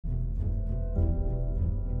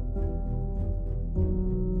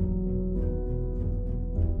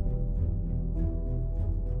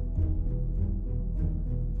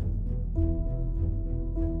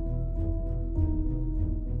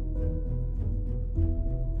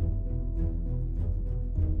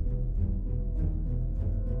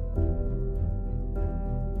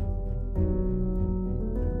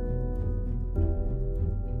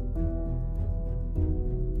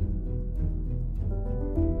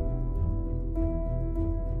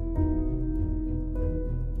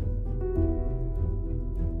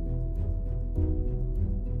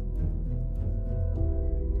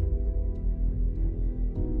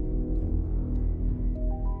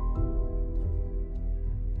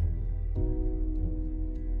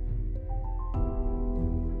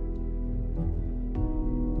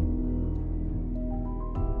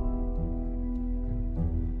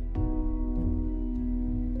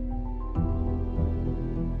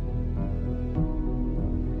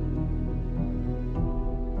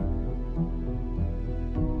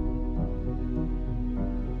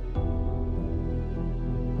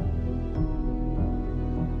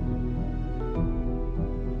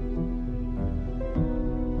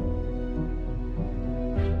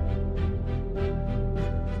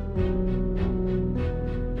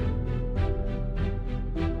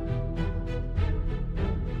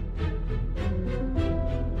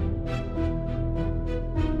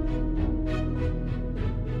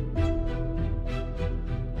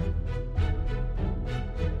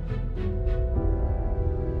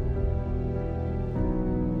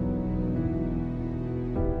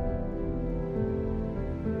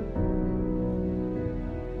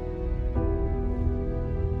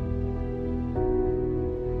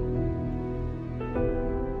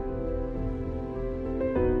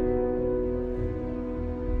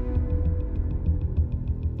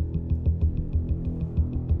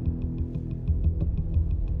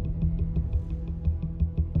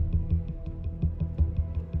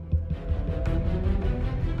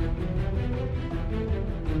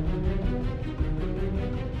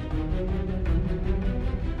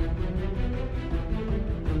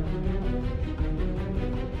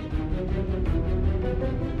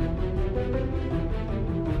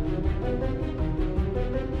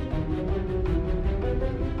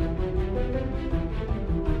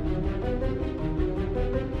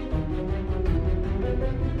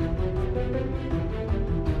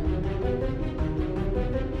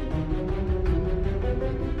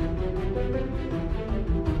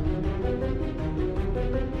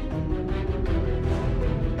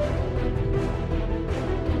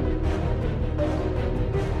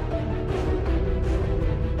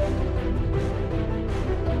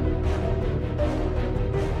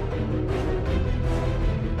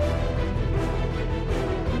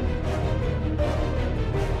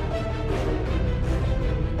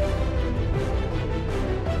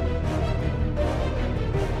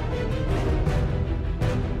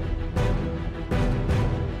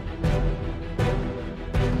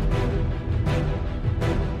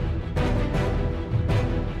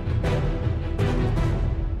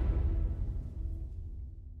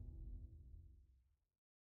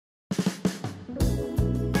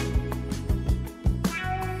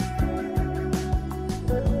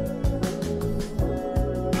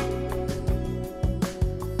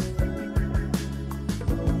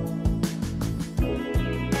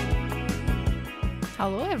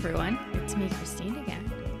Hello everyone, it's me, Christine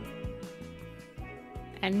again.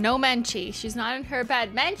 And no Menchie, she's not in her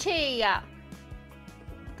bed. Menchie!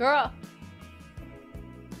 Girl!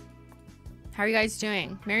 How are you guys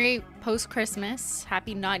doing? Merry post-Christmas.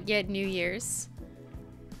 Happy not yet New Year's.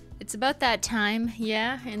 It's about that time,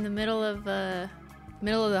 yeah, in the middle of the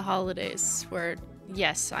holidays where,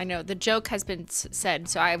 yes, I know, the joke has been said,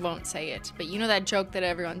 so I won't say it. But you know that joke that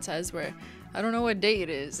everyone says where, I don't know what day it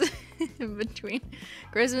is in between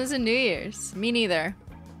Christmas and New Year's. Me neither.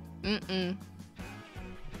 Mm-mm.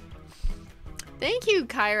 Thank you,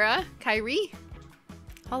 Kyrie.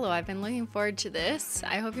 Hello, I've been looking forward to this.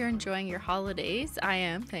 I hope you're enjoying your holidays. I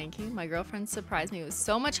am, thank you. My girlfriend surprised me with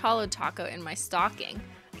so much Holo Taco in my stocking.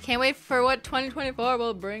 I can't wait for what 2024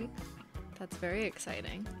 will bring. That's very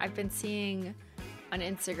exciting. I've been seeing on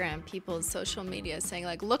Instagram people's social media saying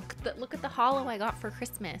like, look at the Holo I got for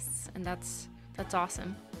Christmas, and that's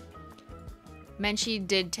awesome. Menchie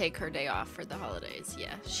did take her day off for the holidays.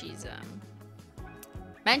 Yeah, she's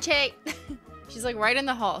Menchie. She's like right in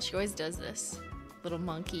the hall. She always does this. Little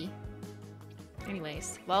monkey.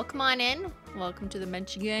 Anyways, welcome on in. Welcome to the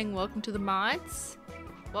Menchie Gang. Welcome to the mods.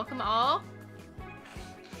 Welcome all.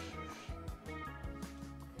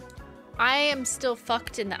 I am still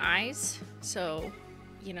fucked in the eyes, so,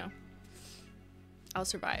 you know, I'll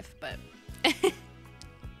survive, but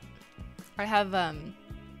I have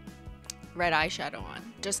red eyeshadow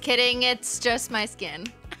on. Just kidding, it's just my skin.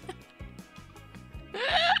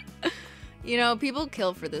 You know, people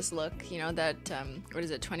kill for this look. You know that, what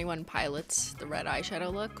is it, 21 Pilots, the red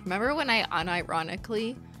eyeshadow look? Remember when I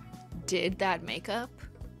unironically did that makeup?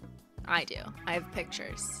 I do. I have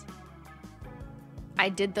pictures. I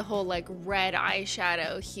did the whole, like, red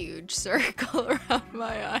eyeshadow huge circle around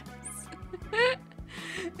my eyes.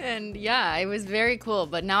 And, yeah, it was very cool.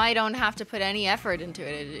 But now I don't have to put any effort into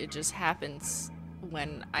it. It just happens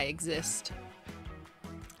when I exist.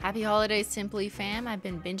 Happy holidays, Simply fam. I've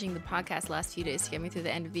been binging the podcast last few days to get me through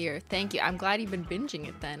the end of the year. Thank you. I'm glad you've been binging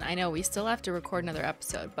it then. I know we still have to record another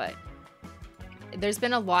episode, but there's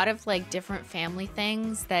been a lot of like different family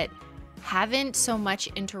things that haven't so much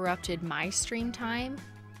interrupted my stream time.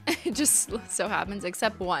 It just so happens,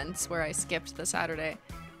 except once where I skipped the Saturday.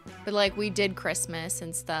 But like we did Christmas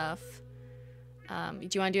and stuff. Do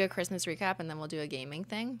you want to do a Christmas recap and then we'll do a gaming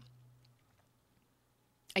thing?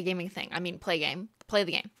 A gaming thing. I mean, play game. Play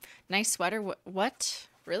the game. Nice sweater. What?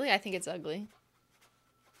 Really? I think it's ugly.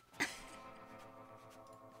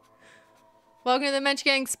 Welcome to the Menchie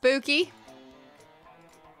Gang Spooky.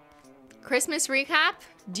 Christmas recap?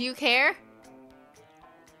 Do you care?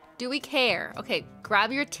 Do we care? Okay,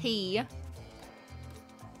 grab your tea.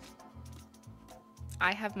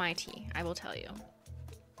 I have my tea. I will tell you.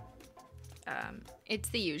 It's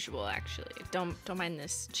the usual, actually. Don't mind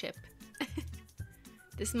this chip.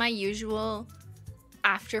 This is my usual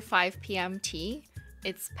after 5 p.m. tea.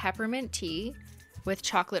 It's peppermint tea with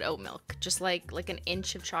chocolate oat milk. Just like an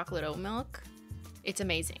inch of chocolate oat milk. It's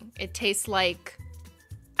amazing. It tastes like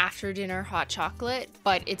after dinner hot chocolate,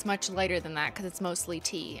 but it's much lighter than that because it's mostly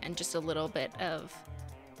tea and just a little bit of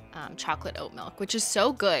chocolate oat milk, which is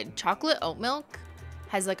so good. Chocolate oat milk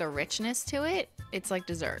has like a richness to it. It's like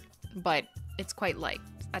dessert, but it's quite light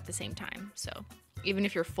at the same time. So even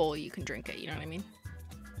if you're full, you can drink it. You know what I mean?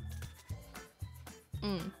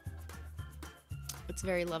 It's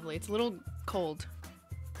very lovely. It's a little cold.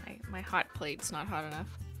 My hot plate's not hot enough.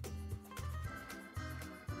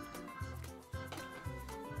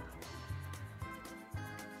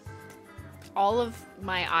 All of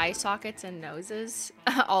my eye sockets and noses,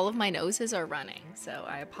 all of my noses are running, so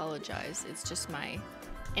I apologize. It's just my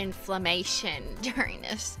inflammation during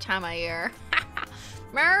this time of year.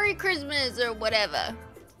 Merry Christmas or whatever.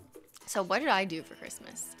 So what did I do for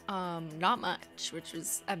Christmas? Not much, which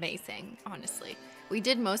was amazing, honestly. We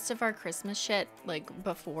did most of our Christmas shit like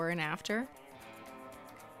before and after.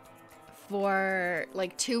 For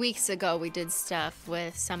like 2 weeks ago, we did stuff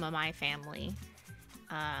with some of my family.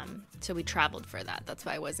 So we traveled for that. That's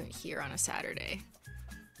why I wasn't here on a Saturday.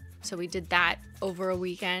 So we did that over a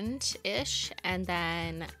weekend-ish and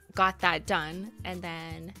then got that done. And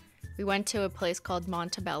then we went to a place called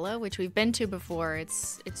Montebello, which we've been to before.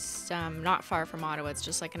 It's not far from Ottawa. It's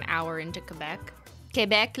just like an hour into Quebec.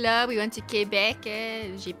 Québec, là. We went to Québec.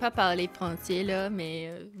 J'ai pas parlé français, là, mais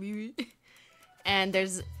oui, oui. And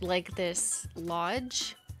there's like this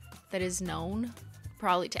lodge that is known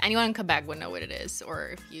probably to anyone in Quebec would know what it is, or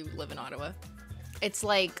if you live in Ottawa. It's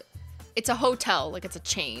like, it's a hotel, like it's a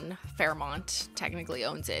chain. Fairmont technically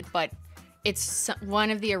owns it, but it's one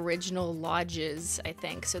of the original lodges, I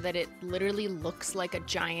think, so that it literally looks like a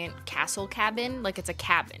giant castle cabin. Like it's a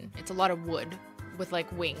cabin. It's a lot of wood. with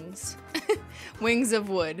like wings, wings of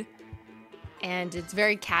wood. And it's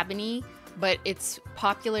very cabiny, but it's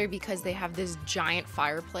popular because they have this giant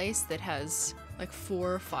fireplace that has like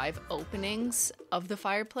 4 or 5 openings of the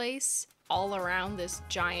fireplace all around this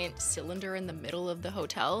giant cylinder in the middle of the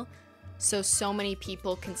hotel. So many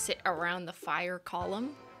people can sit around the fire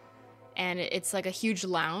column, and it's like a huge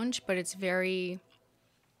lounge, but it's very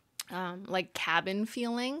like cabin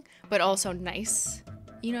feeling, but also nice.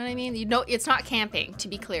 You know what I mean? You know, it's not camping, to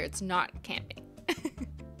be clear, it's not camping.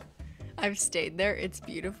 I've stayed there, it's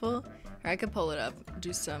beautiful. Or I could pull it up,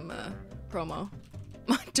 do some promo.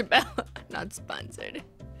 Montebello, not sponsored.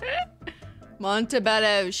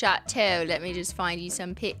 Montebello Chateau, let me just find you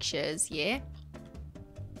some pictures, yeah?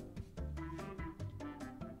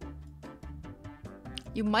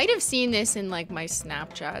 You might have seen this in like my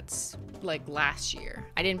Snapchats like last year.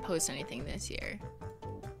 I didn't post anything this year.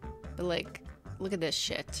 But like, look at this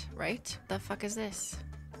shit, right? The fuck is this?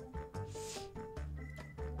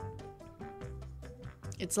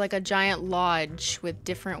 It's like a giant lodge with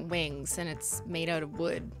different wings, and it's made out of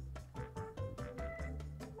wood.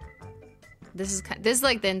 This is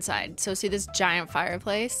like the inside. So see this giant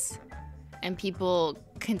fireplace, and people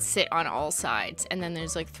can sit on all sides, and then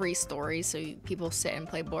there's like 3 stories, so people sit and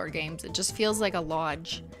play board games. It just feels like a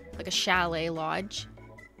lodge, like a chalet lodge.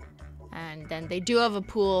 And then they do have a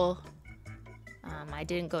pool. I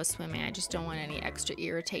didn't go swimming. I just don't want any extra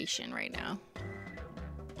irritation right now.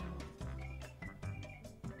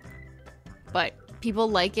 But people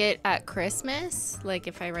like it at Christmas. Like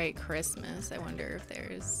if I write Christmas, I wonder if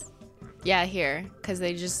there's... Yeah, here. Because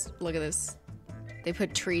they just... Look at this. They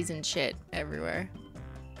put trees and shit everywhere.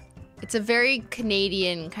 It's a very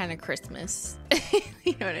Canadian kind of Christmas.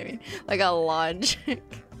 You know what I mean? Like a lodge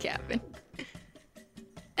cabin.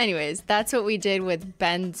 Anyways, that's what we did with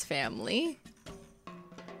Ben's family.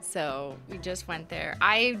 So we just went there.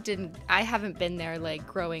 I haven't been there like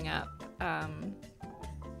growing up.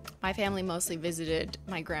 My family mostly visited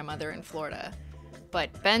my grandmother in Florida,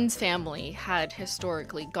 but Ben's family had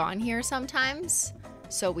historically gone here sometimes,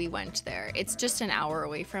 so we went there. It's just an hour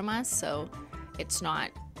away from us, so it's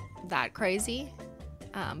not that crazy,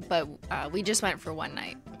 but we just went for one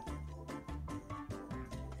night.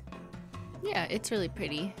 Yeah, it's really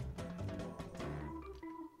pretty.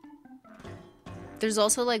 There's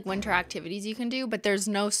also like winter activities you can do, but there's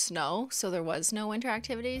no snow, so there was no winter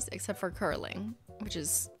activities except for curling, which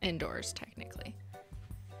is indoors technically.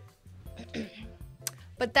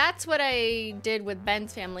 But that's what I did with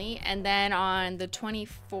Ben's family. And then on the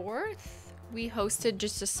 24th, we hosted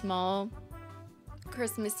just a small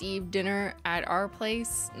Christmas Eve dinner at our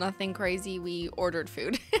place. Nothing crazy. We ordered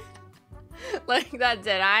food. Like that's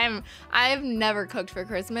it. I've never cooked for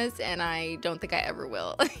Christmas, and I don't think I ever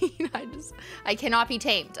will. You know, I cannot be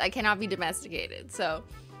tamed. I cannot be domesticated. So,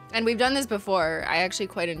 and we've done this before. I actually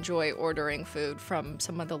quite enjoy ordering food from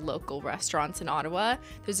some of the local restaurants in Ottawa.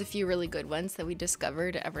 There's a few really good ones that we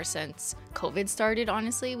discovered ever since COVID started.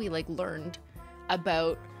 Honestly, we like learned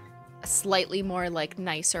about slightly more like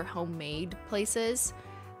nicer homemade places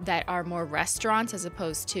that are more restaurants as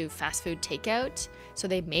opposed to fast food takeout. So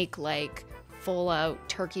they make like full out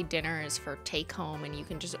turkey dinners for take home, and you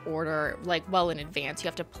can just order like well in advance. You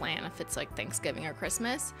have to plan if it's like Thanksgiving or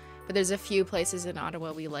Christmas. But there's a few places in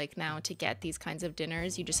Ottawa we like now to get these kinds of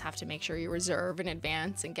dinners. You just have to make sure you reserve in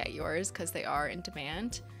advance and get yours because they are in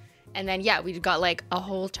demand. And then yeah, we got like a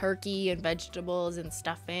whole turkey and vegetables and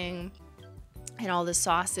stuffing and all the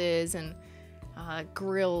sauces and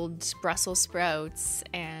grilled Brussels sprouts,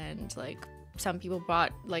 and like some people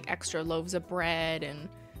brought like extra loaves of bread and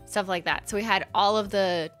stuff like that. So we had all of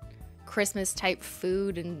the Christmas type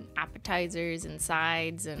food and appetizers and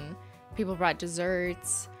sides, and people brought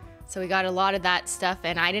desserts. So we got a lot of that stuff,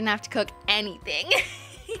 and I didn't have to cook anything.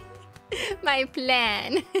 My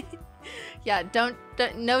plan. Yeah,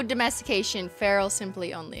 no domestication, feral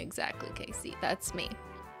simply only, exactly, Casey. That's me.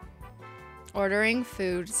 Ordering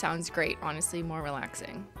food sounds great, honestly, more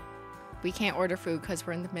relaxing. We can't order food because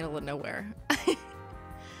we're in the middle of nowhere.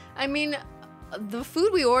 I mean, the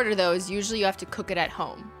food we order, though, is usually you have to cook it at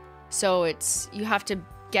home. So you have to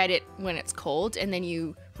get it when it's cold, and then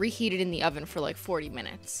you reheat it in the oven for like 40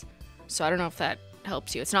 minutes. So I don't know if that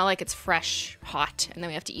helps you. It's not like it's fresh, hot, and then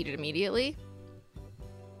we have to eat it immediately.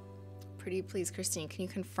 Pretty please, Christine, can you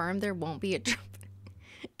confirm there won't be a drop?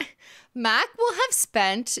 Mac will have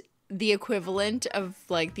spent the equivalent of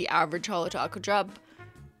like the average Holo Taco drop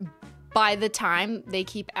by the time they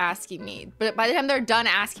keep asking me. But by the time they're done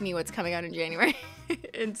asking me what's coming out in January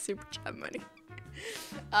in Super Chat money.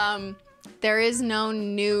 There is no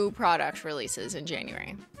new product releases in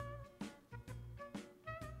January.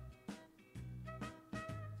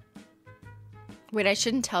 Wait, I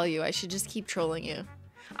shouldn't tell you. I should just keep trolling you.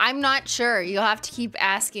 I'm not sure. You'll have to keep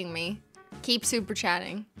asking me. Keep super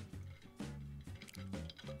chatting.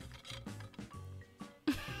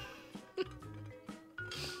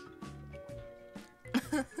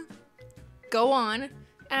 Go on.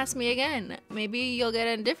 Ask me again. Maybe you'll get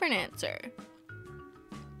a different answer.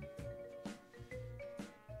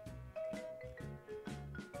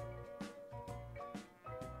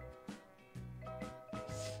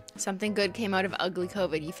 Something good came out of ugly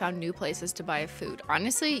COVID. You found new places to buy food.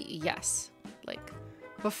 Honestly, yes. Like,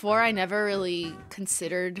 before I never really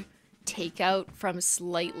considered takeout from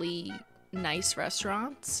slightly nice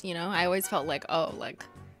restaurants, you know? I always felt like, oh, like,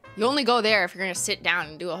 you only go there if you're gonna sit down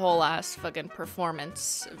and do a whole ass fucking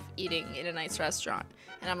performance of eating in a nice restaurant.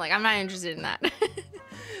 And I'm like, I'm not interested in that.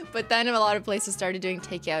 But then a lot of places started doing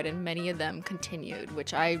takeout and many of them continued,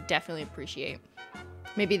 which I definitely appreciate.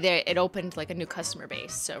 Maybe it opened like a new customer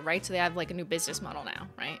base, so right, so they have like a new business model now,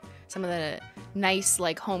 right? Some of the nice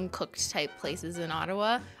like home cooked type places in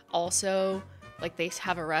Ottawa also, like, they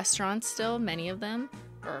have a restaurant still, many of them,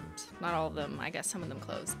 or not all of them, I guess some of them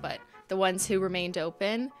closed, but the ones who remained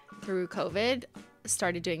open through COVID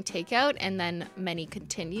started doing takeout, and then many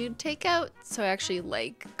continued takeout. So I actually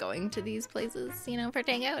like going to these places, you know, for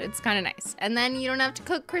takeout. It's kind of nice, and then you don't have to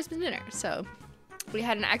cook Christmas dinner. So we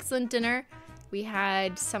had an excellent dinner. We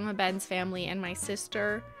had some of Ben's family and my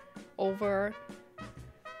sister over,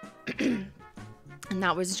 and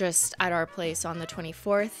that was just at our place on the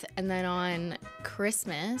 24th. And then on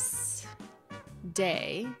Christmas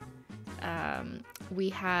Day, we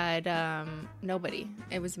had nobody.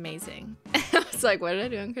 It was amazing. I was like, what did I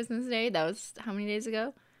do on Christmas Day? That was how many days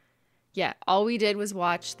ago? Yeah, all we did was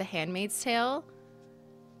watch The Handmaid's Tale.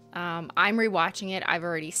 I'm rewatching it. I've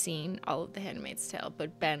already seen all of The Handmaid's Tale,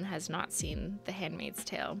 but Ben has not seen The Handmaid's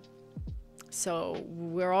Tale. So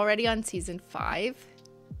we're already on season 5.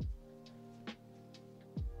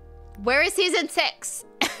 Where is season 6?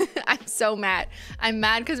 I'm so mad. I'm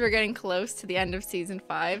mad because we're getting close to the end of season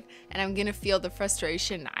 5, and I'm gonna feel the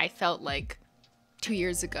frustration I felt like 2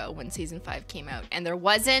 years ago when season 5 came out, and there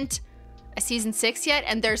wasn't a season 6 yet,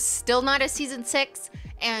 and there's still not a season 6,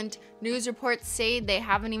 and news reports say they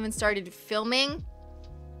haven't even started filming.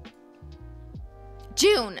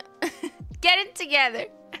 June. Get it together.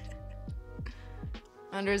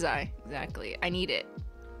 Under's eye. Exactly. I need it.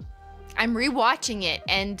 I'm rewatching it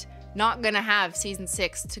and not gonna have season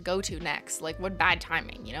 6 to go to next. Like, what bad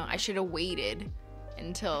timing, you know? I should have waited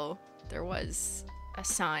until there was a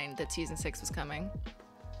sign that season 6 was coming.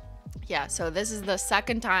 Yeah, so this is the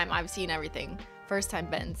second time I've seen everything. First time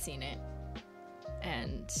Ben's seen it.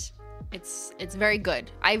 And it's very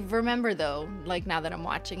good. I remember though, like, now that I'm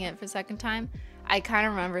watching it for the second time, I kind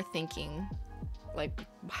of remember thinking like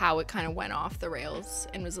how it kind of went off the rails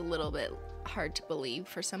and was a little bit hard to believe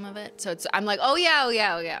for some of it. So I'm like, oh yeah, oh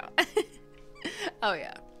yeah, oh yeah. Oh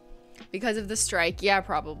yeah. Because of the strike, yeah,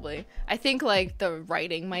 probably. I think like the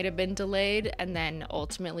writing might have been delayed, and then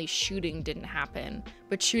ultimately shooting didn't happen.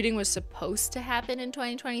 But shooting was supposed to happen in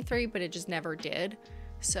 2023, but it just never did.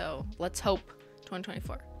 So let's hope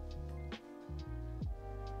 2024.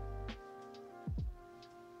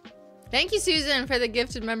 Thank you, Susan, for the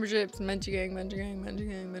gifted memberships. Menchie Gang, Menchie Gang, Menchie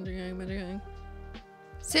Gang, Menchie Gang, Menchie Gang.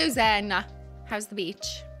 Susan, how's the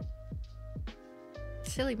beach?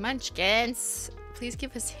 Silly munchkins. Please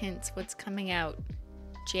give us hints. What's coming out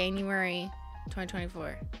January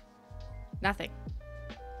 2024? Nothing.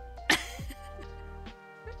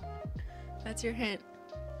 That's your hint.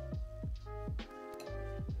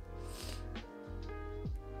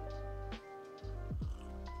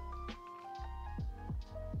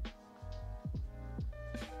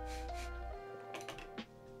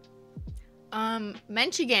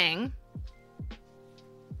 Menchie Gang.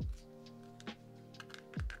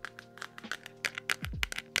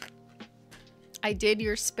 I did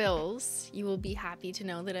your spills. You will be happy to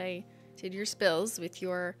know that I did your spills with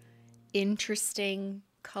your interesting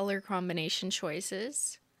color combination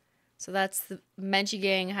choices. So that's the Menchie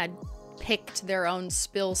Gang had picked their own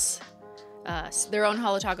spills, their own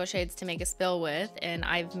Holo Taco shades to make a spill with, and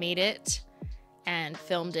I've made it and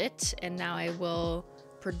filmed it, and now I will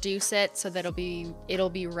produce it so that it'll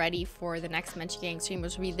be ready for the next Menchie Gang stream,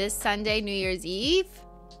 which will be this Sunday, New Year's Eve,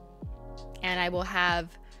 and I will have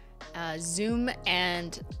Zoom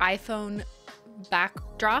and iPhone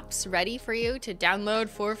backdrops ready for you to download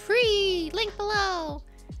for free. Link below.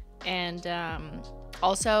 And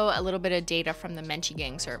also a little bit of data from the Menchie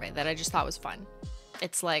Gang survey that I just thought was fun.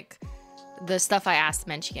 It's like the stuff I asked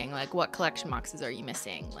Menchie Gang, like what collection boxes are you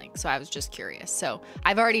missing? Like, so I was just curious. So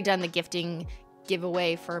I've already done the gifting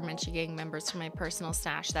giveaway for Menchie Gang members for my personal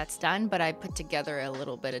stash. That's done, but I put together a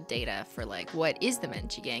little bit of data for like what is the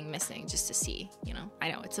Menchie Gang missing, just to see, you know.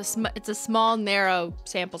 I know it's a small, narrow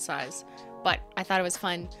sample size, but I thought it was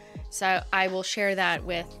fun. So I will share that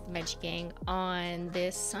with Menchie Gang on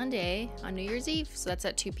this Sunday on New Year's Eve. So that's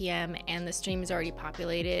at 2 p.m. and the stream is already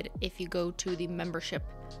populated if you go to the membership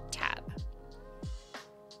tab.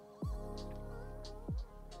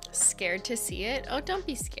 Scared to see it? Oh, don't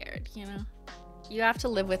be scared, you know. You have to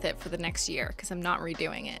live with it for the next year because I'm not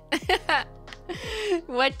redoing it.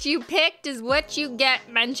 What you picked is what you get,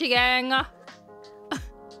 Menchie Gang.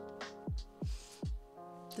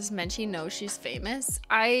 Does Menchie know she's famous?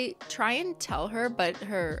 I try and tell her, but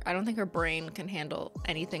I don't think her brain can handle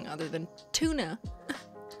anything other than tuna.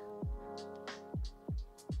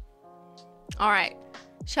 All right,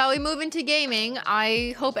 shall we move into gaming?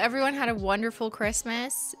 I hope everyone had a wonderful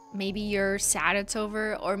Christmas. Maybe you're sad it's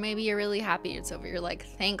over, or maybe you're really happy it's over. You're like,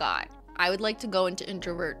 thank God. I would like to go into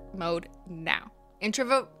introvert mode now.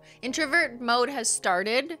 Introvert mode has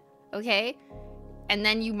started, okay? And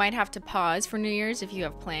then you might have to pause for New Year's if you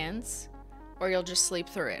have plans, or you'll just sleep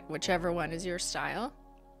through it, whichever one is your style.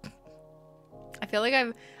 I feel like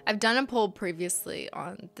I've done a poll previously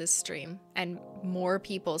on this stream, and more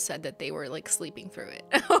people said that they were like sleeping through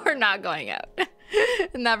it or not going out.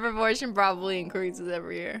 And that proportion probably increases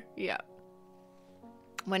every year. Yeah.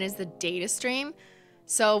 When is the data stream?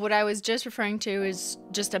 So what I was just referring to is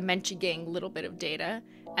just a Menchie Gang little bit of data.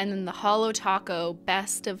 And then the Holo Taco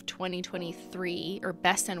best of 2023, or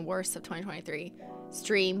best and worst of 2023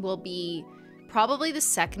 stream will be probably the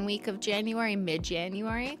second week of January,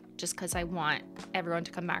 mid-January, just because I want everyone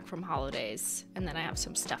to come back from holidays and then I have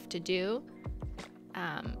some stuff to do.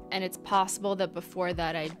 And it's possible that before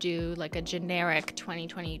that I do like a generic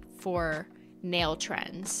 2024 nail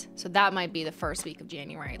trends. So that might be the first week of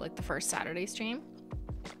January, like the first Saturday stream.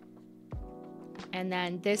 And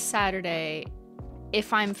then this Saturday,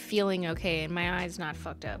 if I'm feeling okay and my eye's not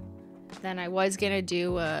fucked up, then I was gonna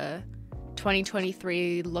do a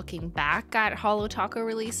 2023 looking back at Holo Taco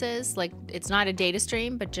releases. Like, it's not a data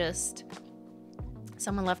stream, but just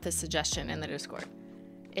someone left this suggestion in the Discord.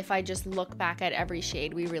 If I just look back at every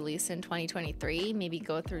shade we release in 2023, maybe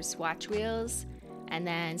go through swatch wheels and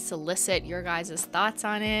then solicit your guys' thoughts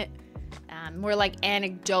on it. More like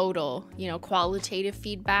anecdotal, you know, qualitative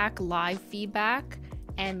feedback, live feedback.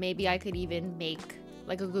 And maybe I could even make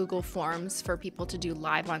like a Google Forms for people to do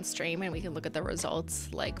live on stream and we can look at the results,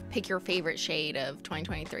 like pick your favorite shade of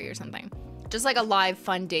 2023 or something. Just like a live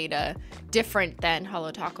fun data, different than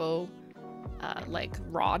Holo Taco like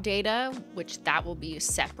raw data, which that will be a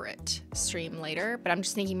separate stream later. But I'm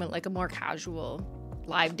just thinking about like a more casual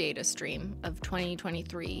live data stream of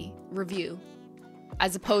 2023 review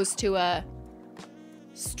as opposed to a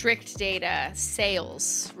strict data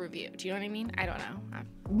sales review. Do you know what I mean? I don't know.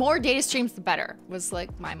 More data streams the better was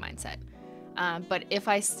like my mindset. But if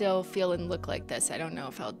I still feel and look like this, I don't know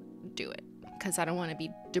if I'll do it because I don't want to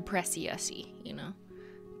be depressy-ussy, you know,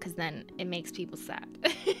 because then it makes people sad.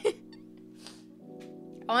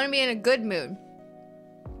 I want to be in a good mood.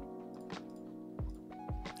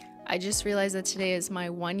 I just realized that today is my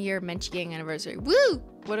 1-year Menchie Gang anniversary. Woo!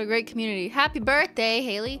 What a great community. Happy birthday,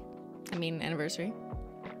 Haley. I mean, anniversary.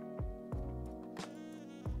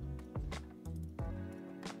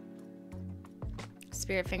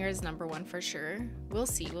 Spirit Finger is #1 for sure. We'll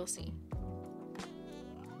see, we'll see.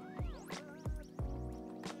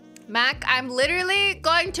 Mac, I'm literally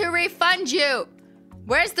going to refund you.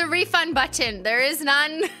 Where's the refund button? There is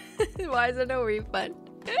none. Why is there no refund?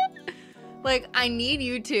 Like, I need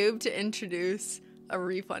YouTube to introduce a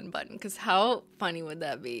refund button, because how funny would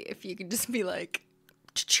that be if you could just be like,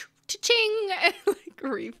 cha-ching, and like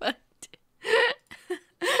refund.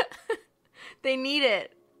 They need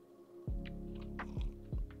it.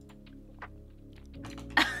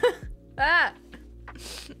 Ah.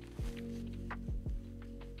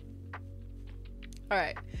 All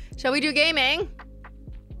right, shall we do gaming?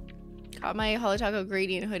 Got my Holo Taco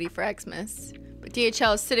gradient hoodie for Xmas, but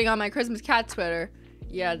DHL is sitting on my Christmas cat sweater.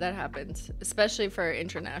 Yeah, that happens, especially for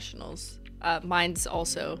internationals. Mine's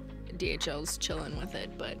also DHL's chilling with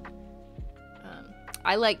it, but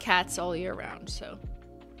I like cats all year round, so.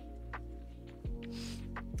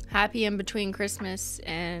 Happy in between Christmas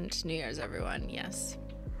and New Year's, everyone, yes.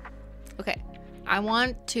 Okay, I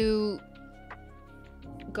want to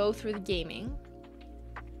go through the gaming.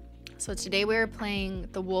 So today we're playing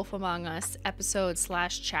The Wolf Among Us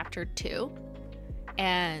episode/chapter 2,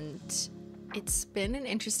 and it's been an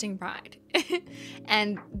interesting ride.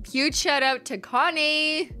 And huge shout out to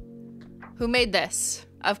Konnie, who made this.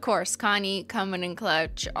 Of course, Konnie coming in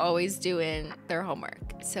clutch, always doing their homework.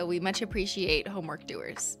 So we much appreciate homework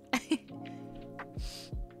doers.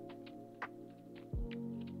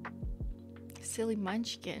 Silly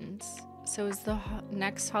munchkins. So is the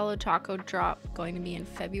next Holo Taco drop going to be in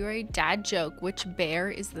February? Dad joke, which bear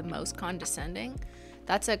is the most condescending?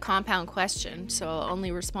 That's a compound question, so I'll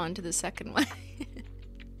only respond to the second one.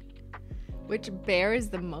 Which bear is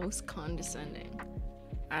the most condescending?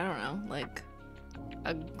 I don't know, like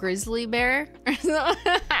a grizzly bear?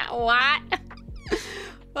 What?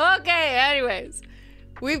 Okay, anyways.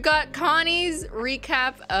 We've got Konnie's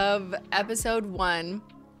recap of episode 1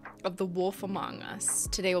 of The Wolf Among Us.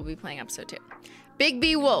 Today we'll be playing episode 2.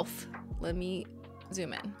 Bigby Wolf. Let me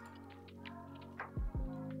zoom in.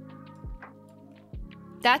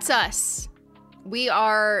 That's us. We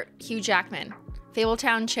are Hugh Jackman,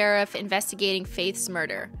 Fabletown Sheriff investigating Faith's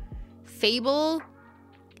murder. Fable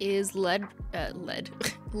is Little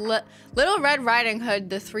Red Riding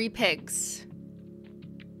Hood, the Three Pigs.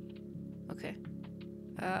 Okay.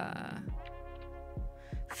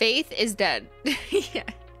 Faith is dead. Yeah.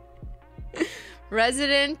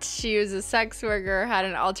 Resident, she was a sex worker, had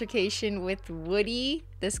an altercation with Woody,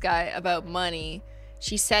 this guy, about money.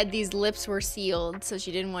 She said these lips were sealed, so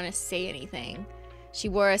she didn't want to say anything. She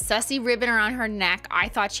wore a sussy ribbon around her neck. I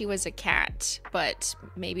thought she was a cat, but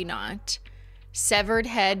maybe not. Severed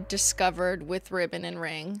head discovered with ribbon and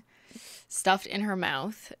ring. Stuffed in her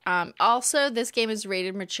mouth. Also, this game is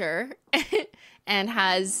rated mature and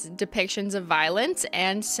has depictions of violence,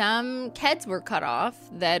 and some heads were cut off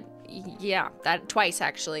that twice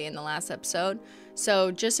actually in the last episode. So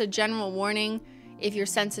just a general warning if you're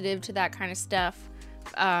sensitive to that kind of stuff.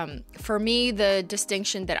 For me, the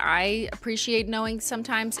distinction that I appreciate knowing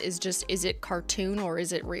sometimes is just, is it cartoon or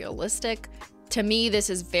is it realistic? To me, this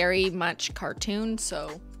is very much cartoon,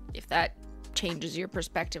 so if that changes your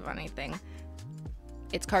perspective on anything,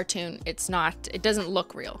 it's cartoon. It's not, it doesn't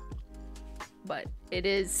look real, but it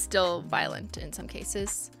is still violent in some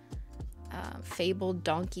cases. Fabled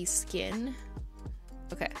donkey skin.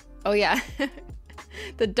 Okay. Oh yeah.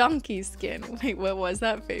 The donkey skin. Wait, what was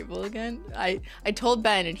that fable again? I told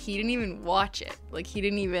Ben and he didn't even watch it. Like, he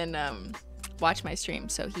didn't even watch my stream,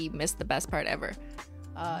 so he missed the best part ever.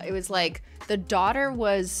 It was like the daughter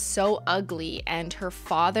was so ugly and her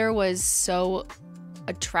father was so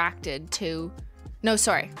attracted to... No,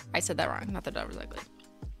 sorry. I said that wrong. Not the daughter was ugly.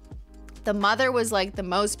 The mother was like the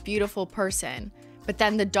most beautiful person, but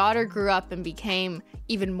then the daughter grew up and became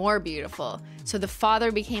even more beautiful. So the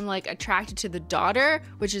father became like attracted to the daughter,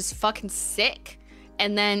 which is fucking sick.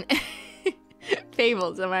 And then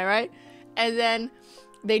fables, am I right? And then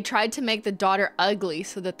they tried to make the daughter ugly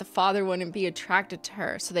so that the father wouldn't be attracted to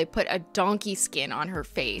her. So they put a donkey skin on her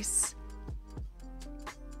face.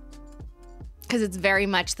 Because it's very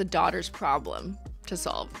much the daughter's problem to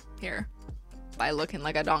solve here by looking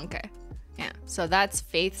like a donkey. Yeah, so that's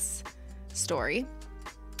Faith's story.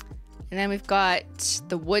 And then we've got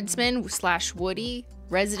the woodsman / Woody,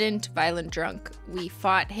 resident violent drunk. We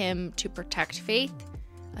fought him to protect Faith.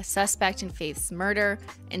 A suspect in Faith's murder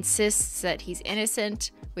insists that he's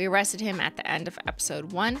innocent. We arrested him at the end of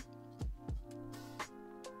episode 1.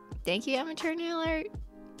 Thank you, Amateur Nail Art.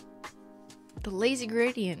 The lazy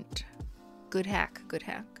gradient. Good hack, good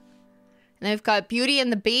hack. And then we've got Beauty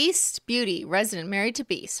and the Beast. Beauty, resident, married to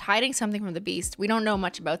Beast, hiding something from the Beast. We don't know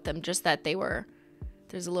much about them, just that they were...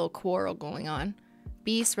 There's a little quarrel going on.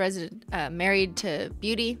 Beast, resident, married to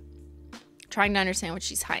Beauty, trying to understand what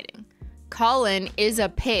she's hiding. Colin is a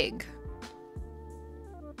pig.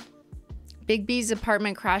 Bigby's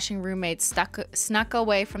apartment crashing roommate snuck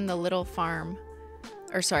away from the little farm.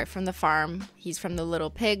 Or sorry, from the farm. He's from the little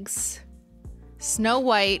pigs. Snow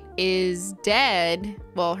White is dead.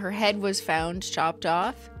 Well, her head was found chopped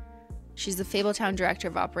off. She's the Fabletown Director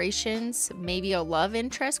of Operations. Maybe a love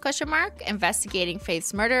interest, ? Investigating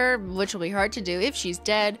Faith's murder, which will be hard to do if she's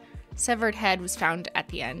dead. Severed head was found at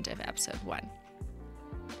the end of episode 1.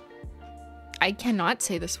 I cannot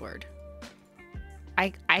say this word.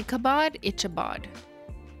 Ichabod? Ichabod.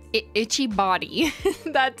 Itchy body.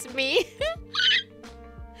 That's me.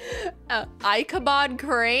 Ichabod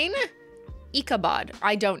Crane? Ichabod.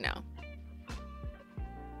 I don't know.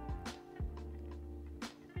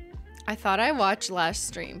 I thought I watched last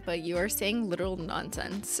stream, but you are saying literal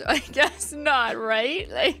nonsense, so I guess not, right?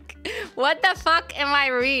 Like, what the fuck am I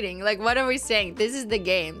reading? Like, what are we saying? This is the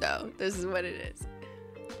game, though. This is what it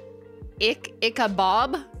is.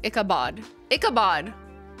 Ichabod? Ichabod. Ichabod.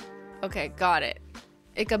 Okay, got it.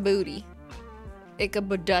 Ichabooty.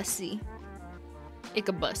 Ichabodusy.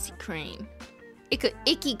 Ichabussy Crane.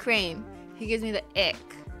 Icky Crane. He gives me the ick.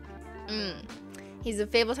 He's a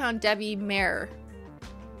Fabletown Debbie Mare.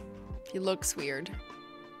 He looks weird.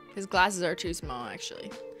 His glasses are too small,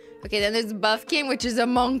 actually. Okay, then there's Buff King, which is a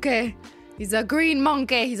monkey. He's a green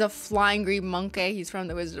monkey. He's a flying green monkey. He's from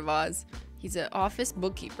The Wizard of Oz. He's an office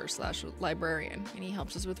bookkeeper / librarian, and he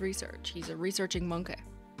helps us with research. He's a researching monkey.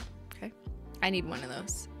 Okay, I need one of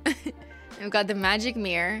those. And we've got the magic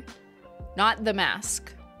mirror, not the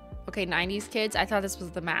mask. Okay, 90s kids, I thought this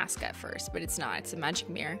was the mask at first, but it's not. It's a magic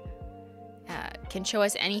mirror. Can show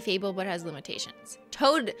us any fable, but has limitations.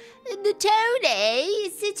 Toad, the toad, eh?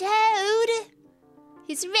 It's the toad.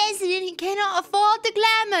 He's a resident. He cannot afford the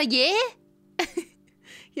glamour, yeah?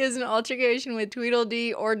 He has an altercation with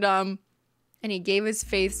Tweedledee or Dumb, and he gave his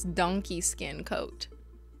Faith's donkey skin coat.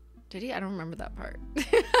 Did he? I don't remember that part.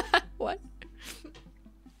 What?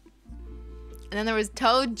 And then there was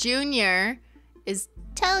Toad Jr. is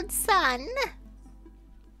Toad's son.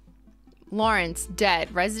 Lawrence,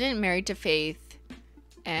 dead. Resident married to Faith,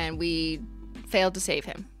 and we failed to save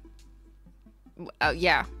him. Oh,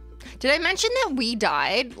 yeah. Did I mention that we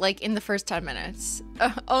died, like, in the first 10 minutes?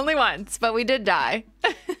 Only once, but we did die.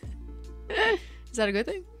 Is that a good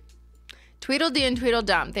thing? Tweedledee and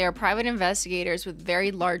Tweedledum. They are private investigators with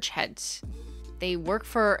very large heads. They work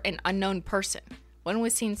for an unknown person. One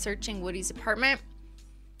was seen searching Woody's apartment,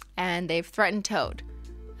 and they've threatened Toad.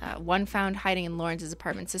 One found hiding in Lawrence's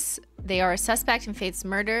apartment. They are a suspect in Faith's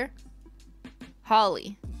murder.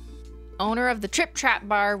 Holly, owner of the Trip Trap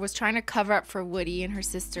Bar, was trying to cover up for Woody, and her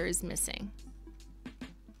sister is missing.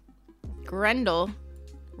 Grendel,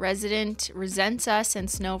 resident, resents us and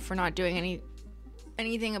Snow for not doing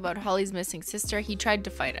anything about Holly's missing sister. He tried to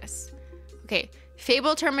fight us. Okay,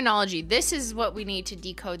 fable terminology. This is what we need to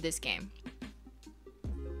decode this game.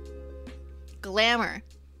 Glamour.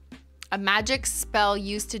 A magic spell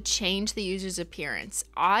used to change the user's appearance.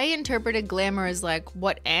 I interpreted glamour as like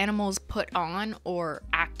what animals put on or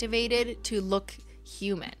activated to look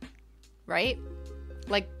human, right?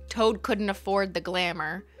 Like Toad couldn't afford the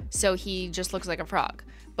glamour, so he just looks like a frog.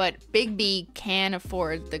 But Bigby can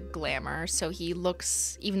afford the glamour, so he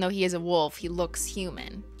looks, even though he is a wolf, he looks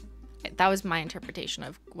human. That was my interpretation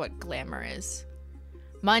of what glamour is.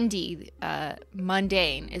 Mundy,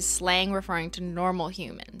 mundane, is slang referring to normal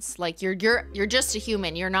humans. Like you're just a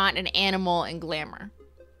human. You're not an animal in glamour.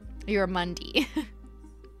 You're a Mundy.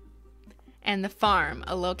 And the farm,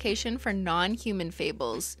 a location for non-human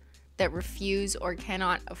fables that refuse or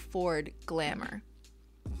cannot afford glamour.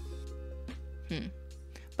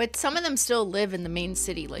 But some of them still live in the main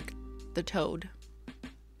city, like the Toad.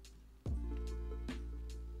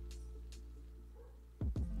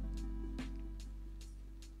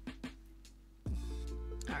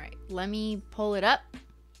 Let me pull it up.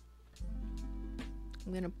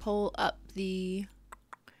 I'm gonna pull up the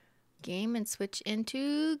game and switch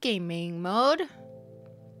into gaming mode.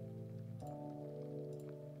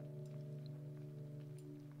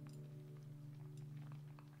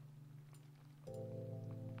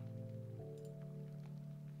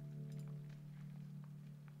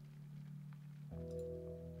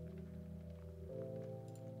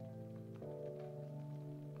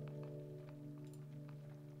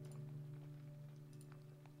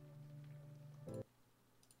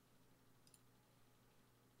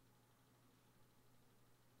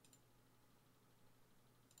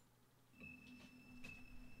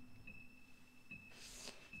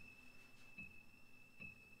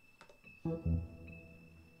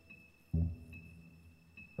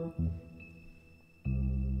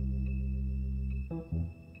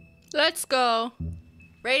 Let's go.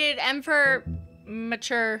 Rated M for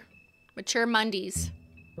mature Mundies.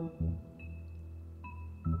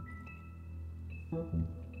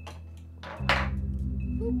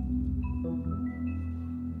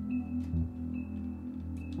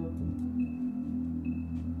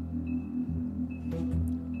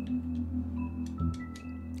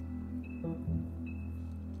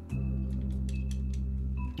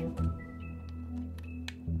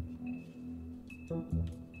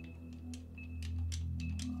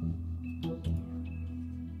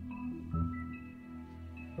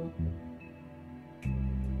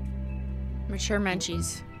 Mature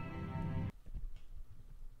Menchies.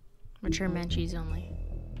 Mature Menchies only.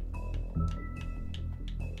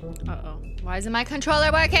 Uh-oh. Why isn't my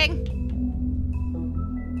controller working?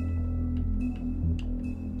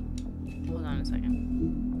 Hold on a second.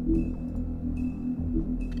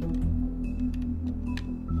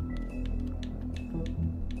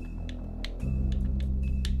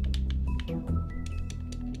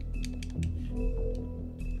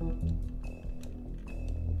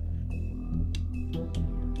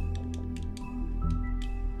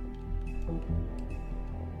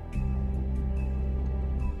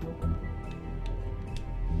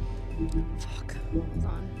 Fuck. Hold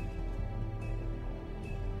on.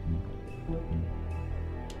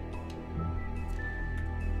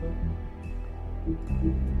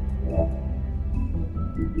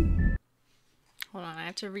 Hold on, I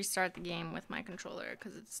have to restart the game with my controller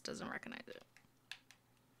because it doesn't recognize it.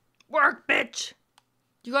 Work, bitch!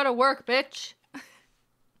 You gotta work, bitch!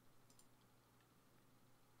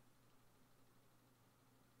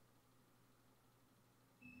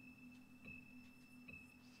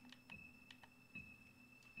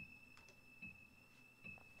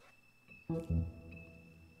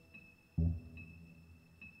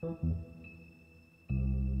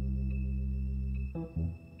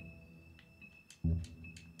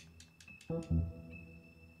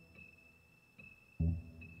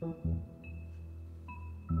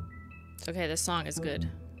 It's okay, this song is good.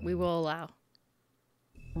 We will allow.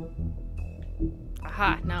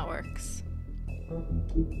 Aha, now it works.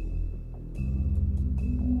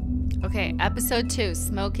 Okay, episode 2,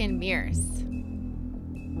 Smoke and Mirrors.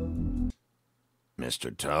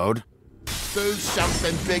 Mr. Toad? Do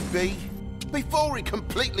something, Bigby, before he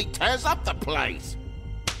completely tears up the place.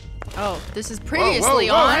 Oh, this is previously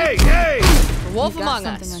on Hey! The Wolf Among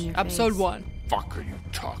Us, episode 1. Fuck are you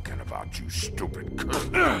talking about, you stupid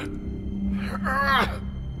cunt?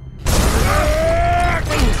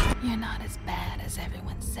 You're not as bad as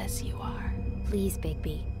everyone says you are. Please,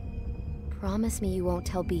 Bigby. Promise me you won't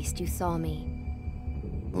tell Beast you saw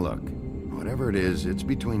me. Look, whatever it is, it's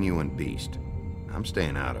between you and Beast. I'm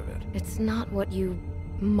staying out of it. It's not what you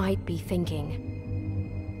might be thinking.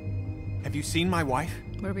 Have you seen my wife?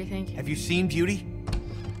 What are we thinking? Have you seen Beauty?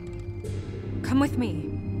 Come with me.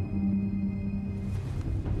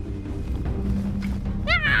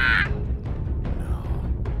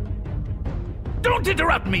 Don't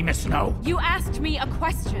interrupt me, Miss Snow! You asked me a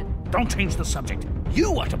question. Don't change the subject.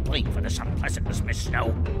 You are to blame for this unpleasantness, Miss Snow.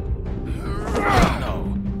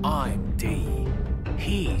 No, I'm D.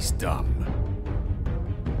 He's dumb.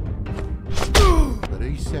 But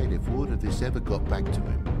he said if word of this ever got back to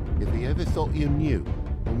him, if he ever thought you knew,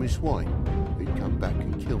 or Miss White, he'd come back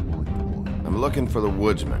and kill my boy. I'm looking for the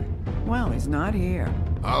woodsman. Well, he's not here.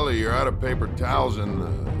 Ollie, you're out of paper towels and,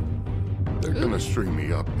 they're gonna string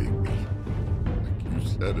me up, Bigby. Like you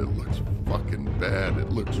said, it looks fucking bad. It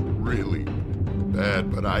looks really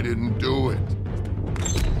bad, but I didn't do it.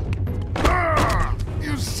 Ah!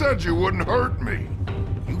 You said you wouldn't hurt me.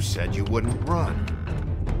 You said you wouldn't run.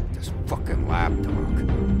 This fucking lapdog.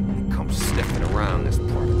 He comes sniffing around this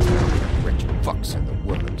part of town. The rich fucks and the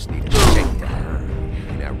woodlands need a shakedown.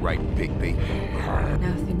 Ain't that right, Bigby?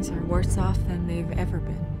 Now things are worse off than they've ever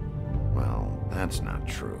been. Well, that's not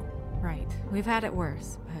true. Right. We've had it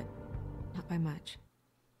worse, but not by much.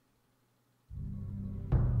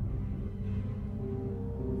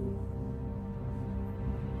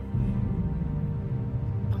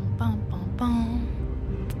 Bum, bum, bum, bum.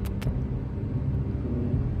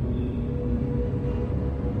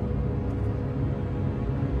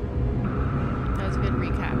 That was a good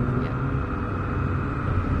recap. Yeah.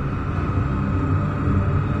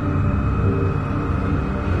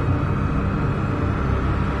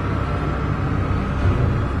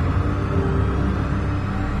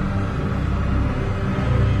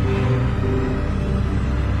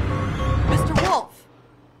 Mr. Wolf!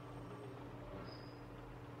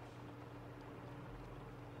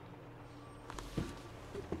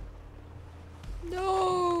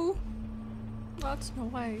 No. That's no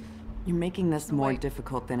wife. You're making this more Wait.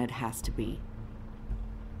 difficult than it has to be.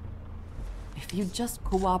 If you just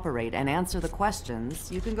cooperate and answer the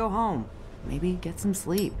questions, you can go home. Maybe get some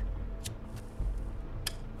sleep.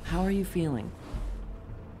 How are you feeling?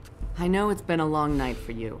 I know it's been a long night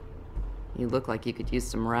for you. You look like you could use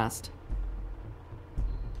some rest.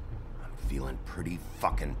 I'm feeling pretty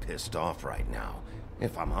fucking pissed off right now.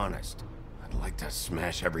 If I'm honest, I'd like to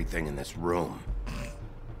smash everything in this room.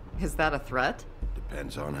 Is that a threat?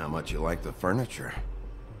 Depends on how much you like the furniture.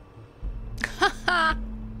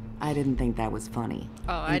 I didn't think that was funny.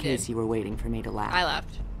 Oh, I in case did. you were waiting for me to laugh. I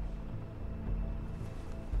laughed.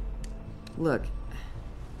 Look,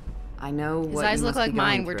 I know His what eyes you look must like be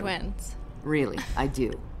mine. going We're through. twins. Really, I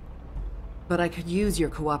do. But I could use your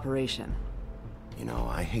cooperation. You know,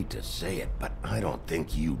 I hate to say it, but I don't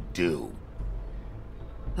think you do.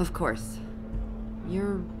 Of course.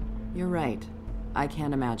 You're right. I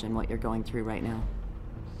can't imagine what you're going through right now.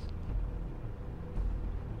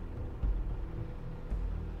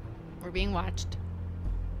 We're being watched.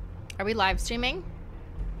 Are we live streaming?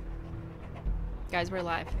 Guys, we're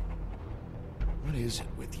live. What is it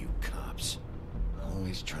with you cops?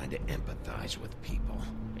 Always trying to empathize with people.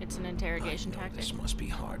 It's an interrogation I know tactic. this must be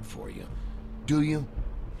hard for you. Do you?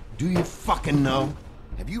 Do you fucking know?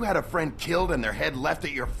 Have you had a friend killed and their head left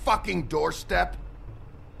at your fucking doorstep?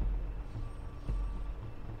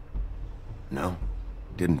 No,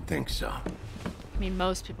 didn't think so. I mean,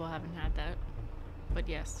 most people haven't had that. But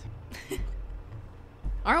yes.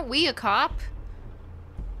 Aren't we a cop?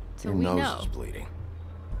 So Your we nose know. is bleeding.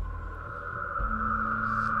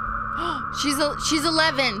 She's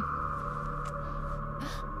 11.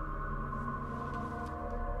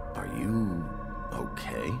 Are you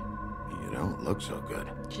okay? You don't look so good.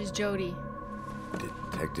 She's Jody.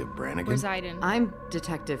 Detective Brannigan? Where's Aiden? I'm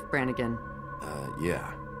Detective Brannigan.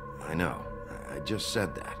 Yeah, I know. I just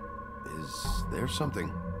said that. Is there something?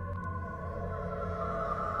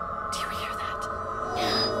 Do you hear that?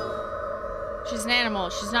 She's an animal.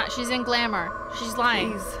 She's not. She's in glamour. She's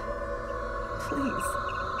lying. Please. Please.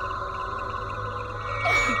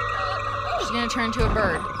 She's gonna turn into a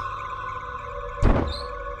bird.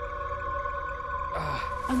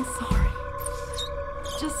 I'm sorry.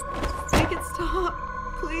 Just make it stop,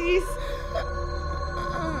 please.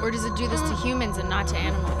 Or does it do this to humans and not to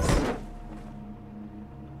animals?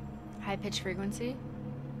 High pitch frequency?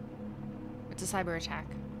 It's a cyber attack.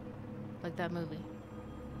 Like that movie.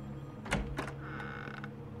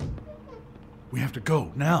 We have to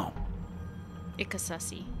go, now.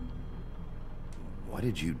 Ikasussy. What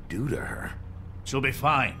did you do to her? She'll be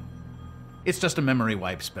fine. It's just a memory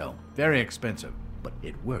wipe spell. Very expensive, but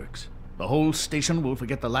it works. The whole station will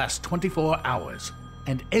forget the last 24 hours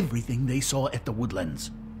and everything they saw at the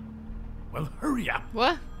Woodlands. Well, hurry up.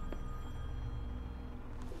 What?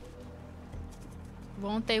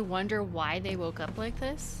 Won't they wonder why they woke up like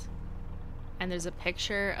this? And there's a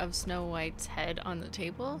picture of Snow White's head on the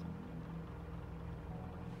table?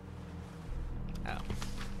 Oh.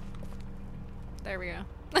 There we go.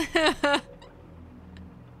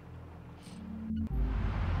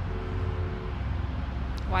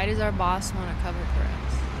 Why does our boss want to cover for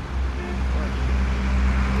us?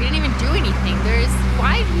 We didn't even do anything.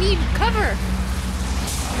 Why need cover?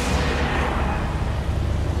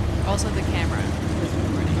 Also, the camera was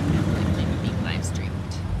recording and being live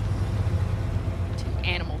streamed to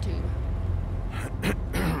Animal Tube.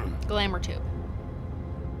 Glamour Tube.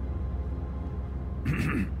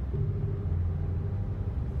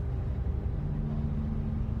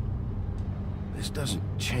 This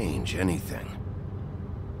doesn't change anything.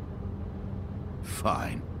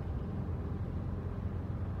 Fine.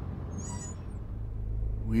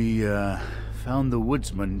 We, found the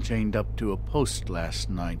woodsman chained up to a post last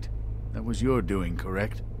night. That was your doing,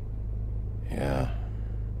 correct? Yeah.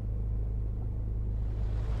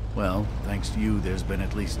 Well, thanks to you, there's been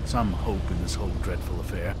at least some hope in this whole dreadful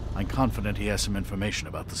affair. I'm confident he has some information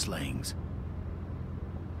about the slayings.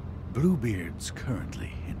 Bluebeard's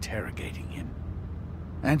currently interrogating him.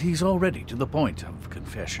 And he's already to the point of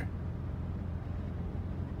confession.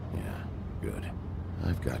 Yeah, good.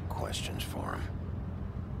 I've got questions for him.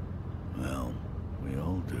 Well, we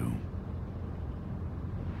all do.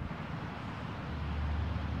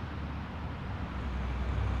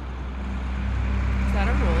 Is that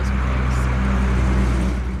a Rolls Royce?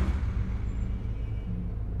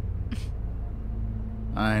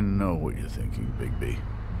 I know what you're thinking, Bigby.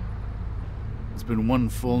 It's been one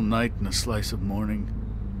full night and a slice of morning,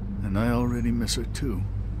 and I already miss her too.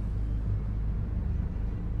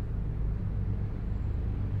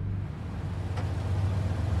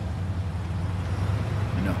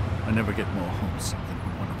 I know, I never get more homesick than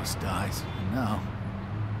when one of us dies, and now,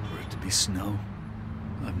 for it to be snow,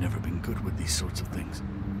 I've never been good with these sorts of things.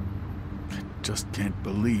 I just can't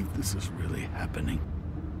believe this is really happening.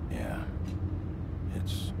 Yeah.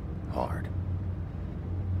 It's hard.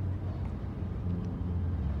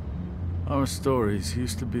 Our stories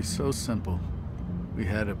used to be so simple. We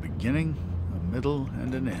had a beginning, a middle,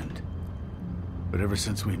 and an end. But ever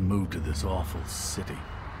since we moved to this awful city,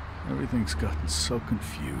 everything's gotten so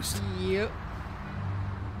confused. Yep.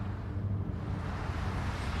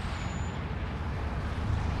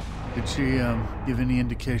 Did she, give any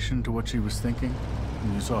indication to what she was thinking?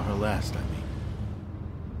 When you saw her last, I mean.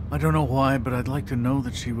 I don't know why, but I'd like to know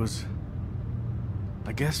that she was...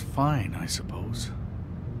 I guess fine, I suppose.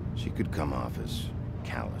 She could come off as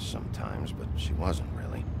callous sometimes, but she wasn't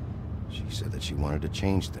really. She said that she wanted to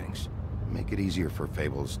change things, make it easier for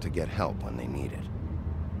Fables to get help when they need it.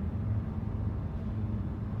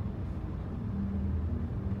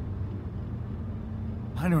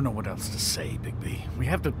 I don't know what else to say, Bigby. We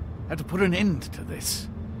have to put an end to this.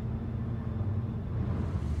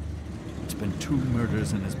 It's been 2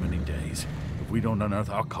 murders in as many days. If we don't unearth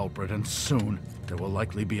our culprit, and soon, there will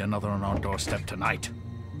likely be another on our doorstep tonight.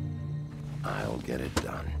 I'll get it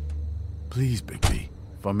done. Please, Bigby.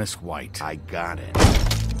 for Miss White. I got it.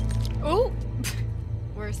 Oh,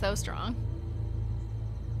 we're so strong.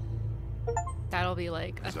 That'll be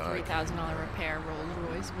like a $3,000 repair Rolls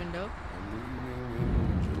Royce window.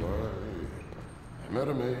 In July, I met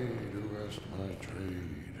a maid who asked my trade.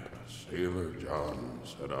 Sailor John,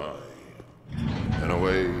 said I. And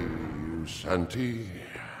away you Santy,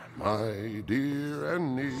 my dear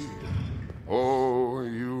Annie. Oh,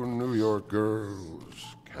 you New York girls,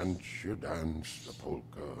 can't you dance the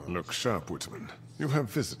polka? Look sharp, Woodsman. You have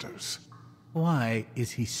visitors. Why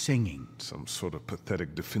is he singing? Some sort of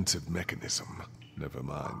pathetic defensive mechanism. Never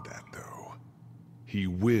mind that, though. He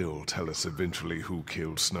will tell us eventually who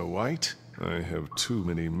killed Snow White. I have too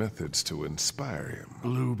many methods to inspire him.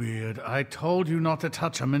 Bluebeard, I told you not to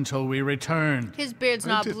touch him until we return. His beard's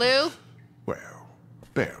not didn't. blue. Well,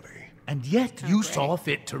 barely. And yet you saw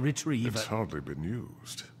fit to retrieve It's it. hardly been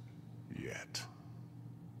used. Yet.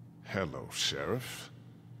 Hello, Sheriff.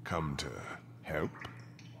 Come to help?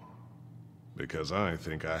 Because I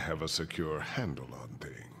think I have a secure handle on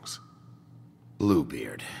things.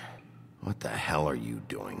 Bluebeard, what the hell are you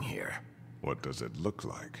doing here? What does it look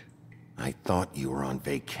like? I thought you were on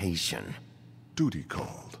vacation. Duty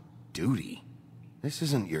called. Duty? This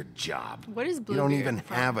isn't your job. What is You Bluebeard don't even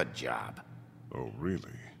from? have a job. Oh,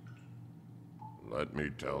 really? Let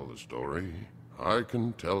me tell the story. I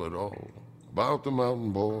can tell it all. About the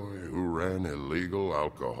mountain boy who ran illegal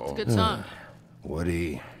alcohol. Good song.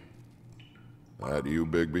 Woody, That you,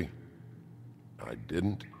 Bigby? I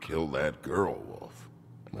didn't kill that girl, Wolf.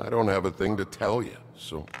 And I don't have a thing to tell you,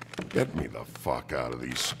 so get me the fuck out of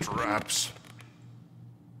these straps.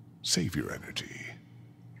 Save your energy.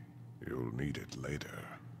 You'll need it later.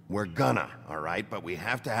 we're gonna, all right? But we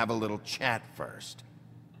have to have a little chat first.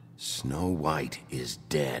 Snow White is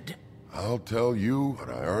dead. I'll tell you what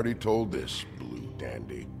I already told this blue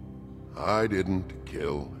dandy. I didn't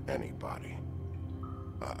kill anybody.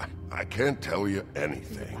 I can't tell you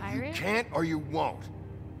anything. You can't or you won't.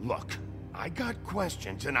 Look, I got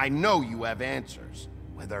questions and I know you have answers.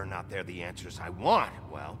 Whether or not they're the answers I want,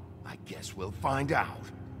 well, I guess we'll find out.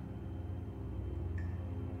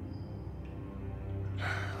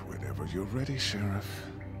 Whenever you're ready, Sheriff.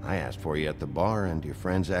 I asked for you at the bar and your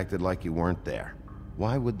friends acted like you weren't there.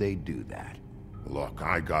 Why would they do that? Look,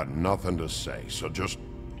 I got nothing to say, so just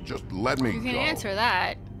let me go. You can answer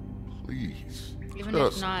that. Please. Even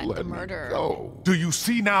just if not let the me murderer. go. Do you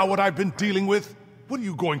see now what I've been dealing with? What are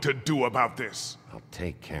you going to do about this? I'll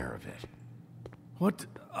take care of it. What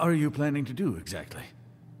are you planning to do exactly?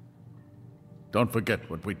 Don't forget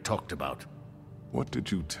what we talked about. What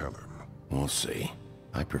did you tell him? We'll see.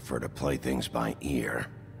 I prefer to play things by ear.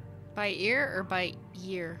 By ear or by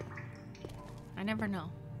year? I never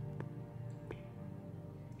know.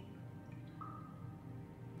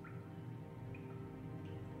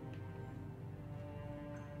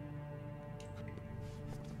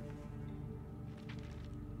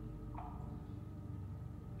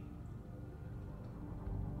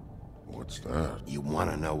 What's that? You want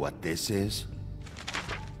to know what this is?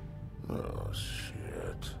 Oh,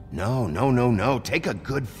 shit. No. Take a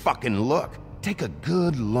good fucking look. Take a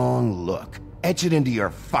good long look. Etch it into your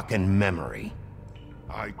fucking memory.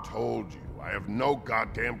 I told you, I have no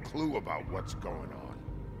goddamn clue about what's going on.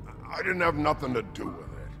 I didn't have nothing to do with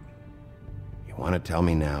it. You want to tell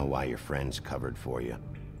me now why your friends covered for you?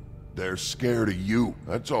 They're scared of you,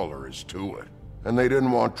 that's all there is to it. And they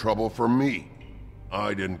didn't want trouble for me.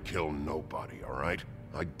 I didn't kill nobody, all right?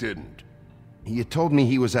 I didn't. You told me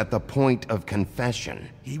he was at the point of confession.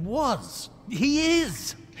 He was. He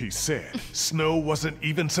is. He said Snow wasn't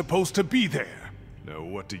even supposed to be there. Now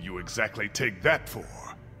what do you exactly take that for?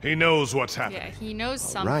 He knows what's happening. Yeah, he knows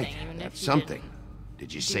something, Right, even if that's he something. didn't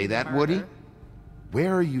Did you do say the that, Woody? murder.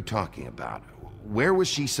 Where are you talking about? Where was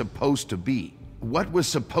she supposed to be? What was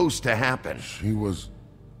supposed to happen? She was...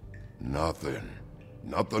 nothing.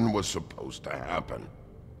 Nothing was supposed to happen.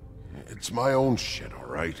 It's my own shit, all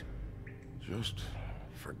right? Just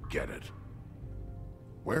forget it.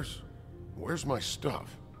 Where's my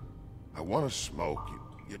stuff? I want to smoke.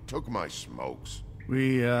 You took my smokes.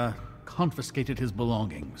 We, confiscated his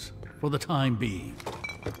belongings, for the time being.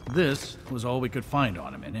 This was all we could find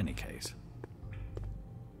on him in any case.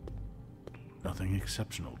 Nothing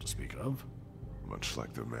exceptional to speak of. Much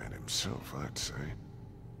like the man himself, I'd say.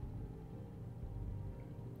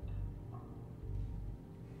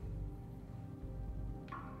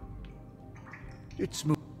 It's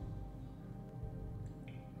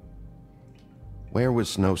Where was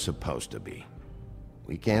Snow supposed to be?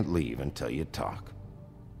 We can't leave until you talk.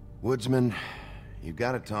 Woodsman, you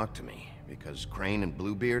gotta talk to me, because Crane and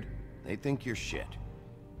Bluebeard, they think you're shit.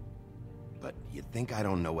 But you think I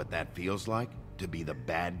don't know what that feels like? To be the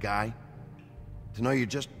bad guy? To know you're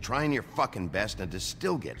just trying your fucking best and to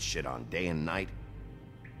still get shit on day and night?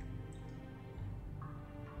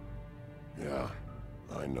 Yeah,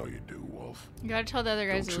 I know you do, Wolf. You gotta tell the other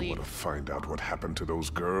guys Don't to you leave. want to find out what happened to those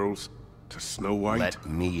girls? To Snow White? Let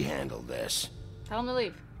me handle this. Tell them to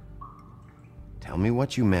leave. Tell me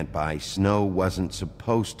what you meant by Snow wasn't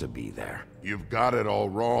supposed to be there. You've got it all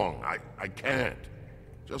wrong. I can't.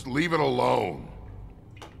 Just leave it alone.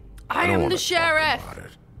 I don't am wanna the sheriff. talk about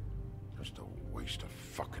it. Just a waste of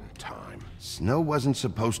fucking time. Snow wasn't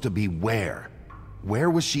supposed to be where? Where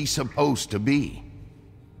was she supposed to be?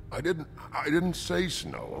 I didn't say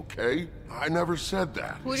Snow, okay? I never said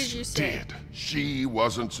that. Who did you say? Did. She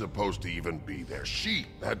wasn't supposed to even be there. She,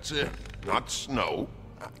 that's it. Not Snow.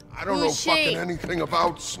 I don't know Who's she? fucking anything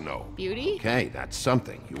about Snow. Beauty? Okay, that's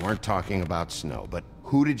something. You weren't talking about Snow, but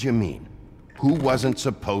who did you mean? Who wasn't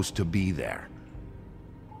supposed to be there?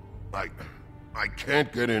 I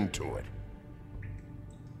can't get into it.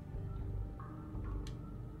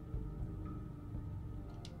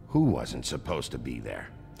 Who wasn't supposed to be there?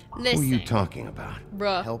 Listen. Who are you talking about?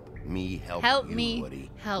 Bruh. Help me help you, me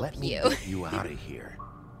Woody. help Let me you. get you out of here.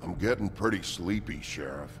 I'm getting pretty sleepy,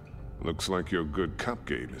 Sheriff. Looks like your good cop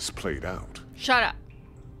game is played out. Shut up.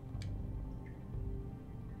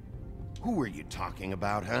 Who are you talking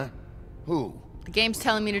about, huh? Who? The game's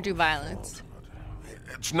telling me to do violence.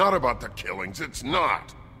 It's not about the killings, it's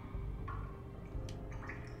not.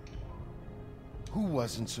 Who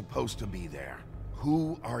wasn't supposed to be there?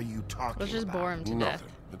 Who are you talking Let's just about? bore him to death. Nothing.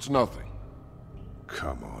 It's nothing.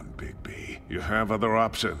 Come on, Bigby. You have other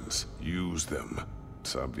options. Use them.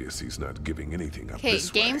 It's obvious he's not giving anything up Okay, this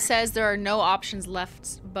game way. says there are no options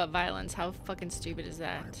left but violence. How fucking stupid is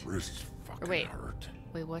that? Wrists fucking Or wait. hurt.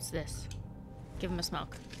 Wait, what's this? Give him a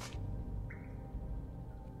smoke.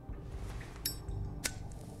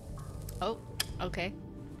 Oh, okay.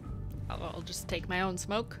 I'll just take my own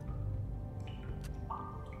smoke.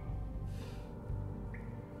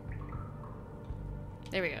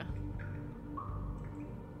 There we go.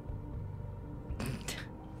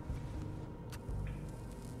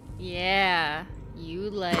 Yeah, you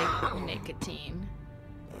like nicotine.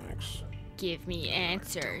 Thanks. Give me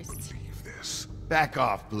answers. Leave this. Back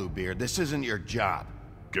off, Bluebeard. This isn't your job.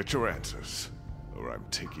 Get your answers, or I'm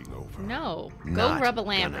taking over. No, go Not rub a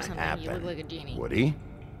lamp or gonna something. happen. You look like a genie. Woody?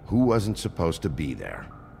 Who wasn't supposed to be there?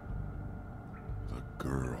 The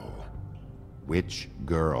girl. Which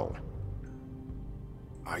girl?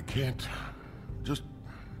 I can't.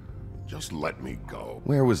 Just let me go.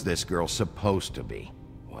 Where was this girl supposed to be?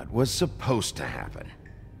 What was supposed to happen?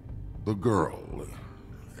 The girl.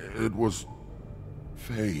 It was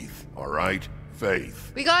Faith, all right?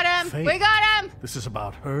 Faith. We got him! Faith. We got him! This is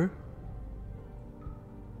about her?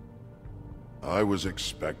 I was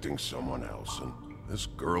expecting someone else, and this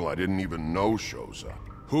girl I didn't even know shows up.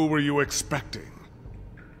 Who were you expecting?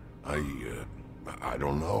 I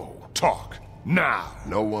don't know. Talk, now!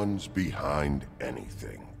 No one's behind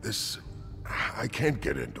anything. I can't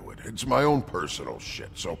get into it. It's my own personal shit,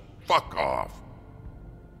 so fuck off.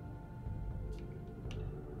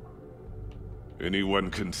 Anyone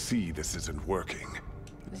can see this isn't working.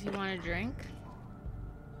 Does he want a drink?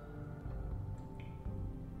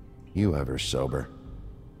 You ever sober?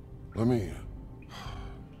 Let me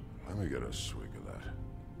get a swig of that.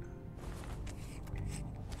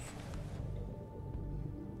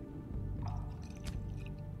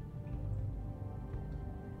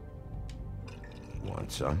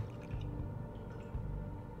 Want some?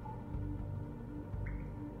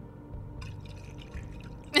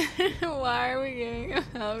 Why are we getting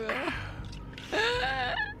alcohol?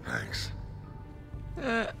 Thanks.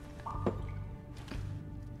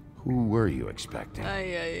 Who were you expecting?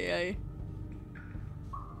 Ay.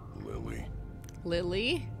 Lily.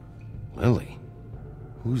 Lily? Lily?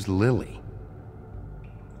 Who's Lily?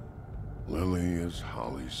 Lily is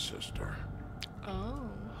Holly's sister. Oh.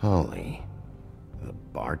 Holly. The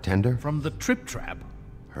bartender? From the Trip Trap.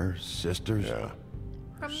 Her sister's? Yeah.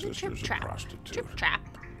 From the Sister's Trip a Trap. prostitute. Trip Trap.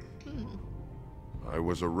 I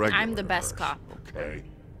was a regular. I'm the best of cop. hers, okay?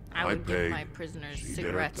 I would give paid. my prisoners She did her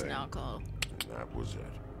cigarettes and thing. alcohol. That was it.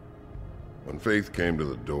 When Faith came to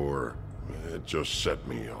the door, it just set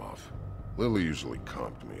me off. Lily usually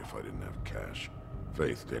comped me if I didn't have cash.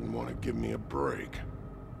 Faith didn't want to give me a break.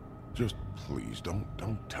 Just please, don't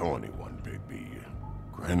tell anyone, Bigby.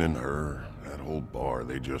 Gren and her, that whole bar,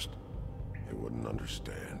 they wouldn't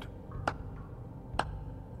understand.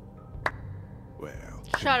 Well,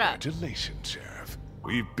 Shut up. congratulations, Sheriff.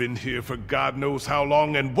 We've been here for God knows how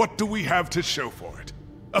long, and what do we have to show for it?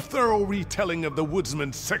 A thorough retelling of the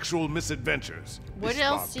woodsman's sexual misadventures. What This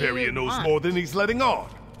else do you barbarian knows want? more than he's letting on.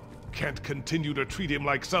 Can't continue to treat him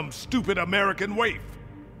like some stupid American waif.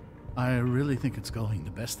 I really think it's going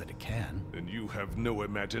the best that it can. And you have no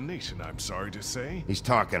imagination, I'm sorry to say. He's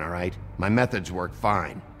talking, all right? My methods work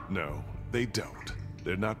fine. No, they don't.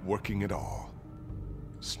 They're not working at all.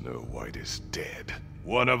 Snow White is dead.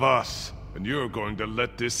 One of us. And you're going to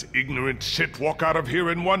let this ignorant shit walk out of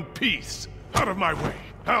here in one piece. Out of my way.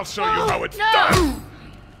 I'll show you how it's done.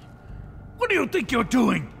 What do you think you're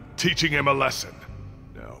doing? Teaching him a lesson.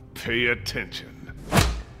 Now pay attention.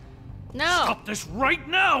 No. Stop this right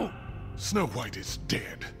now! Snow White is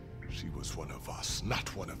dead. She was one of us,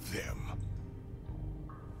 not one of them.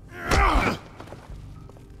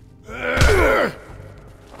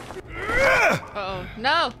 Uh-oh.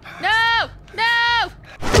 No! No! No!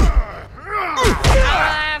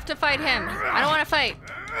 I have to fight him. I don't want to fight.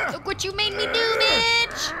 Look what you made me do,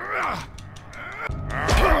 bitch!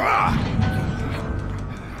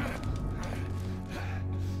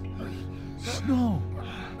 Snow.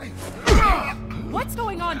 What's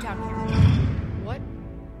going on down here? What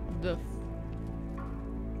the...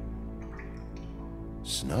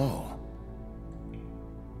 Snow.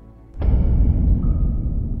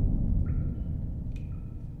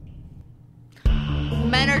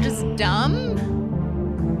 Men are just dumb?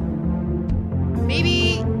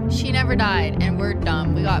 Maybe she never died and we're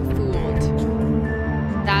dumb. We got fooled.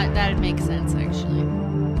 That'd make sense, actually.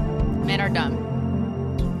 Men are dumb.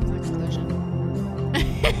 Conclusion.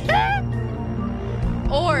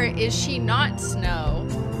 Or is she not Snow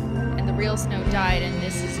and the real Snow died and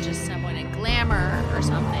this is just someone in glamour or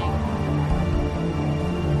something?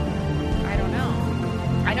 I don't know.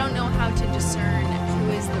 I don't know how to discern who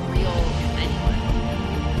is the real anyone.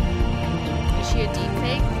 Is she a deep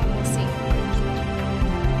fake? We'll see.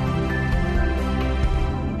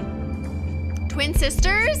 Twin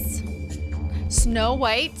sisters? Snow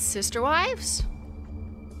White sister wives?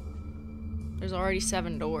 There's already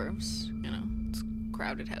 7 dwarves. You know, it's a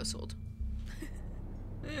crowded household.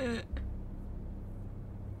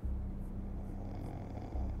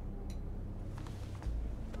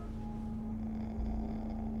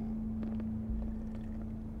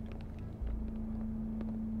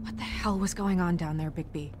 What the hell was going on down there,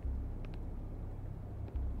 Bigby?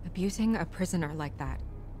 Abusing a prisoner like that.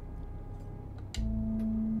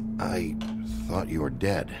 I thought you were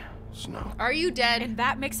dead, Snow. Are you dead? And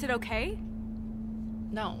that makes it okay?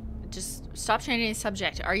 No, just stop changing the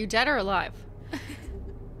subject. Are you dead or alive?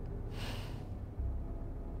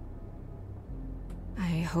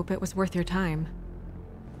 I hope it was worth your time.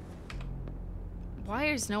 Why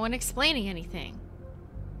is no one explaining anything?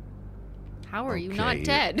 How are you not Okay,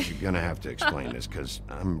 dead? You're gonna have to explain this, because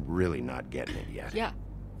I'm really not getting it yet. Yeah.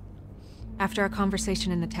 After a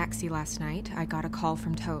conversation in the taxi last night, I got a call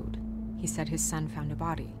from Toad. He said his son found a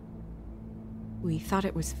body. We thought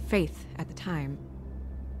it was Faith at the time.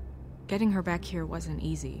 Getting her back here wasn't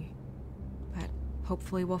easy, but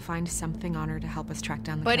hopefully we'll find something on her to help us track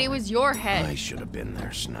down the But killer. it was your head. I should have been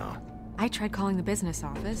there, Snow. I tried calling the business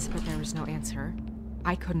office, but there was no answer.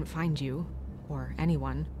 I couldn't find you, or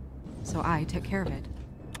anyone, so I took care of it.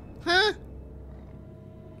 Huh?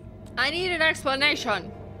 I need an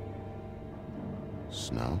explanation.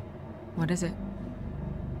 Snow, What is it?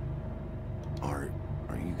 are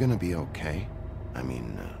you gonna be okay? I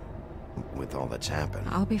mean, with all that's happened.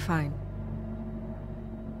 I'll be fine.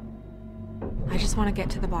 I just want to get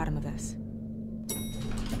to the bottom of this.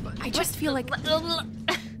 I just feel like...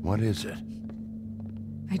 What is it?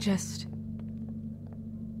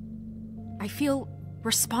 I feel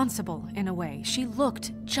responsible in a way. She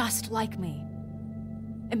looked just like me.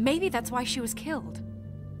 And maybe that's why she was killed.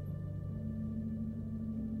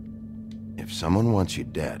 If someone wants you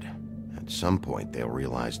dead, at some point they'll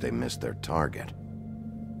realize they missed their target.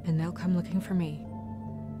 And they'll come looking for me.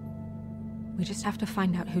 We just have to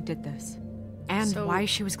find out who did this. And So- why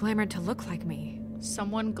she was glamored to look like me.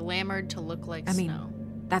 Someone glamored to look like I mean, Snow.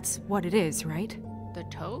 that's what it is, right? The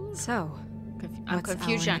Toad? So, I'm what's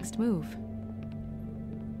confused. our next move?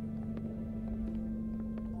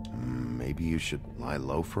 Maybe you should lie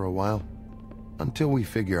low for a while? Until we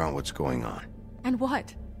figure out what's going on. And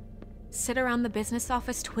what? Sit around the business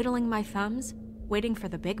office twiddling my thumbs? Waiting for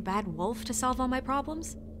the big bad wolf to solve all my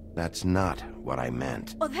problems? That's not what I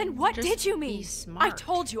meant. Well, then what Just did you be mean? smart. I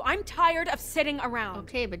told you, I'm tired of sitting around.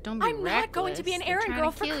 Okay, but don't be I'm not going to be an reckless. They're errand trying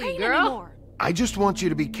girl to for kill you, Crane girl. anymore. I just want you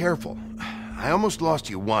to be careful. I almost lost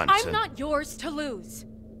you once. I'm and- not yours to lose.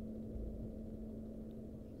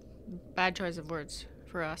 Bad choice of words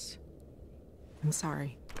for us. I'm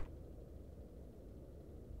sorry.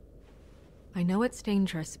 I know it's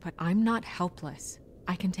dangerous, but I'm not helpless.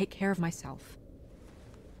 I can take care of myself.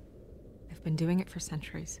 I've been doing it for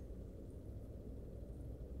centuries.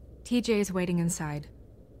 TJ is waiting inside.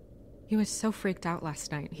 He was so freaked out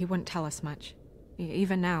last night, he wouldn't tell us much.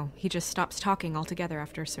 Even now, he just stops talking altogether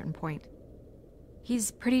after a certain point.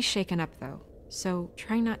 He's pretty shaken up, though, so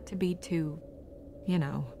try not to be too, you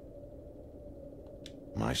know.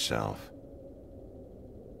 Myself.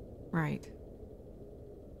 Right.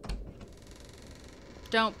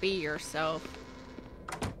 Don't be yourself.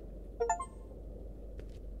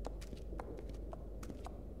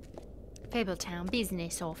 Fabletown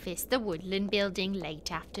Business Office, the Woodland Building,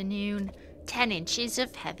 late afternoon. 10 inches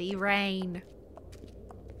of heavy rain.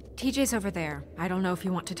 TJ's over there. I don't know if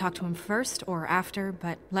you want to talk to him first or after,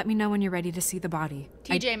 but let me know when you're ready to see the body.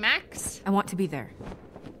 TJ Maxx? I want to be there.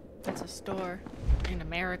 That's a store in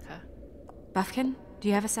America. Buffkin, do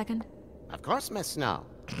you have a second? Of course, Miss Snow.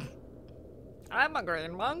 I'm a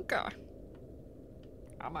green monkey.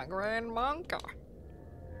 I'm a green monkey.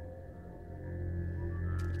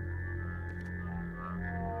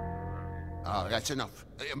 Oh, that's enough.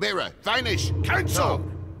 Mirror, vanish, cancel!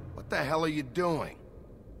 What the hell are you doing?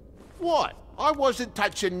 What? I wasn't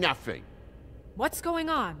touching nothing. What's going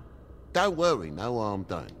on? Don't worry, no harm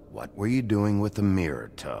done. What were you doing with the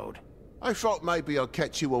mirror, Toad? I thought maybe I'd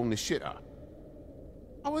catch you on the shitter.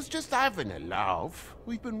 I was just having a laugh.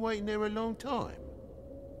 We've been waiting there a long time.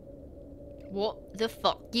 What the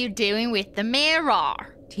fuck you doing with the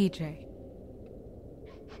mirror? TJ.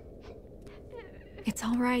 It's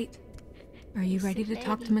all right. Are you ready to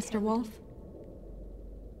talk to Mr. Wolf?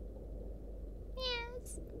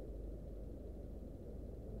 Yes.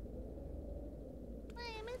 I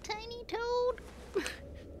am a tiny toad.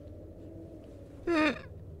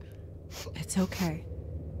 It's okay.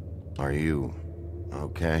 Are you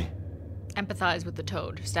okay? Empathize with the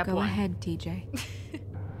toad. Step Go 1. ahead, TJ.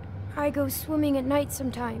 I go swimming at night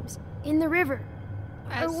sometimes, in the river.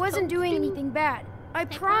 I wasn't doing anything bad. I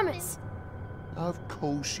promise. Of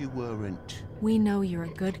course you weren't. We know you're a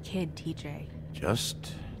good kid, TJ.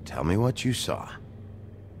 Just tell me what you saw.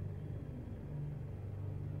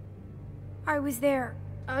 I was there,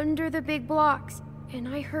 under the big blocks, and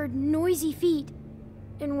I heard noisy feet.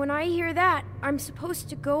 And when I hear that, I'm supposed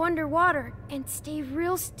to go underwater and stay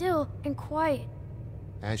real still and quiet.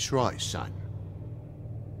 That's right, son.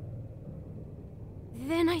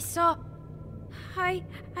 Then I saw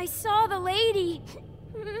the lady.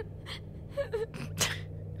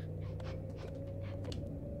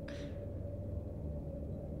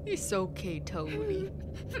 It's okay, Toady.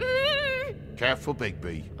 Careful,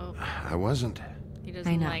 Bigby. Oh, I wasn't. he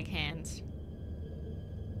doesn't like hands.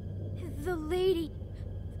 The lady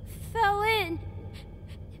fell in.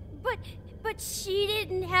 But she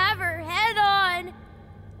didn't have her head on.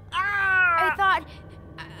 I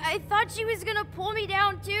thought she was gonna pull me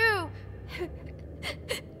down too.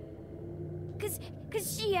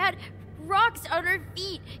 Cause she had rocks on her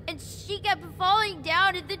feet and she kept falling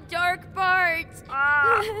down in the dark parts.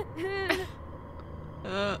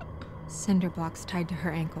 Cinder blocks tied to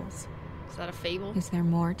her ankles. Is that a fable? Is there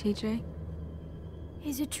more, TJ?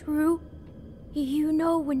 Is it true? You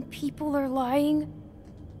know when people are lying?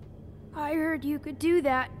 I heard you could do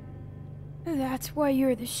that. That's why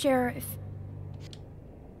you're the sheriff.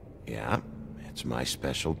 Yeah, it's my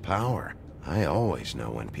special power. I always know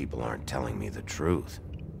when people aren't telling me the truth.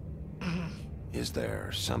 Is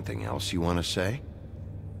there something else you want to say?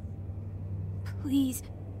 Please,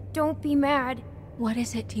 don't be mad. What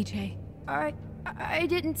is it, TJ? I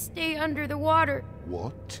didn't stay under the water.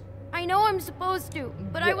 What? I know I'm supposed to,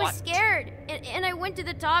 but I was What? scared, and I went to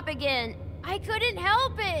the top again. I couldn't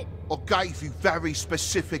help it. I gave you very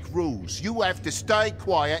specific rules. You have to stay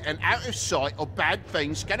quiet and out of sight or bad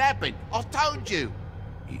things can happen. I told you.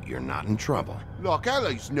 You're not in trouble. Like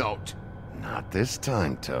Ellie's not. Not this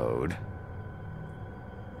time, Toad.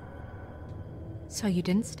 So you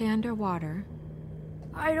didn't stay underwater.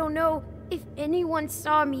 I don't know if anyone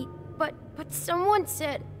saw me, but someone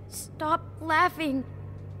said, "Stop laughing."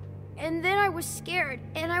 And then I was scared,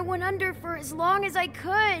 and I went under for as long as I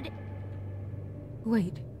could.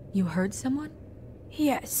 Wait, you heard someone?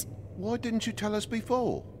 Yes. Why didn't you tell us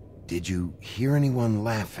before? Did you hear anyone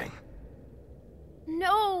laughing?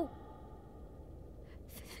 No.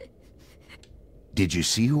 Did you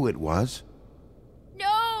see who it was?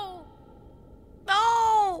 No.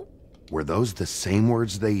 No. Were those the same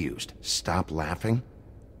words they used? Stop laughing?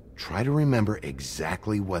 Try to remember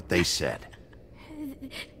exactly what they said.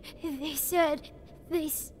 They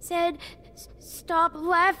said, "Stop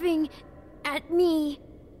laughing at me."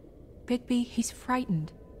 Bigby, he's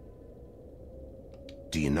frightened.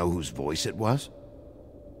 Do you know whose voice it was?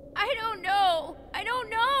 I don't know. I don't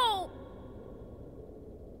know.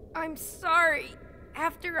 I'm sorry.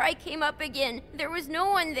 After I came up again, there was no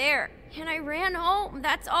one there, and I ran home,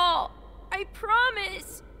 that's all. I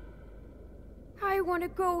promise. I want to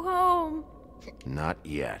go home. Not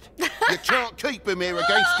yet. You can't keep him here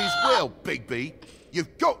against his will, Bigby.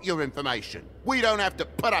 You've got your information. We don't have to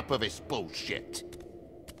put up with this bullshit.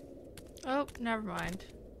 Oh, never mind.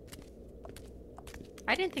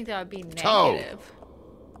 I didn't think that would be negative. Toad.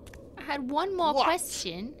 I had one more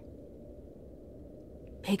question.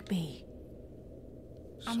 Bigby.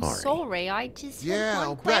 I'm sorry, I just Yeah, had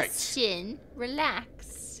I'll one bet. question.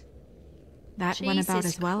 Relax. That went about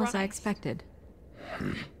Jesus as well as I Christ. expected.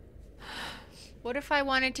 What if I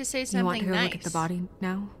wanted to say You something want to go nice? look at the body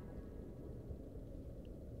now?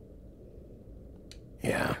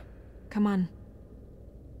 Yeah. Come on.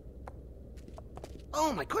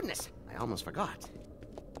 Oh my goodness, I almost forgot.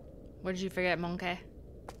 What did you forget, monkey?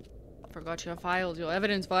 Forgot your files, your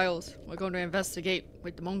evidence files. We're going to investigate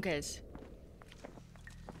with the monkeys.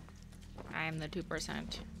 I am the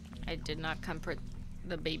 2%. I did not comfort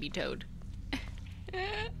the baby toad.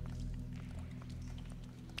 Can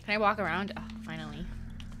I walk around? Oh, finally.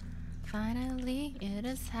 Finally, it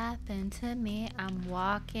has happened to me. I'm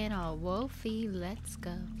walking all woefy. Let's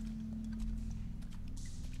go.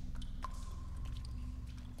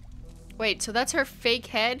 Wait, so that's her fake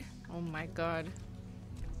head? Oh my god.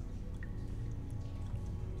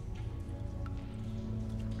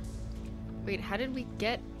 Wait, how did we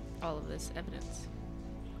get all of this evidence?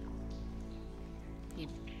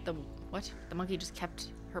 What? The monkey just kept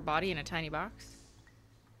her body in a tiny box?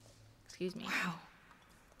 Excuse me. Wow.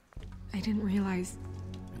 I didn't realize.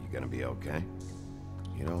 Are you gonna be okay?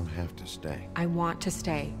 You don't have to stay. I want to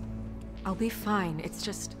stay. I'll be fine. It's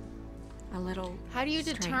just a little. How do you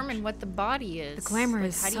strange. determine what the body is? The glamour Like,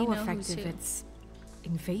 is how do so you know who's effective, who? it's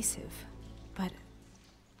invasive. But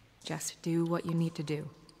just do what you need to do.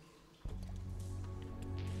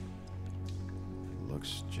 It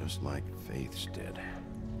looks just like Faith's did.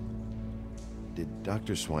 Did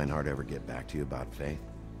Dr. Swinehart ever get back to you about Faith?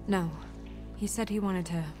 No. He said he wanted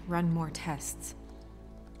to run more tests.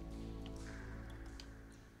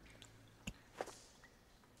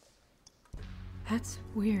 That's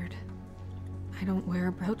weird. I don't wear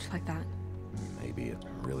a brooch like that. Maybe it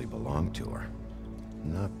really belonged to her.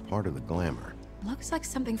 Not part of the glamour. Looks like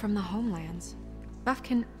something from the homelands.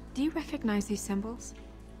 Buffkin, do you recognize these symbols?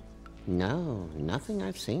 No, nothing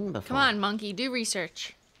I've seen before. Come on, monkey, do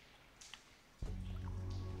research.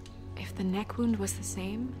 If the neck wound was the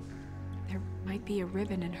same, there might be a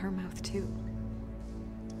ribbon in her mouth too.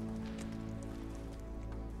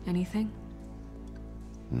 Anything?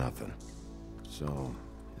 Nothing. So,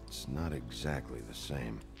 it's not exactly the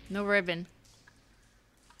same. No ribbon.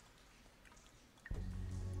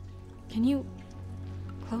 Can you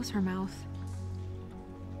close her mouth?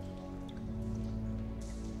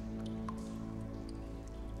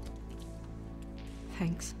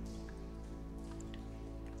 Thanks.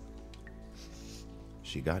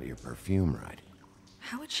 She got your perfume right.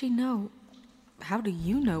 How would she know? How do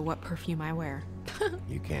you know what perfume I wear?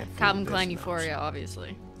 You can't fool Calvin this Klein nose. Euphoria,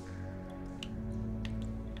 obviously.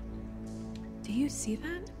 Do you see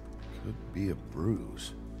that? Could be a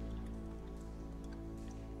bruise.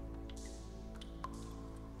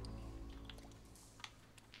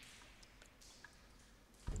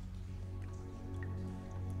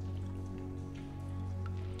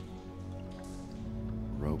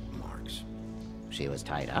 Rope marks. She was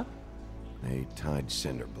tied up? They tied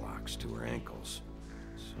cinder blocks to her ankles,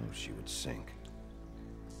 so she would sink.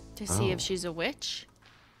 To see Oh. if she's a witch?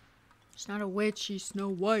 She's not a witch, she's Snow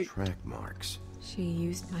White. Track marks. She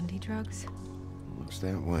used Mundy drugs? Looks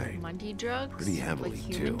that way. Mundy drugs? Pretty heavily, like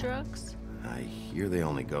human too. drugs? I hear they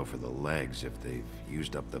only go for the legs if they've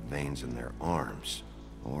used up the veins in their arms,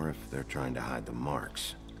 or if they're trying to hide the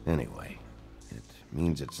marks. Anyway, it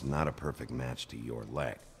means it's not a perfect match to your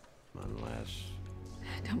leg, unless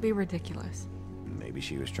Don't be ridiculous. maybe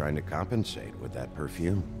she was trying to compensate with that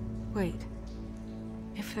perfume. Wait.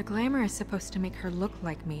 If the glamour is supposed to make her look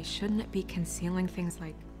like me, shouldn't it be concealing things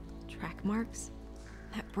like track marks?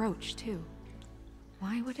 That brooch, too.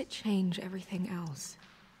 Why would it change everything else?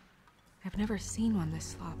 I've never seen one this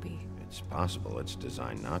sloppy. It's possible it's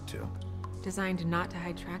designed not to. Designed not to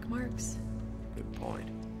hide track marks? Good point.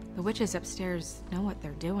 The witches upstairs know what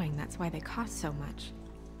they're doing, that's why they cost so much.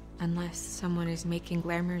 Unless someone is making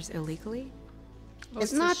glamours illegally?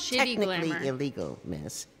 It's a not shitty technically glamour. illegal,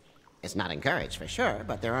 miss. It's not encouraged for sure,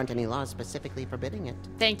 but there aren't any laws specifically forbidding it.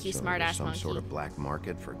 Thank you, So smart there's ass some monkey. sort of black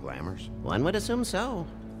market for glamours? One would assume so.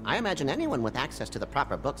 I imagine anyone with access to the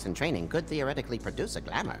proper books and training could theoretically produce a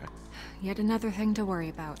glamour. Yet another thing to worry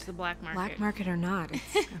about. The black market. Black market or not,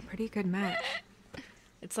 it's a pretty good match.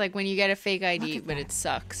 It's like when you get a fake ID, but it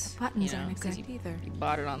sucks. Buttons you know, aren't exact you, either. You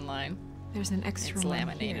bought it online. There's an extra It's one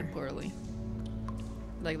laminated here. poorly.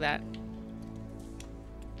 Like that.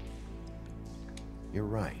 You're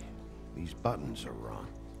right. These buttons are wrong.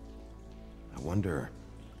 I wonder...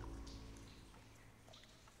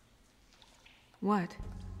 What?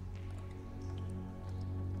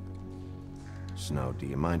 Snow, do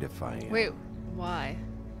you mind if I... Wait, why?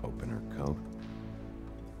 Open her coat?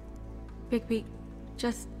 Bigby,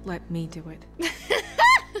 just let me do it.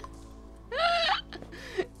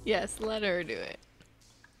 Yes, let her do it.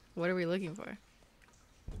 What are we looking for?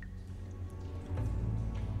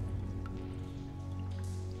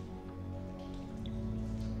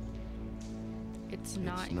 It's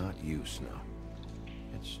not you, Snow.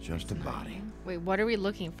 It's just a body. Wait, what are we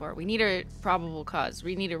looking for? We need a probable cause.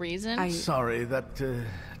 We need a reason? Sorry, that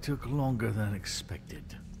took longer than expected.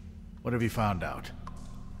 What have you found out?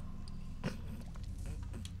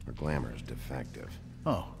 Her glamour is defective.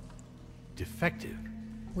 Oh, defective?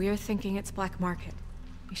 We're thinking it's black market.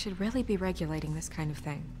 We should really be regulating this kind of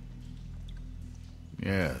thing.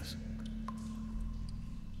 Yes.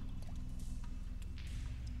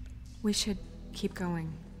 We should keep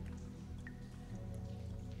going.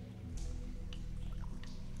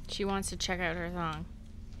 She wants to check out her thong.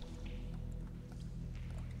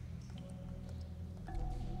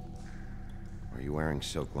 Are you wearing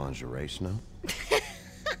silk lingerie, Snow?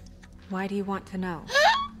 Why do you want to know?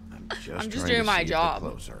 I'm just trying doing to my see if job. the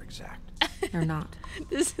clothes are exact. They're not.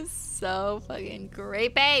 This is so fucking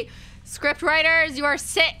great, babe. Script writers, you are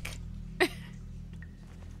sick.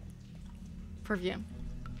 Perfume.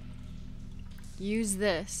 Use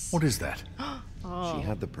this. What is that? Oh. She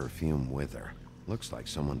had the perfume with her. Looks like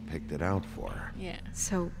someone picked it out for her. Yeah.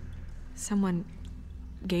 So, someone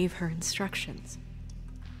gave her instructions.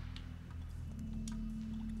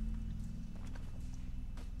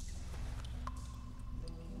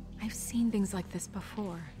 I've seen things like this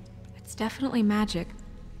before. It's definitely magic,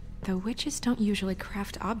 though witches don't usually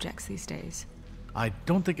craft objects these days. I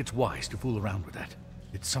don't think it's wise to fool around with that.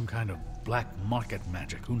 It's some kind of black market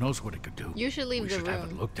magic. Who knows what it could do? You should leave We the should have it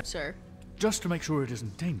room, looked at, sir. just to make sure it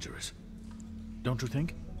isn't dangerous. Don't you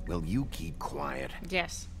think? Will you keep quiet?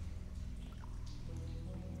 Yes.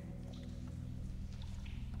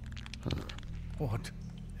 Huh. What?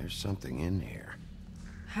 There's something in here.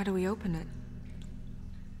 How do we open it?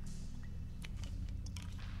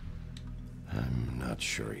 I'm not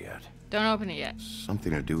sure yet. Don't open it yet.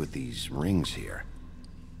 Something to do with these rings here.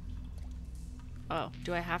 Oh,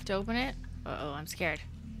 do I have to open it? Uh-oh, I'm scared.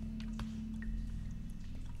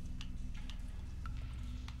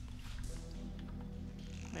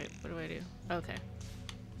 Wait, what do I do? Okay.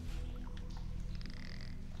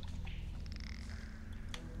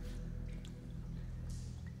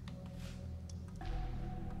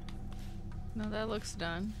 No, that looks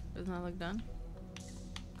done. Doesn't that look done?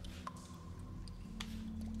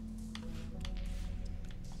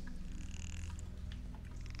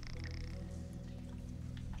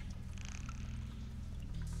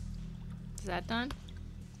 Is that done?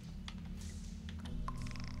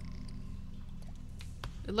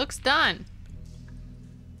 It looks done.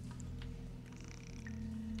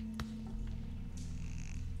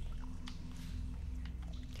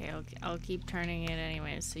 Okay, I'll keep turning it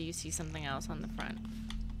anyways, so you see something else on the front.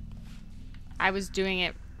 I was doing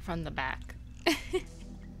it from the back.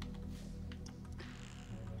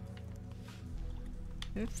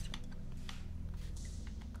 Oops.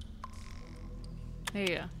 There you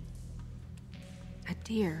go. A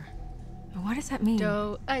deer. What does that mean?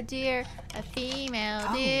 Doe, a deer, a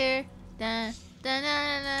female deer. Da, da,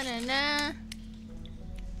 da, da, da, da.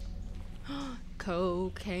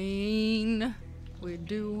 Cocaine. We're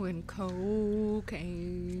doing cocaine.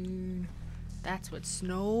 That's what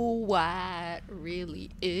Snow White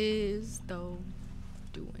really is, though.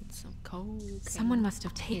 Doing some cocaine. Someone must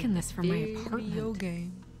have taken this from my Video apartment.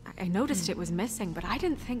 game. I noticed it was missing, but I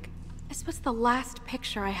didn't think this was the last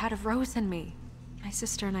picture I had of Rose and me. My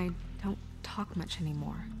sister and I don't talk much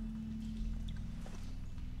anymore.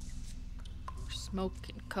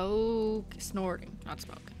 Smoking coke, snorting, not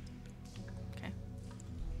smoking. Okay.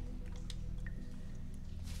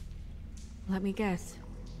 Let me guess.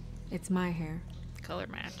 It's my hair. Color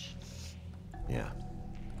match. Yeah.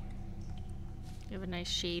 You have a nice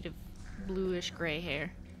shade of bluish gray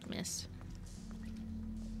hair, miss.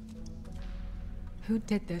 Who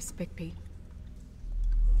did this, Bigby?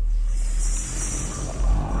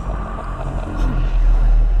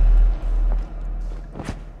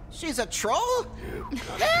 She's a troll? You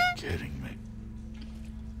gotta be kidding me.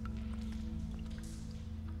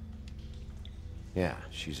 Yeah,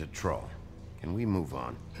 she's a troll. Can we move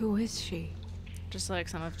on? Who is she? Just like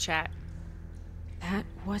some of chat. That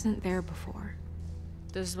wasn't there before.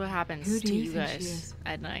 This is what happens Who do to you you think she guys is?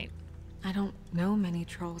 at night. I don't know many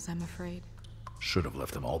trolls, I'm afraid. Should have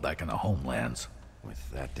left them all back in the homelands.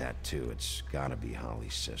 With that tattoo, it's gotta be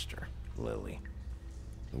Holly's sister, Lily.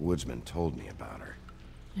 The woodsman told me about her.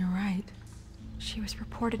 You're right. She was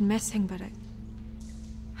reported missing, but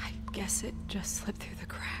I guess it just slipped through the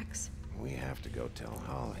cracks. We have to go tell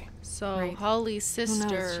Holly. So Right. Holly's Who knows,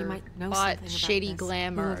 sister she might know bought something about shady this.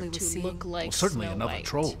 glamour Lily was to seeing. look like Well, certainly Snow another White.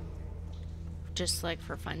 troll. Just like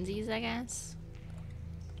for funsies, I guess.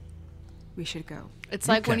 We should go. It's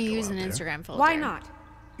You like when can't you go use out an there. Instagram filter. Why not?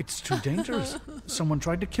 It's too dangerous. Someone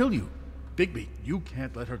tried to kill you. Bigby, you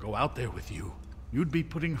can't let her go out there with you. You'd be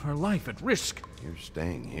putting her life at risk. You're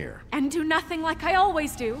staying here. And do nothing like I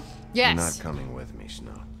always do. Yes. You're not coming with me,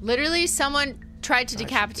 Snow. Literally, someone tried to I should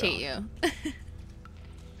decapitate you.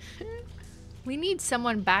 We need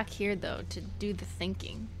someone back here, though, to do the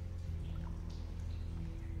thinking.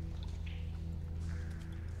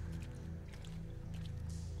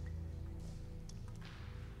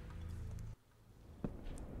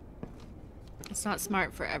 It's not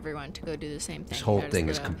smart for everyone to go do the same thing. This whole There's thing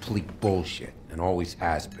is the- complete bullshit, and always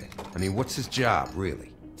has been. I mean, what's his job,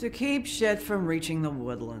 really? To keep shit from reaching the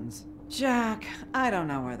woodlands. Jack, I don't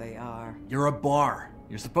know where they are. You're a bar.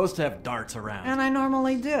 You're supposed to have darts around. And I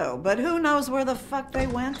normally do, but who knows where the fuck they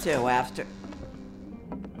went to after.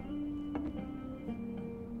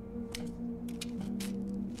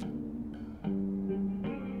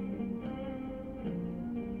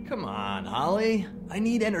 Come on, Holly. I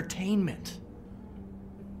need entertainment.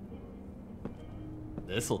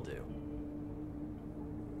 This'll do.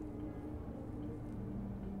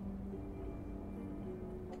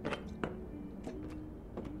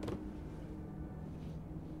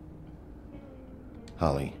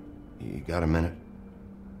 Holly, you got a minute?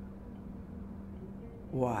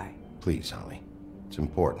 Why? Please, Holly. It's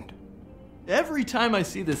important. Every time I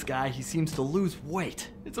see this guy, he seems to lose weight.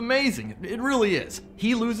 It's amazing. It really is.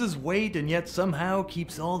 He loses weight and yet somehow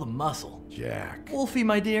keeps all the muscle. Jack. Wolfie,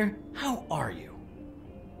 my dear, how are you?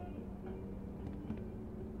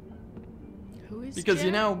 Who is Because, you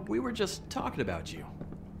Jack? know, we were just talking about you.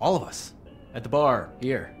 All of us. At the bar,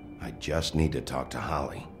 here. I just need to talk to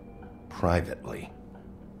Holly. Privately.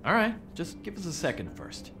 All right, just give us a second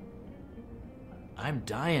first. I'm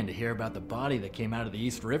dying to hear about the body that came out of the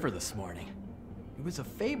East River this morning. It was a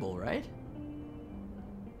fable, right?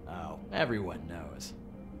 Oh, everyone knows.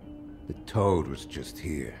 The toad was just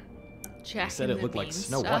here. Jack said and it the looked like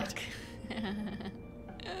Snow Beanstalk.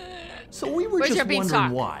 So we were Where's just your wondering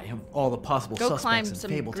beanstalk? why, of all the possible Go climb suspects in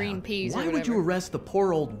some Fabletown, green peas or why would you whatever. arrest the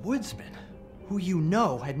poor old woodsman, who you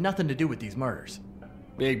know had nothing to do with these murders?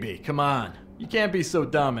 Bigby, come on. You can't be so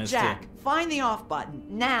dumb as Jack, to... find the off button,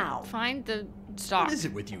 now! Find the stalk. What is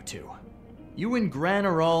it with you two? You and Gran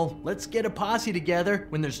are all, let's get a posse together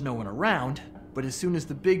when there's no one around, but as soon as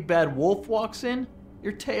the big bad wolf walks in,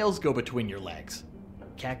 your tails go between your legs.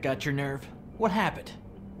 Cat got your nerve? What happened?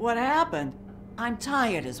 What happened? I'm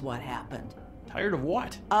tired is what happened. Tired of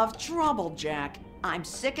what? Of trouble, Jack. I'm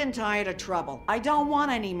sick and tired of trouble. I don't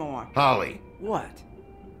want any more. Holly! What?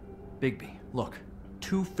 Bigby, look.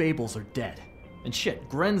 2 fables are dead. And shit,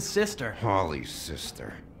 Gren's sister... Holly's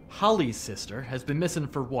sister. Holly's sister has been missing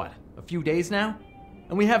for what? A few days now?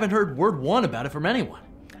 And we haven't heard word one about it from anyone.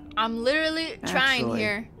 I'm literally trying Actually,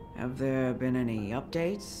 here. Have there been any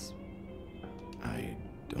updates? I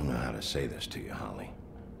don't know how to say this to you, Holly.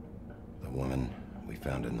 The woman we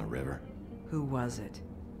found in the river, Who was it?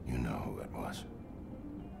 you know who it was.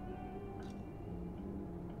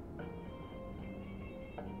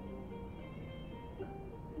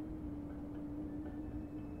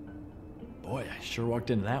 Boy, I sure walked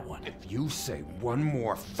into that one. If you say one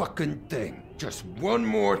more fucking thing, just one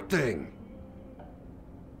more thing.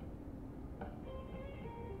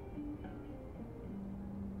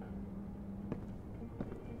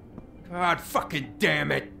 God fucking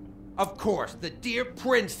damn it! Of course, the dear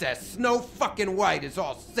princess, Snow fucking White, is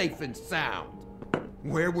all safe and sound.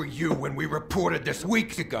 Where were you when we reported this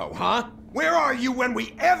weeks ago, huh? Where are you when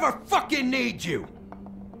we ever fucking need you?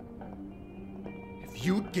 If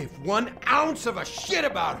you'd give 1 ounce of a shit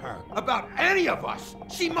about her, about any of us,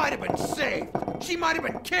 she might have been saved. She might have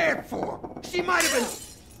been cared for. She might have been...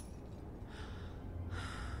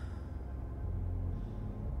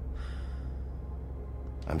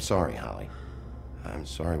 I'm sorry, Holly. I'm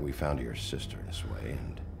sorry we found your sister this way,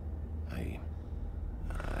 and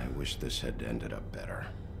I wish this had ended up better.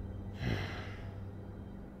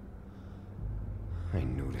 I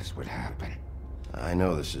knew this would happen. I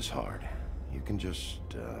know this is hard. You can just,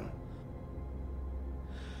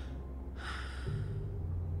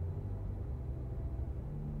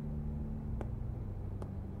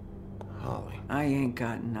 Holly. I ain't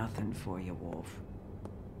got nothing for you, Wolf.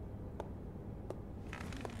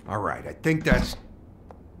 All right, I think that's...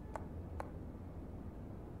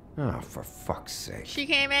 Oh, for fuck's sake. She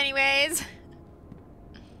came anyways.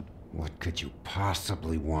 What could you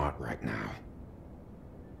possibly want right now?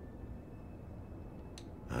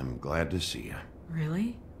 I'm glad to see you.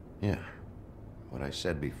 Really? Yeah. What I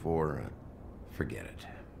said before, forget it.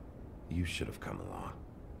 You should have come along.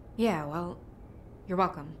 Yeah, well, you're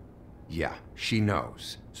welcome. Yeah, she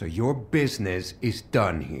knows. So your business is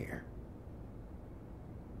done here.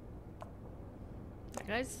 That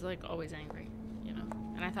guy's like always angry, you know?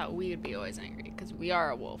 And I thought we would be always angry because we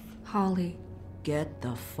are a wolf. Holly. Get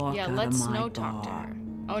the fuck Yeah, out let's of my no bar. talk to her.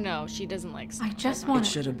 Oh no, she doesn't like I just want It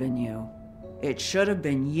should have been you. It should have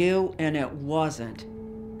been you, and it wasn't.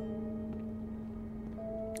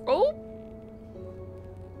 Oh!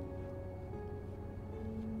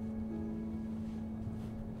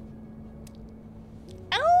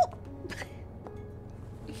 Oh!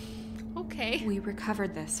 Okay. We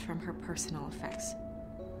recovered this from her personal effects.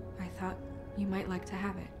 I thought you might like to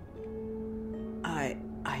have it.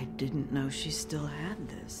 I didn't know she still had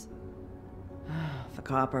this. The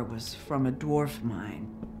copper was from a dwarf mine.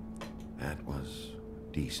 That was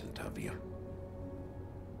decent of you.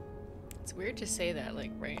 It's weird to say that,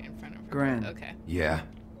 like, right in front of her. Gren. Okay. Yeah?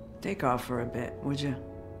 Take off for a bit, would you?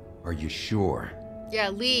 Are you sure? Yeah,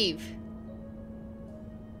 leave.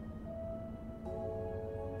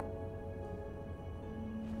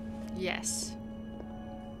 Yes.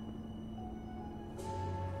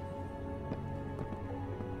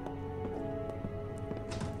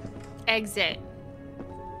 Exit.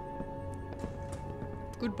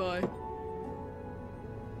 Goodbye.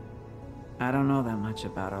 I don't know that much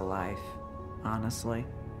about her life. Honestly,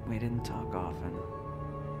 we didn't talk often.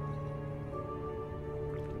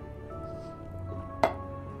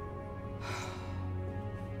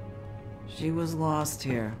 She was lost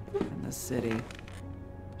here in the city.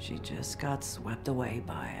 She just got swept away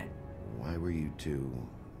by it. Why were you two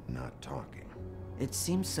not talking? It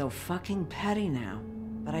seems so fucking petty now,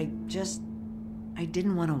 but I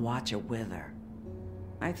didn't want to watch it with her.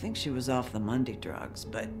 I think she was off the Monday drugs,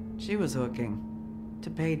 but she was hooking to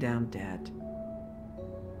pay down debt.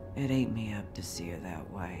 It ate me up to see her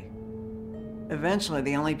that way. Eventually,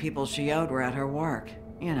 the only people she owed were at her work.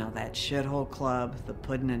 You know, that shithole club, the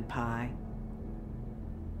Puddin' and Pie.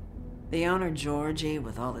 The owner, Georgie,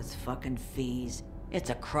 with all his fucking fees, it's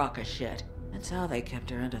a crock of shit. That's how they kept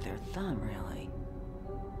her under their thumb, really.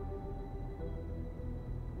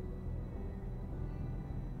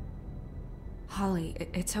 Holly,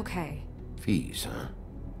 it's okay. Fees, huh?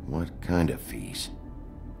 What kind of fees?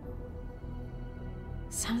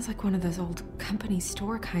 Sounds like one of those old company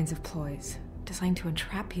store kinds of ploys, designed to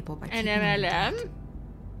entrap people by An keeping them in MLM? debt.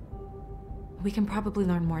 We can probably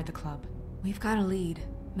learn more at the club. We've got a lead.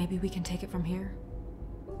 Maybe we can take it from here.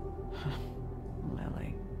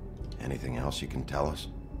 Lily. Anything else you can tell us?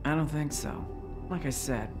 I don't think so. Like I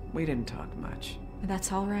said, we didn't talk much.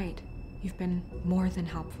 That's all right. You've been more than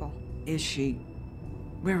helpful. Is she...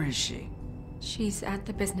 Where is she? She's at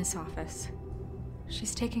the business office.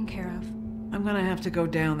 She's taken care of. I'm gonna have to go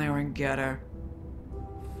down there and get her.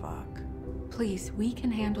 Fuck. Please, we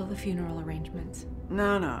can handle the funeral arrangements.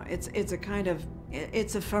 No, it's a kind of...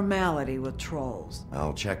 It's a formality with trolls.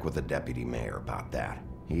 I'll check with the deputy mayor about that.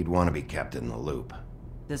 He'd want to be kept in the loop.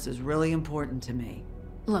 This is really important to me.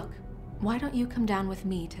 Look, why don't you come down with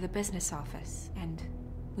me to the business office, and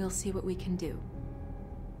we'll see what we can do.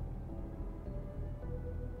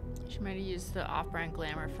 She might have used the off-brand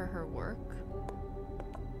glamour for her work.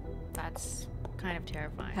 That's kind of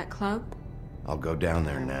terrifying. That club? I'll go down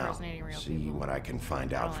there Or now, impersonating real see people. what I can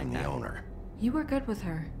find out from the owner. You were good with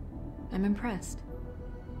her. I'm impressed.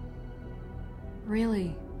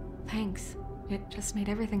 Really, thanks. It just made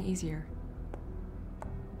everything easier.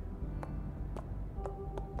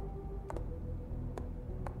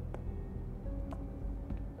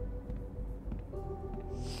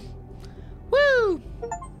 Woo!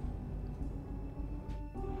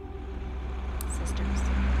 Sisters.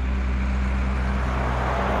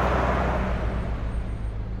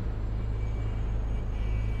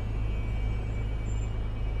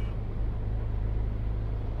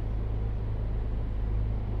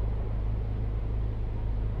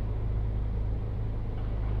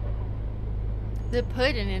 The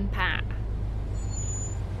Puddin' and Pie.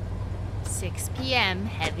 6 p.m.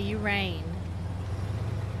 Heavy rain.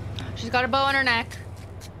 She's got a bow on her neck.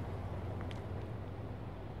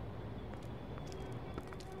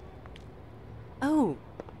 Oh,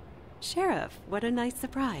 Sheriff, what a nice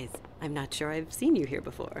surprise. I'm not sure I've seen you here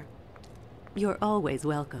before. You're always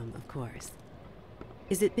welcome, of course.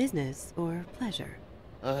 Is it business or pleasure?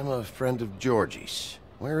 I'm a friend of Georgie's.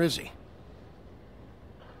 Where is he?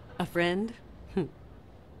 A friend?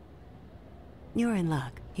 You're in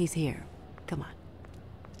luck. He's here. Come on.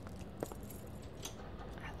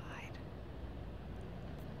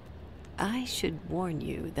 I should warn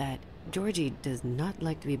you that Georgie does not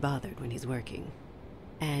like to be bothered when he's working.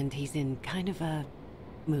 And he's in kind of a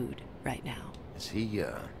mood right now. Is he,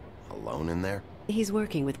 alone in there? He's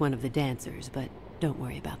working with one of the dancers, but don't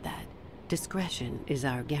worry about that. Discretion is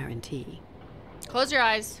our guarantee. Close your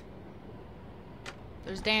eyes.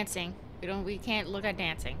 There's dancing. We can't look at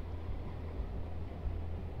dancing.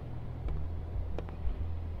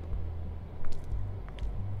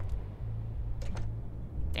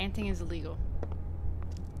 Dancing is illegal.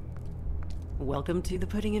 Welcome to the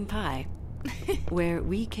Pudding and Pie, where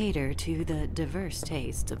we cater to the diverse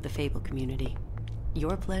tastes of the Fable community.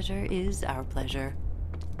 Your pleasure is our pleasure.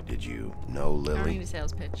 Did you know Lily? I don't need a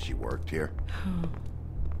sales pitch. She worked here?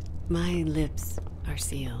 My lips are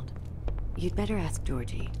sealed. You'd better ask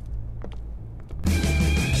Georgie.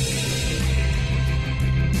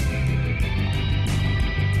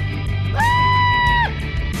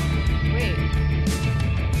 Wait.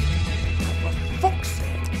 For fuck's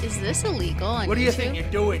sake! Is this illegal on What do you YouTube? think you're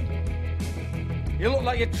doing? You look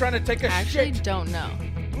like you're trying to take a I actually shit. don't know.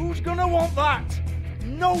 Who's gonna want that?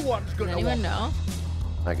 No one's gonna Does anyone know?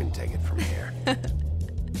 I can take it from here.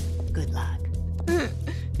 Good luck.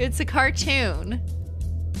 It's a cartoon.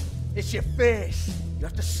 It's your face. You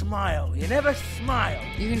have to smile. You never smile.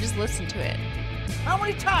 You can just listen to it. How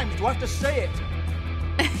many times do I have to say it?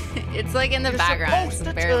 It's like in the You're background. supposed It's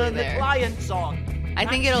to barely turn there. the clients on. I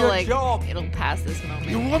think That's it'll your job. it'll pass this moment.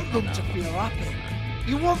 You want them to feel happy.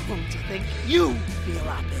 You want them to think you feel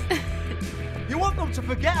happy. You want them to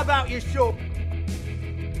forget about your show.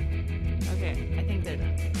 Okay, I think they're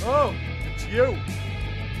done. Oh, it's you.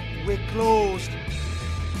 We're closed.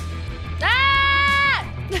 Ah!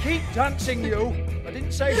 Keep dancing, you. I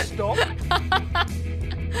didn't say stop.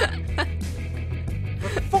 For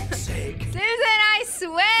fuck's sake. Susan, I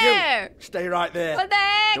swear! You, stay right there. What the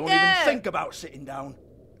heck? Don't even think about sitting down.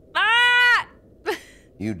 Ah!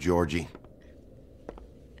 You, Georgie.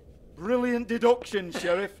 Brilliant deduction,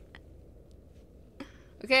 Sheriff.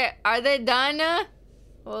 Okay, are they done?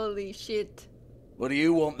 Holy shit. What do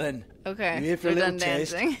you want then? Okay, You here for a they're little done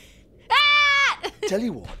taste? dancing. Tell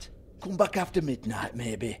you what, come back after midnight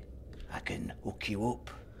maybe. I can hook you up.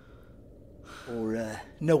 Or,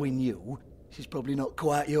 knowing you, she's probably not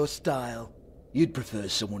quite your style. You'd prefer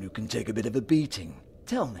someone who can take a bit of a beating.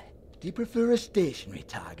 Tell me, do you prefer a stationary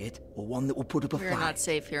target or one that will put up a We're fight? not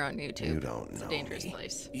safe here on YouTube. You don't It's know a dangerous me.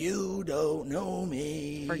 place. You don't know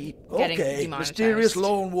me. For getting Okay, demonetized. mysterious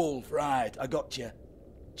lone wolf, right, I got you.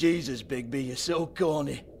 Jesus, Bigby, you're so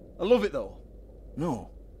corny. I love it though.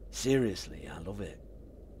 No, seriously, I love it.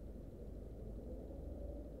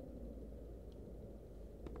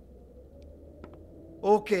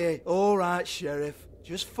 Okay, alright, Sheriff.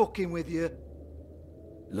 Just fucking with you.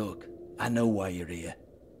 Look, I know why you're here.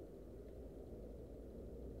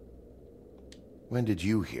 When did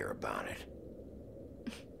you hear about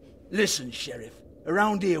it? Listen, Sheriff.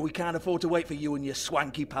 Around here, we can't afford to wait for you and your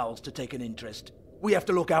swanky pals to take an interest. We have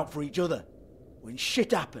to look out for each other. When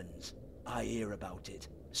shit happens, I hear about it.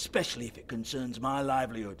 Especially if it concerns my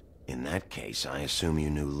livelihood. In that case, I assume you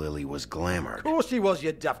knew Lily was glamored. Of course she was,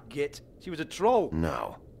 you daft git. She was a troll.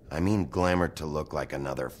 No. I mean glamored to look like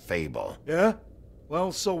another fable. Yeah?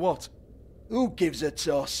 Well, so what? Who gives a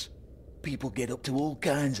toss? People get up to all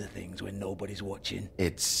kinds of things when nobody's watching.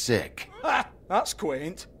 It's sick. Ha! That's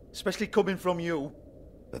quaint. Especially coming from you.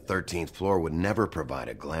 The 13th floor would never provide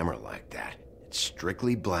a glamour like that. It's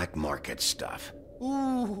strictly black market stuff.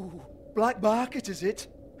 Ooh, black market, is it?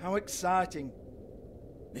 How exciting.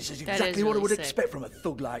 This is That exactly is what I really would sick. expect from a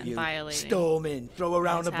thug like And you. violating. Storm in, throw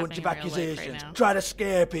around a What's bunch of happening in real life right accusations, now. try to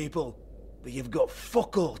scare people. But you've got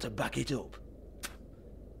fuck all to back it up.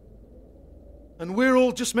 And we're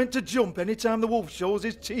all just meant to jump anytime the wolf shows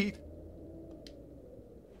his teeth.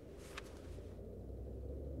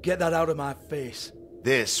 Get that out of my face.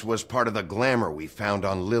 This was part of the glamour we found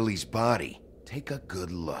on Lily's body. Take a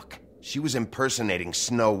good look. She was impersonating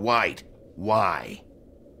Snow White. Why?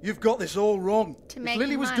 You've got this all wrong. To If make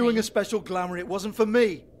Lily was money. doing a special glamour, it wasn't for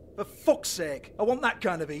me. For fuck's sake, I want that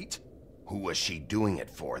kind of eat. Who was she doing it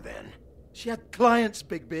for then? She had clients,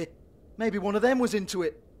 Bigby. Maybe one of them was into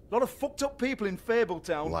it. A lot of fucked up people in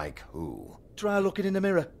Fabletown. Like who? Try looking in the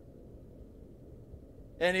mirror.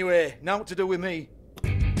 Anyway, now what to do with me?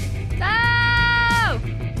 No!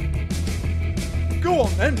 Go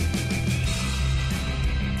on then.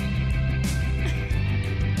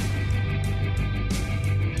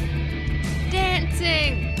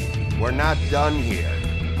 Dancing! We're not done here.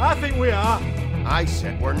 I think we are. I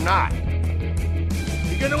said we're not.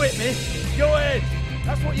 You're gonna hit me? Go ahead.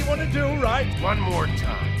 That's what you want to do, right? One more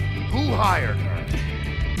time. Who hired her?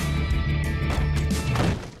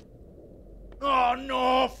 Oh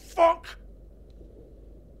no, fuck!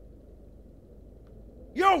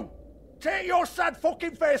 You! Take your sad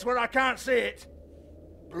fucking face where I can't see it!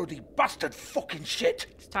 Bloody bastard fucking shit!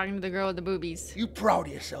 He's talking to the girl with the boobies. You proud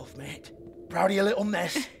of yourself, mate? Proud of your little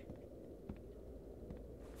mess?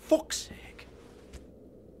 Fuck's sake.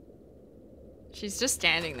 She's just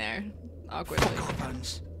standing there, awkwardly. Fuck off,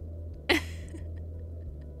 Hans.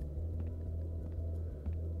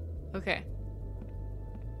 Okay.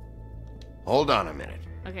 Hold on a minute.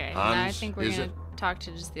 Okay, Hans, now I think we're is gonna talk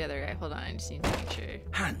to just the other guy. Hold on, I just need to make sure.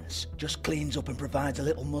 Hans just cleans up and provides a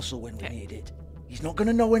little muscle when we need it. He's not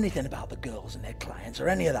gonna know anything about the girls and their clients or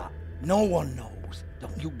any of that. No one knows.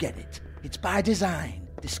 Don't you get it? It's by design.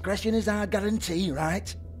 Discretion is our guarantee,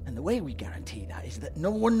 right? And the way we guarantee that is that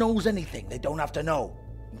no one knows anything they don't have to know,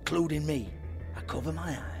 including me. I cover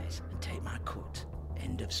my eyes and take my cut.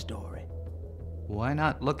 End of story. Why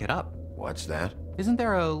not look it up? What's that? Isn't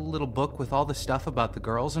there a little book with all the stuff about the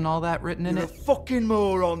girls and all that written in You're it? a fucking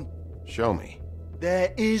moron. Show me.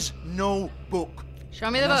 There is no book.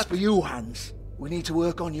 Show me the And as book. for you, Hans, we need to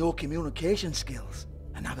work on your communication skills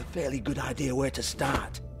and have a fairly good idea where to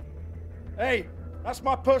start. Hey, that's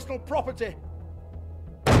my personal property.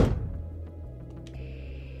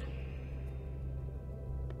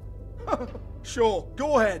 Sure,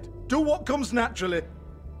 go ahead. Do what comes naturally.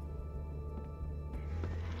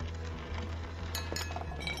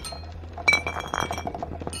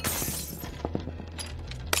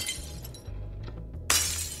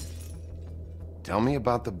 Tell me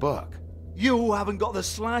about the book. You haven't got the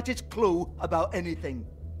slightest clue about anything.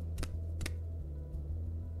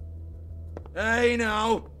 Hey,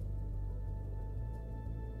 now.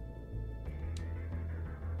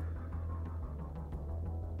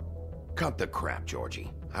 Cut the crap,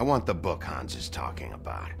 Georgie. I want the book Hans is talking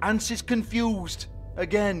about. Hans is confused.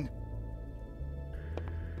 Again.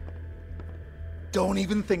 Don't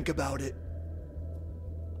even think about it.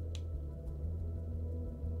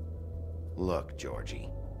 Look, Georgie,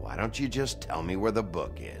 why don't you just tell me where the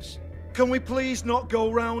book is? Can we please not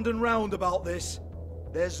go round and round about this?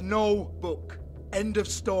 There's no book. End of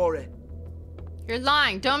story. You're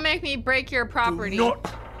lying. Don't make me break your property. Do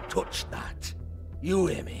not touch that. You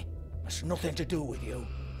hear me? It's nothing to do with you.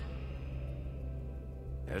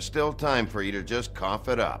 There's still time for you to just cough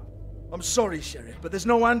it up. I'm sorry, Sheriff, but there's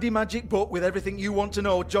no handy magic book with everything you want to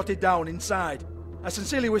know jotted down inside. I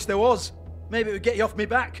sincerely wish there was. Maybe it would get you off me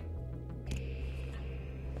back.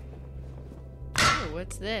 Oh,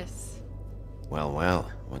 what's this? Well,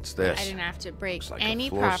 what's this? I didn't have to break like a any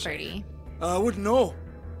floor property. I wouldn't know.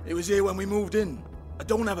 It was here when we moved in. I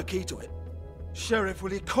don't have a key to it. Sheriff,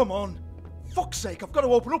 will you come on? Fuck's sake, I've got to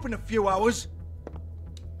open up in a few hours.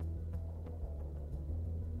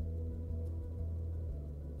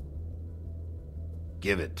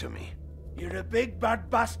 Give it to me. You're a big bad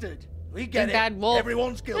bastard. We get Big it. bad wolf.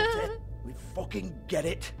 Everyone's guilty. We fucking get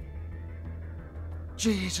it.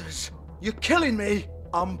 Jesus, you're killing me.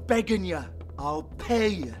 I'm begging you. I'll pay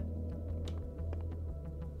you.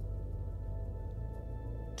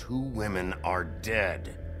 2 women are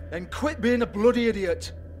dead. Then quit being a bloody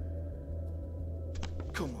idiot.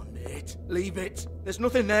 Come on, mate. Leave it. There's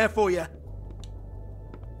nothing there for you.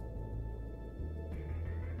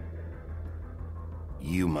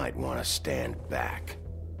 You might want to stand back.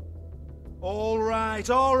 All right,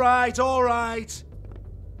 all right, all right.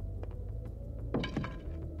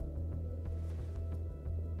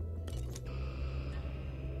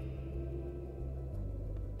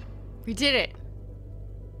 We did it.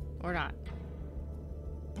 Or not.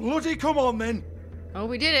 Bloody come on, then. Oh,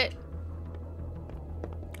 we did it.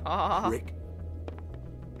 Oh. Rick.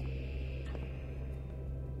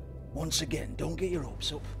 Once again, don't get your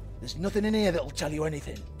hopes up. There's nothing in here that'll tell you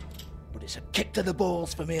anything. But it's a kick to the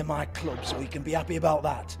balls for me and my club, so we can be happy about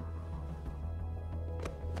that.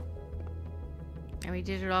 And we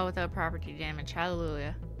did it all without property damage.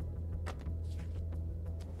 Hallelujah.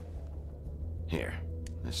 Here,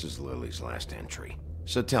 this is Lily's last entry.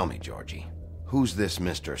 So tell me, Georgie, who's this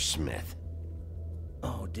Mr. Smith?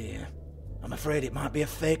 Oh dear. I'm afraid it might be a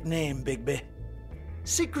fake name, Bigby.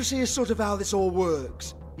 Secrecy is sort of how this all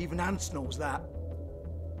works. Even Hans knows that.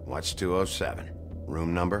 What's 207?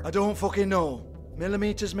 Room number? I don't fucking know.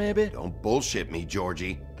 Millimeters, maybe? Don't bullshit me,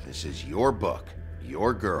 Georgie. This is your book.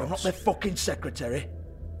 Your girls. I'm not their fucking secretary.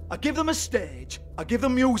 I give them a stage. I give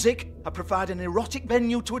them music. I provide an erotic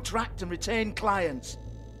venue to attract and retain clients.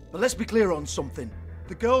 But let's be clear on something.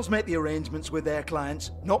 The girls make the arrangements with their clients,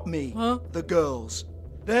 not me. Huh? The girls.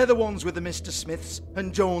 They're the ones with the Mr. Smiths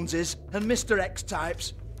and Joneses and Mr. X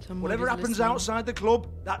types. Whatever happens listening. outside the club,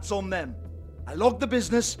 that's on them. I log the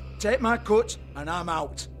business, take my cut, and I'm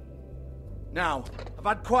out. Now, I've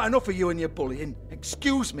had quite enough of you and your bullying.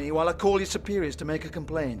 Excuse me while I call your superiors to make a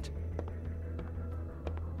complaint.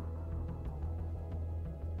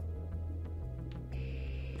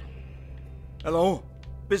 Hello?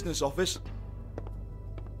 Business office?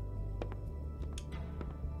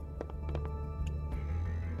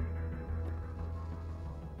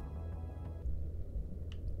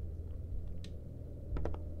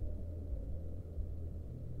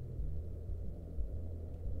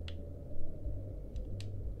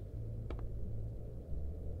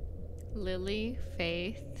 Lily,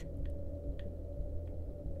 Faith.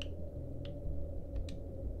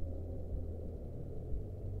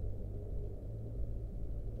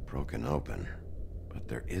 Broken open, but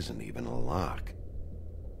there isn't even a lock.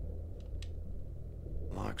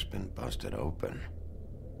 Lock's been busted open.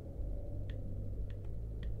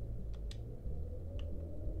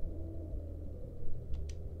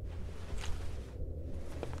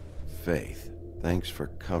 Faith, thanks for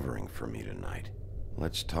covering for me tonight.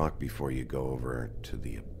 Let's talk before you go over to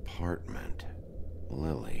the apartment.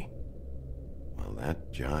 Lily. Well,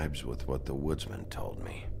 that jibes with what the woodsman told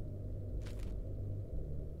me.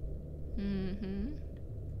 Mm-hmm.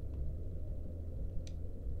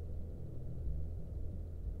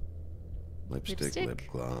 Lipstick, lip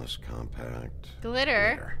gloss, compact.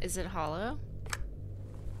 Glitter. Is it hollow?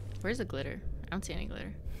 Where's the glitter? I don't see any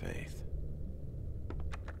glitter. Faith.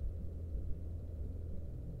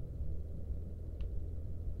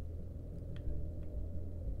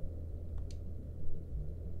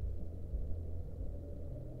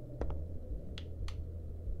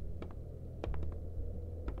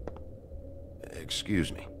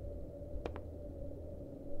 Excuse me.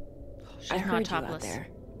 She's I not heard you out topless. there.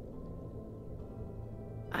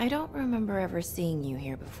 I don't remember ever seeing you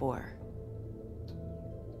here before.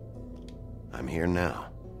 I'm here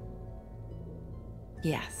now.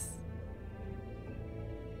 Yes.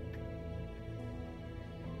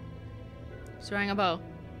 Throwing a bow.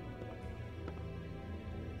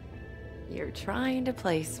 You're trying to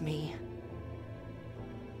place me.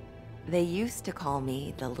 They used to call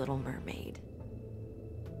me the Little Mermaid.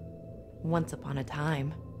 Once upon a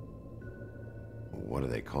time. What do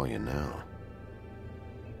they call you now?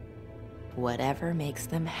 Whatever makes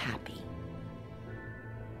them happy.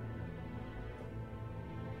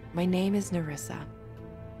 My name is Nerissa.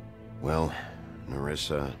 Well,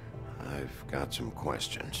 Nerissa, I've got some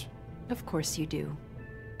questions. Of course you do.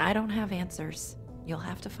 I don't have answers. You'll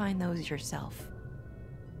have to find those yourself.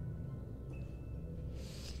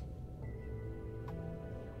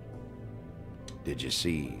 Did you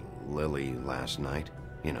see Lily last night?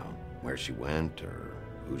 You know, where she went or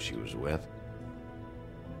who she was with?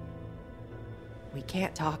 We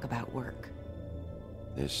can't talk about work.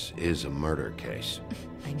 This is a murder case.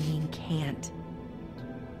 I mean, can't.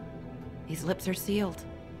 These lips are sealed.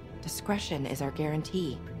 Discretion is our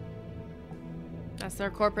guarantee. That's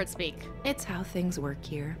their corporate speak. It's how things work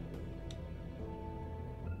here.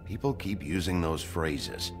 People keep using those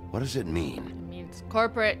phrases. What does it mean? It means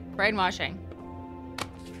corporate brainwashing.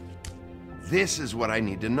 This is what I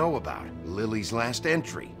need to know about. Lily's last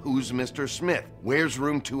entry. Who's Mr. Smith? Where's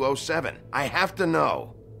room 207? I have to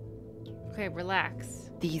know. Okay, relax.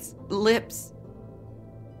 These lips.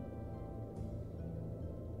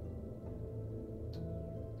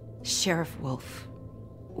 Sheriff Wolf,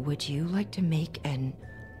 would you like to make an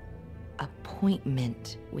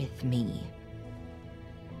appointment with me?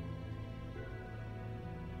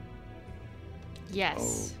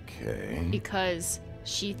 Yes. Okay. Because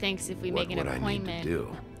she thinks if we What make an would I need to appointment,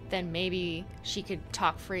 do? then maybe she could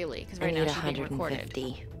talk freely. Because right I now need she's being recorded.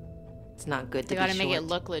 150. It's not good to They be gotta make it short.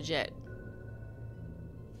 look legit.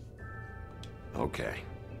 Okay.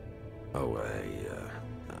 Oh, I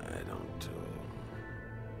don't,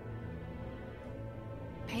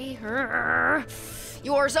 Pay her.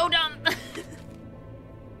 You're so dumb.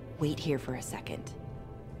 Wait here for a second.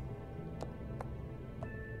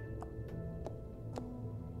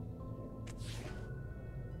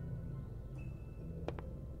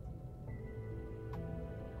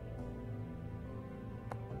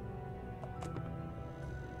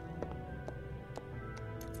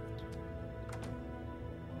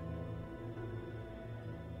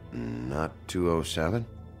 Not 207?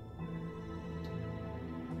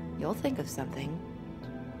 You'll think of something.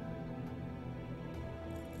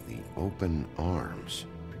 The open arms.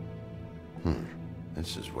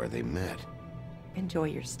 This is where they met. Enjoy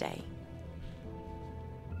your stay.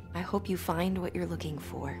 I hope you find what you're looking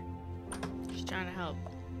for. She's trying to help.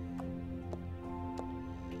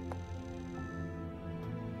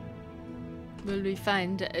 Will we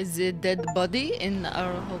find the dead body in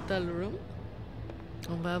our hotel room?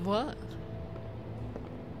 On va voir.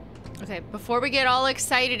 Okay, before we get all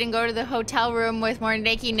excited and go to the hotel room with more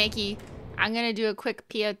Nikki, I'm gonna do a quick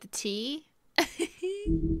pee out the tea.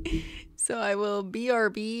 So I will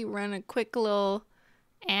BRB run a quick little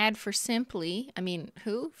ad for Simply. I mean,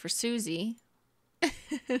 who? For Susie.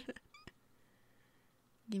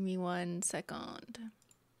 Give me 1 second.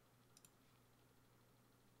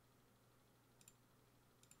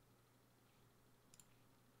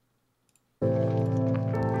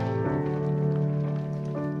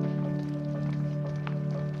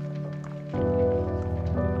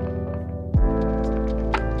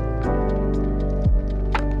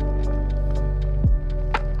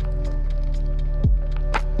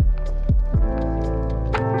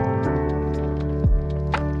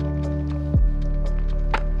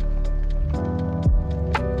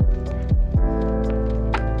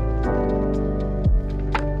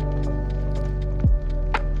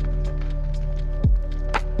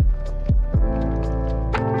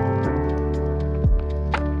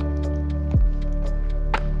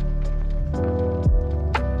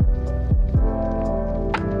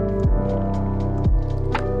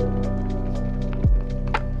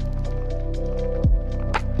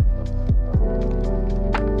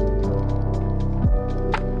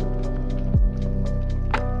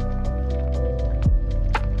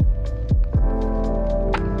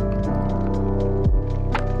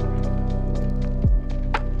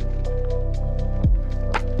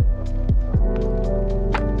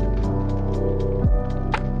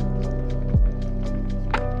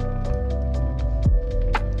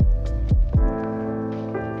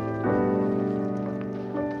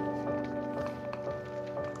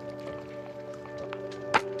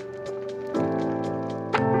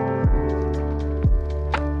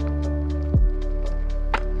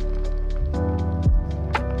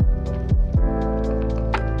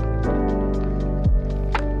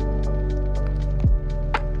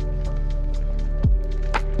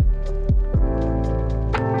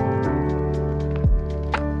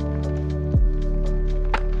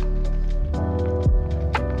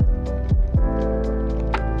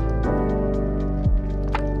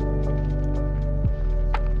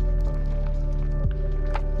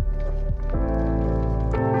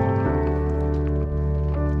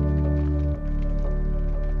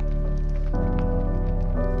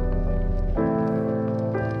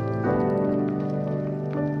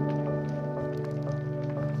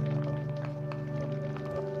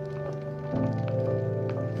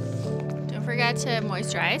 Forget to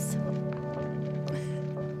moisturize.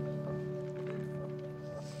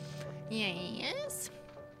 Yes.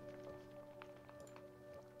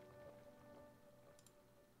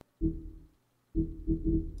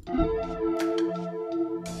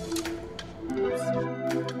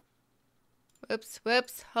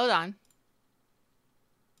 Whoops, hold on.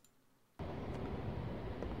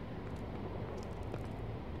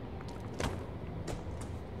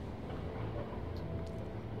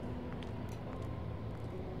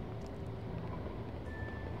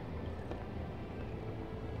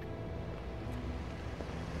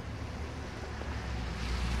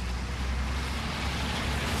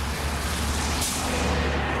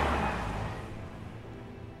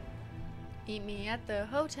 Meet me at the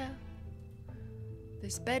hotel.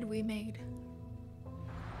 This bed we made.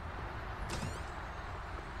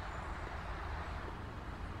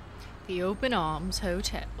 The Open Arms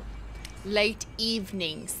Hotel. Late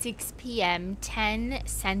evening, 6 p.m., 10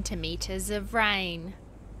 centimeters of rain.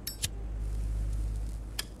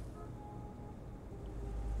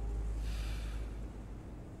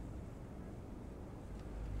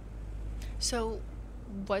 So,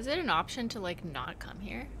 was it an option to, like, not come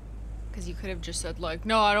here? Because you could have just said, like,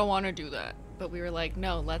 no, I don't want to do that. But we were like,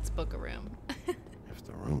 no, let's book a room. If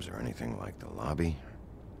the rooms are anything like the lobby,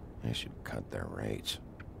 they should cut their rates.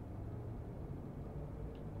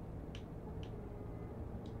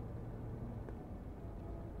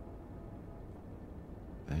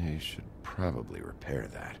 They should probably repair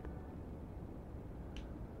that.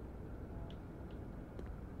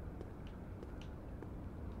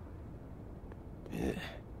 Ugh,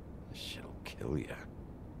 this shit'll kill ya.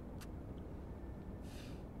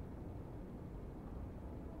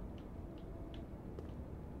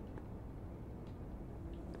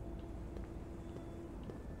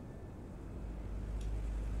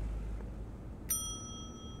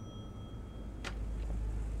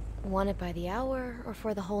 Want it by the hour or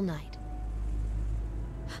for the whole night?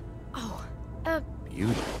 Oh,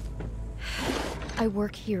 Beauty. I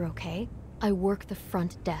work here, okay? I work the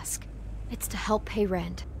front desk. It's to help pay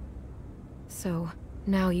rent. So,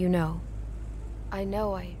 now you know. I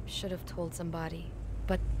know I should have told somebody,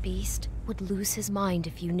 but Beast would lose his mind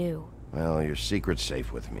if you knew. Well, your secret's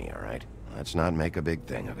safe with me, all right? Let's not make a big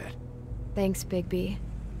thing of it. Thanks, Bigby.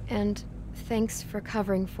 And thanks for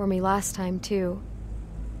covering for me last time, too.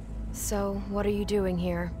 So, what are you doing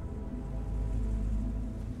here?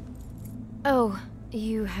 Oh,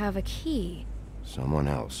 you have a key. Someone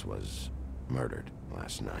else was murdered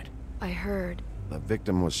last night. I heard. The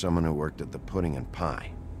victim was someone who worked at the Pudding and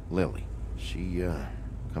Pie. Lily. She,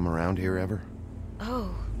 come around here ever?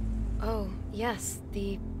 Oh, yes,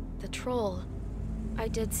 the troll. I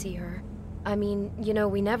did see her. I mean, you know,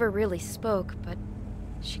 we never really spoke, but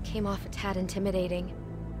she came off a tad intimidating.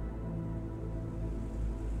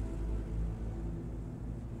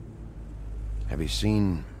 Have you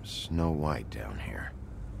seen Snow White down here?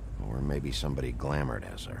 Or maybe somebody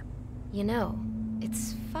glamored as her? You know,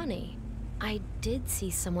 it's funny. I did see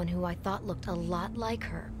someone who I thought looked a lot like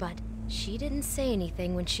her, but she didn't say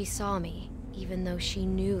anything when she saw me, even though she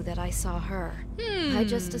knew that I saw her. I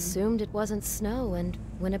just assumed it wasn't Snow and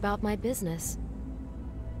went about my business.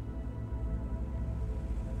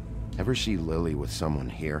 Ever see Lily with someone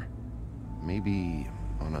here? Maybe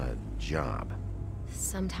on a job?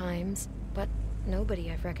 Sometimes, but nobody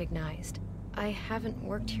I've recognized. I haven't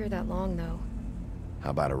worked here that long, though. How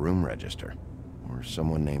about a room register? Or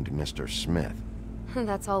someone named Mr. Smith?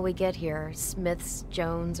 That's all we get here, Smiths,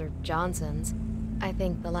 Jones, or Johnsons. I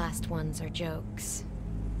think the last ones are jokes.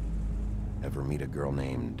 Ever meet a girl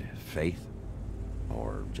named Faith?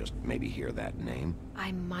 Or just maybe hear that name?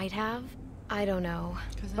 I might have. I don't know.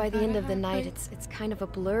 By the end of the night, it's kind of a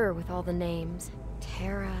blur with all the names.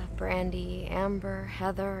 Tara, Brandy, Amber,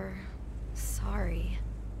 Heather... Sorry.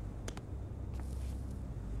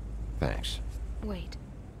 Thanks. Wait.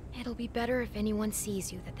 It'll be better if anyone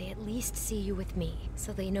sees you that they at least see you with me,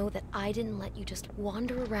 so they know that I didn't let you just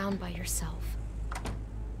wander around by yourself.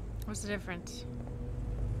 What's the difference?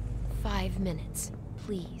 5 minutes,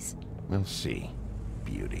 please. We'll see,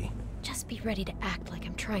 beauty. Just be ready to act like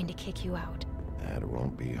I'm trying to kick you out. That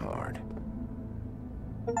won't be hard.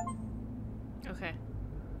 Okay.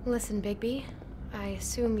 Listen, Bigby. I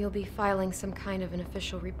assume you'll be filing some kind of an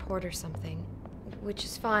official report or something. Which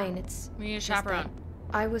is fine, it's... We need a chaperone.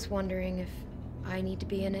 I was wondering if I need to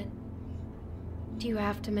be in it. Do you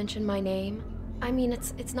have to mention my name? I mean,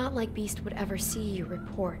 it's not like Beast would ever see your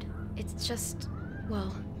report. It's just...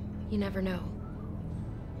 well, you never know.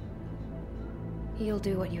 You'll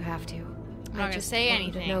do what you have to. I'm not gonna say anything. I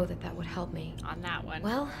just want you to know that would help me. On that one.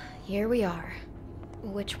 Well, here we are.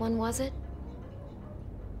 Which one was it?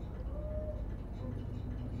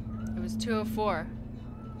 It was 204.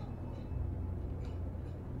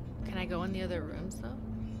 Can I go in the other rooms, though?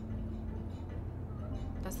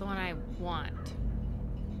 That's the one I want.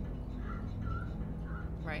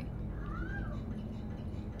 Right.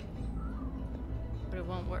 But it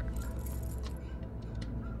won't work.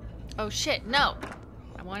 Oh shit, no!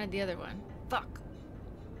 I wanted the other one. Fuck.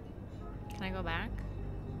 Can I go back?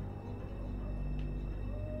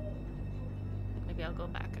 Maybe I'll go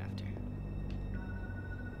back after.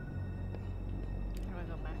 How do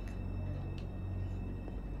I go back?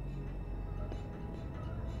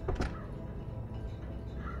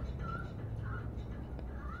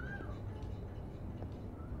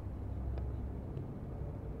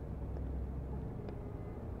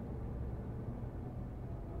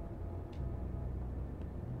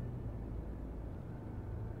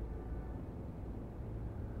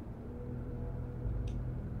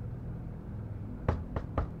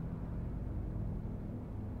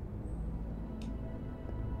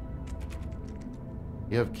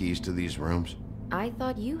 You have keys to these rooms? I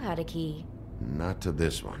thought you had a key. Not to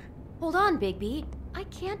this one. Hold on, Bigby. I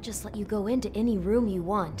can't just let you go into any room you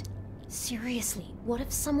want. Seriously, what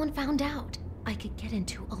if someone found out? I could get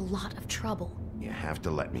into a lot of trouble. You have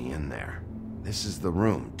to let me in there. This is the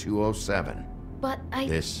room, 207. But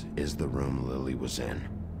This is the room Lily was in.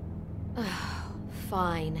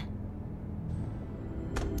 Fine.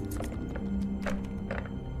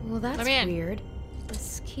 Well, that's weird.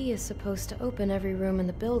 This key is supposed to open every room in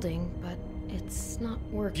the building, but it's not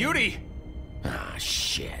working. Beauty! Ah,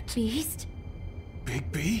 shit. Beast?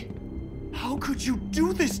 Bigby? How could you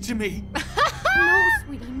do this to me? No,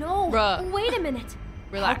 sweetie, no. Bruh. Wait a minute.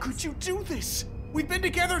 How could you do this? We've been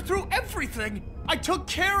together through everything. I took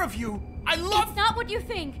care of you. I love... It's not what you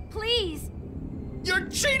think. Please. You're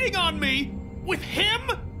cheating on me! With him?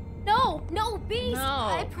 No, no, Beast! No.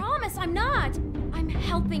 I promise I'm not! I'm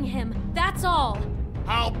helping him, that's all!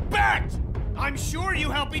 I'll bet! I'm sure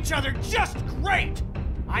you help each other just great!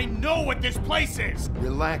 I know what this place is!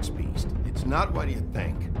 Relax, Beast. It's not what you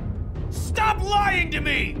think. Stop lying to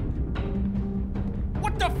me!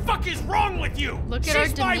 What the fuck is wrong with you? Look at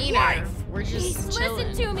She's our my demeanor. wife! We're just Beast, chilling.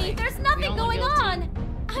 listen to me! Like, There's we nothing don't going look guilty. on!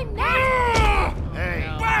 I'm not... Hey,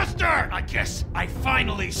 bastard! I guess I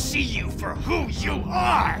finally see you for who you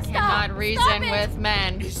are! Cannot reason with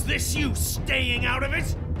men. Is this you staying out of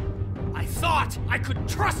it? I thought I could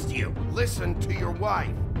trust you! Listen to your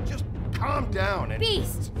wife. Just calm down and...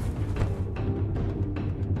 Beast!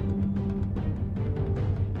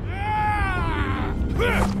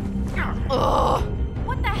 Ugh.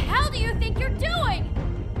 What the hell do you think you're doing?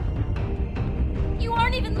 You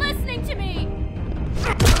aren't even listening to me!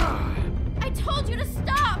 I told you to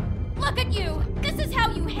stop! Look at you! This is how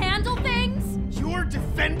you handle things? You're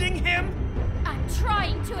defending him? I'm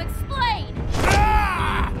trying to explain!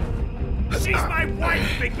 Ah! She's my wife,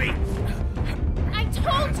 Bigby! I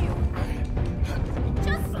told you!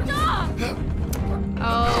 Just stop!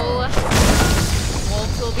 Oh.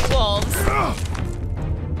 Wolves will be wolves.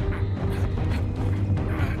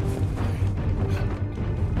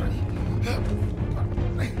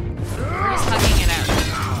 We're just hugging it out.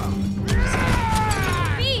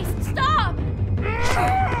 Beast, stop! Beast,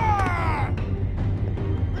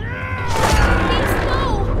 no!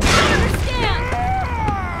 I understand!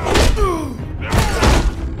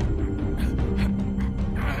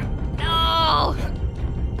 No!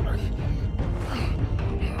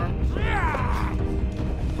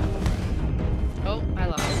 Oh, I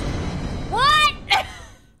lost. What?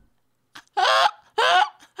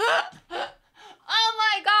 Oh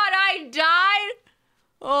my god, I died?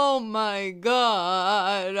 Oh my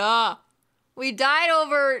god. We died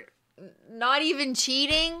over not even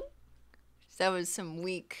cheating? That was some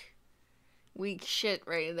weak shit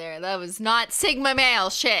right there. That was not Sigma male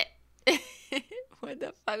shit. What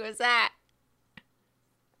the fuck was that?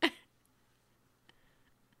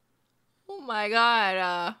 Oh my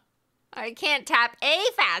god, I can't tap A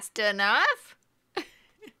fast enough.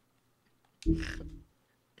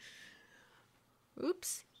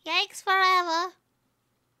 Oops. Yikes forever.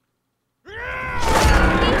 Beast,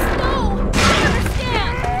 no! I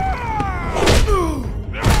understand!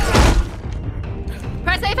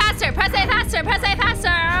 Press A faster! Press A faster! Press A faster!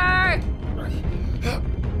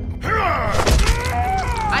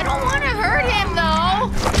 I don't want to hurt him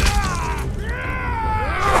though.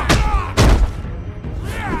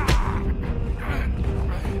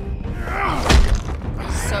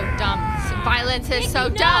 So dumb. Violence is so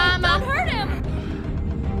no, dumb. Don't hurt him!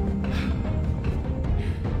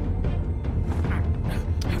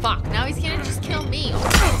 Fuck, now he's gonna just kill me. Oh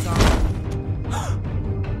my god.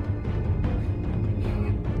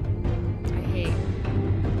 I hate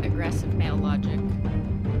aggressive male logic.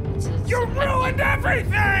 You ruined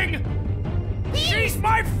everything! She's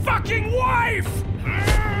my fucking wife!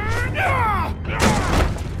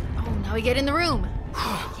 Oh, now we get in the room.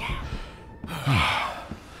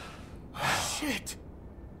 Shit!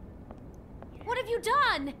 What have you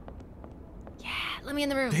done? Yeah, let me in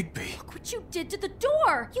the room. Bigby. Look what you did to the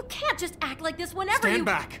door! You can't just act like this whenever Stand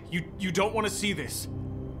back. You don't want to see this.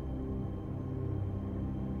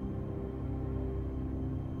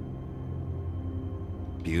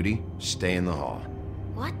 Beauty, stay in the hall.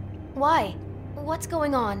 What? Why? What's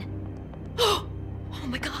going on? Oh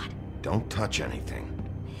my god! Don't touch anything.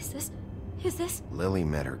 Is this? Lily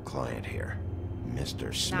met her client here.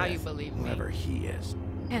 Mr. Smith. Now you believe me. Whoever he is.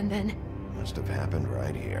 And then? Must have happened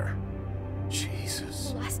right here.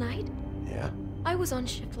 Jesus. Last night? Yeah? I was on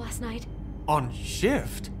shift last night. On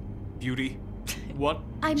shift? Beauty? What?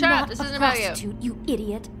 I'm Shut not up, this a isn't about you. prostitute, you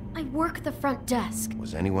idiot. I work the front desk.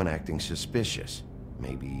 Was anyone acting suspicious?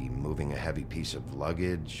 Maybe moving a heavy piece of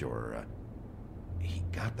luggage, or he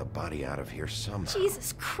got the body out of here somehow.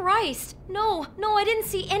 Jesus Christ! No, I didn't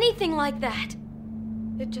see anything like that.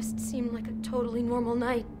 It just seemed like a totally normal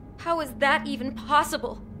night. How is that even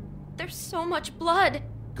possible? There's so much blood.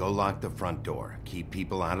 Go lock the front door. Keep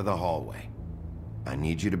people out of the hallway. I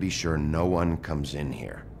need you to be sure no one comes in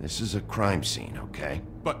here. This is a crime scene, okay?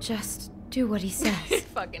 But just do what he says.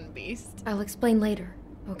 Fucking beast. I'll explain later,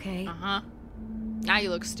 okay? Uh-huh. Now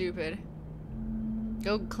you look stupid.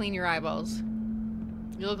 Go clean your eyeballs.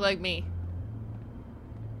 You look like me.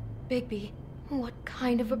 Bigby, what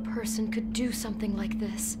kind of a person could do something like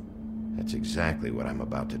this? That's exactly what I'm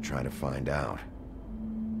about to try to find out.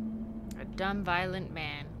 A dumb, violent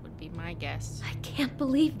man would be my guess. I can't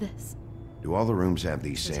believe this. Do all the rooms have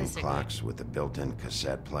these same Statistically. clocks with the built-in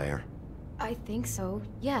cassette player? I think so,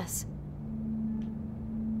 yes.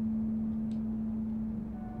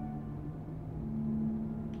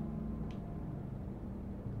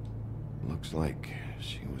 Looks like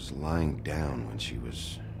she was lying down when she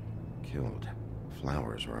was killed.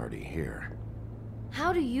 Flowers were already here.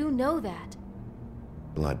 How do you know that?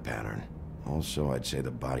 Blood pattern. Also, I'd say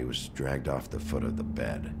the body was dragged off the foot of the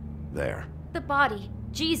bed. There. The body.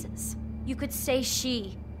 Jesus. You could say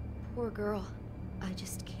she. Poor girl. I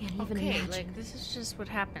just can't even imagine. Like, this is just what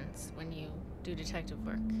happens when you do detective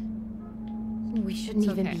work. We shouldn't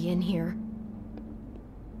even be in here.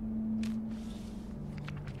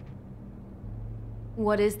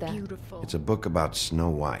 What is that? Beautiful. It's a book about Snow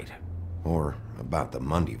White. Or about the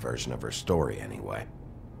Mundy version of her story, anyway.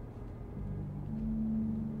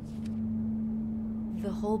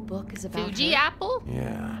 The whole book is about Fuji her? apple?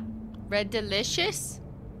 Yeah. Red Delicious?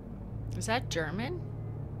 Is that German?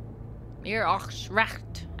 Mir auch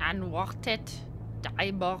schrecht and wartet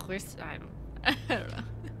die Boris. I don't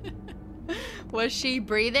know. Was she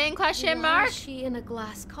breathing? Question Why mark? is she in a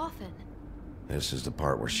glass coffin? This is the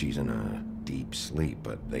part where she's in a deep sleep,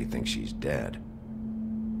 but they think she's dead.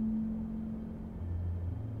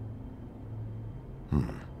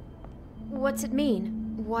 What's it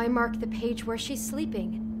mean? Why mark the page where she's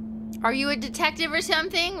sleeping? Are you a detective or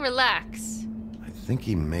something? Relax. I think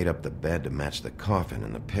he made up the bed to match the coffin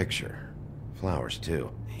in the picture. Flowers, too.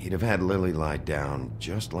 He'd have had Lily lie down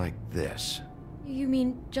just like this. You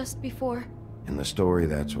mean just before? In the story,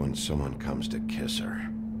 that's when someone comes to kiss her.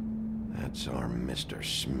 That's our Mr.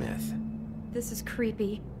 Smith. This is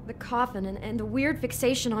creepy. The coffin and the weird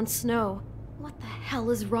fixation on Snow. What the hell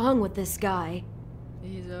is wrong with this guy?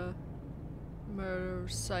 He's a murder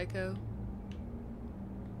psycho.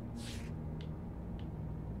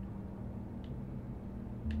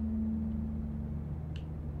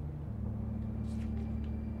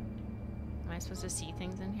 Am I supposed to see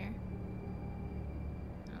things in here?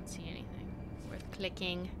 I don't see anything worth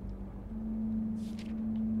clicking.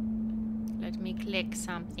 Let me click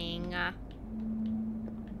something.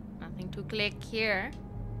 Nothing to click here.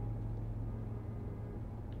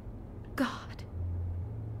 God.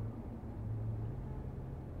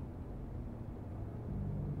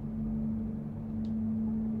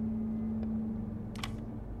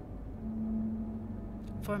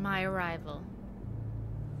 For my arrival.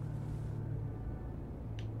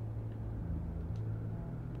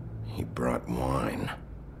 He brought wine.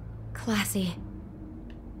 Classy.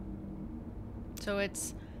 So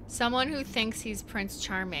it's someone who thinks he's Prince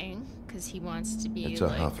Charming because he wants to be It's a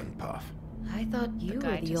like huff and puff. I thought you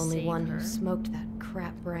guy were the to only save one her. who smoked that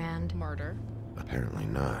crap brand. Murder. Apparently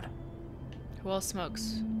not. Who else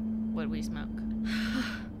smokes what we smoke?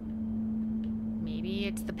 Maybe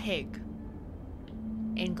it's the pig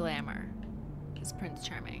in Glamour. Is Prince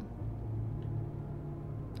Charming.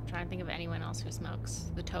 I'm trying to think of anyone else who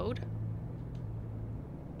smokes. The toad?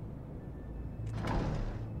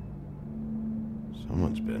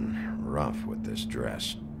 Someone's been rough with this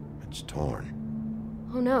dress. It's torn.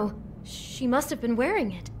 Oh no, she must have been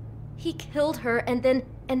wearing it. He killed her and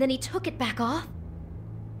then he took it back off?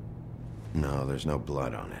 No, there's no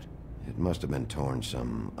blood on it. It must have been torn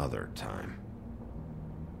some other time.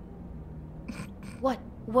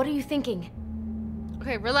 What are you thinking?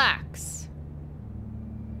 Okay, relax.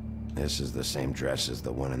 This is the same dress as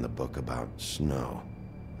the one in the book about Snow.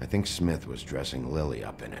 I think Smith was dressing Lily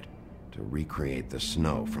up in it to recreate the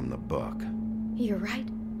Snow from the book. You're right.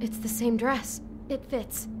 It's the same dress. It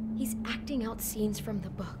fits. He's acting out scenes from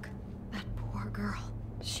the book. That poor girl.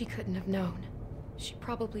 She couldn't have known. She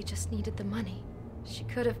probably just needed the money. She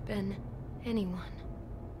could have been anyone.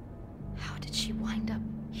 How did she wind up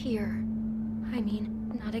here? I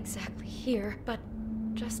mean, not exactly here, but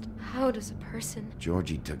just how does a person...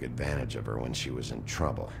 Georgie took advantage of her when she was in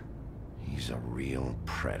trouble. He's a real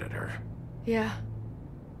predator. Yeah.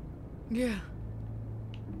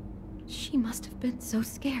 She must have been so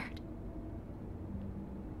scared.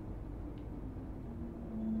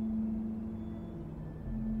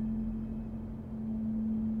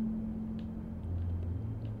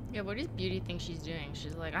 Yeah, what does Beauty think she's doing?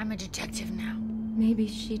 She's like, I'm a detective now. Maybe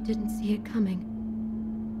she didn't see it coming.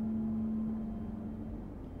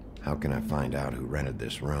 How can I find out who rented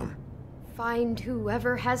this room? Find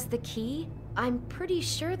whoever has the key? I'm pretty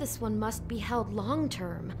sure this one must be held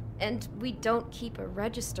long-term. And we don't keep a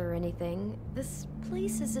register or anything. This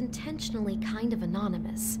place is intentionally kind of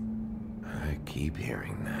anonymous. I keep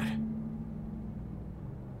hearing that.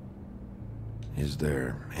 Is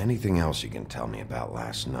there anything else you can tell me about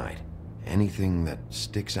last night? Anything that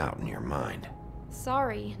sticks out in your mind?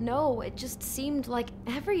 Sorry, no, it just seemed like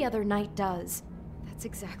every other night does. That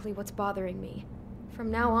That's exactly what's bothering me. From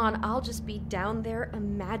now on, I'll just be down there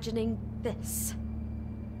imagining this.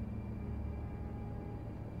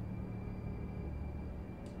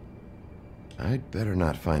 I'd better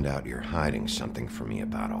not find out you're hiding something from me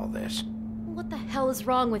about all this. What the hell is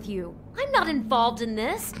wrong with you? I'm not involved in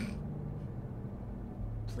this.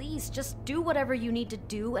 Please, just do whatever you need to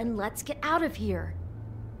do and let's get out of here.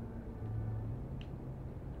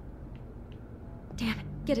 Damn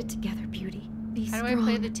it, get it together, Beauty. Be How strong. do I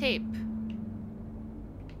play the tape?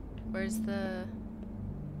 Where's the...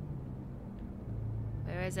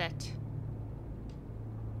 Where is it?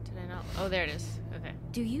 Did I not... Oh, there it is. Okay.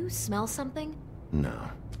 Do you smell something? No,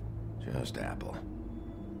 just apple.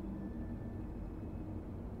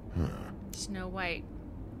 Huh. Snow White.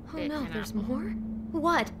 Oh bit no, an there's apple. more?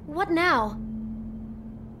 What? What now?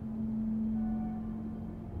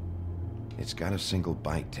 It's got a single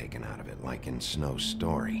bite taken out of it, like in Snow's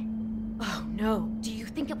story. Oh no, do you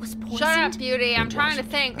think it was poisoned? Shut up, Beauty. I'm It trying to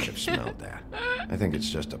wasn't. think. I'd have smelled that. I think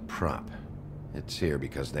it's just a prop. It's here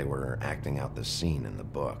because they were acting out the scene in the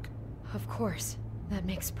book. Of course. That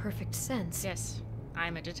makes perfect sense. Yes,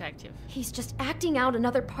 I'm a detective. He's just acting out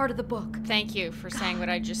another part of the book. Thank you for saying what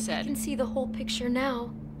I just I said. can see the whole picture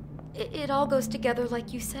now. It all goes together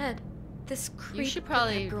like you said. This creep should put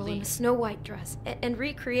probably that girl in a leave. Snow White dress and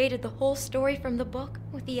recreated the whole story from the book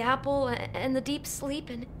with the apple and the deep sleep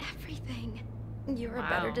and everything. You're a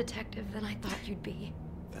better Wow. detective than I thought you'd be.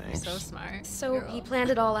 You're so smart. So he planned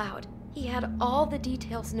it all out. He had all the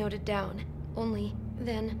details noted down. Only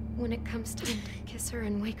then, when it comes time to kiss her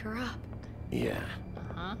and wake her up. Yeah.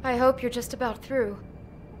 Uh-huh. I hope you're just about through.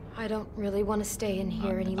 I don't really want to stay in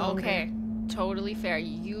here any longer. Okay, totally fair.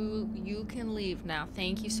 You can leave now.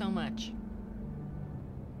 Thank you so much.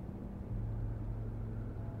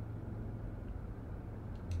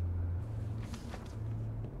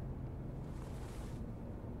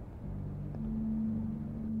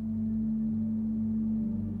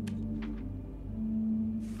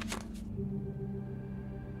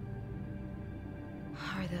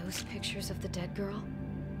 Are those pictures of the dead girl?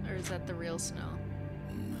 Or is that the real Snow?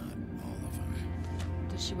 Not all of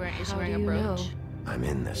them. Is she wearing How a do you brooch? know? I'm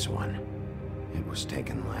in this one. It was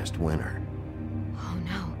taken last winter. Oh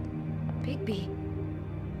no. Bigby.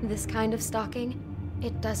 This kind of stalking,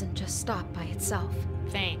 it doesn't just stop by itself.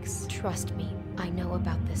 Thanks. Trust me, I know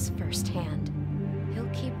about this firsthand. He'll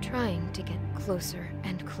keep trying to get closer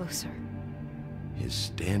and closer. His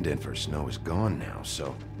stand-in for Snow is gone now,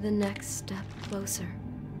 so... The next step closer.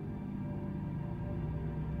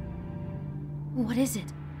 What is it?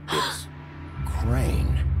 It's...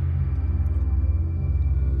 Crane.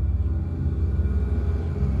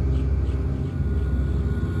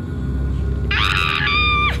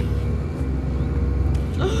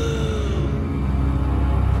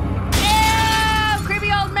 Ew!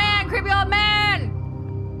 Creepy old man! Creepy old man!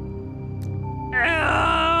 Ew!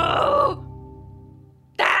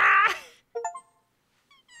 Ah!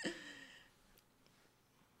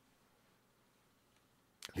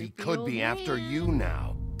 He could be after you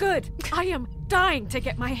now. Good. I am dying to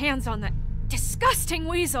get my hands on that disgusting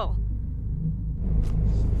weasel.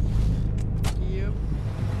 Yep.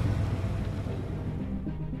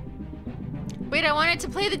 Wait, I wanted to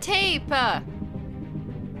play the tape. Did I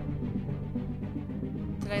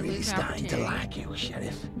Really lose an starting to opportunity? like you,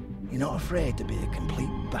 Sheriff. You're not afraid to be a complete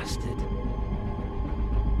bastard.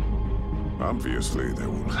 Obviously, there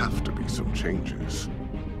will have to be some changes.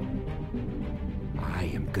 I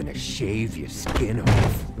am gonna shave your skin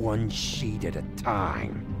off one sheet at a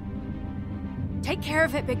time. Take care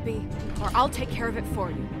of it, Bigby, or I'll take care of it for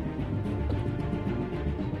you.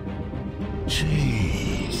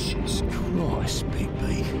 Jesus Christ,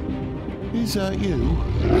 Bigby. Is that you?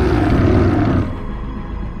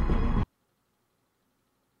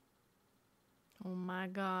 Oh my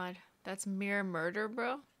god. That's mere murder,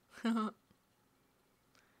 bro.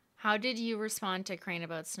 How did you respond to Crane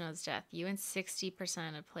about Snow's death? You and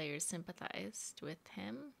 60% of players sympathized with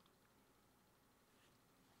him.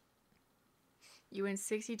 You and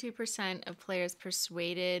 62% of players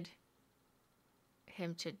persuaded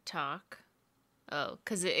him to talk. Oh,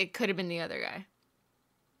 because it could have been the other guy.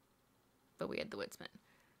 But we had the woodsman.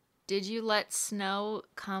 Did you let Snow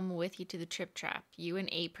come with you to the trip trap? You and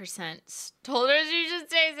 8% told us you should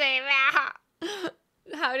stay safe.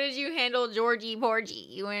 How did you handle Georgie Porgy?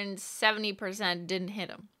 You and 70% didn't hit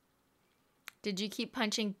him. Did you keep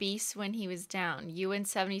punching Beast when he was down? You and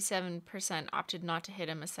 77% opted not to hit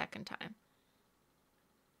him a second time.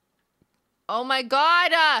 Oh my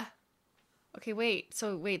god! Okay, wait.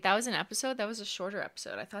 So, wait, that was an episode? That was a shorter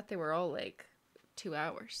episode. I thought they were all, like, 2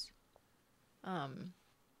 hours.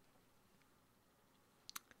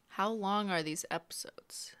 How long are these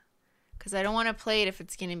episodes? Because I don't want to play it if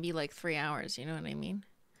it's going to be like 3 hours. You know what I mean?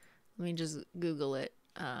 Let me just Google it.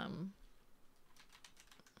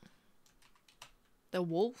 The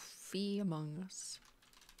Wolfie Among Us.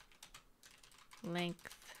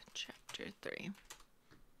 Length, chapter 3.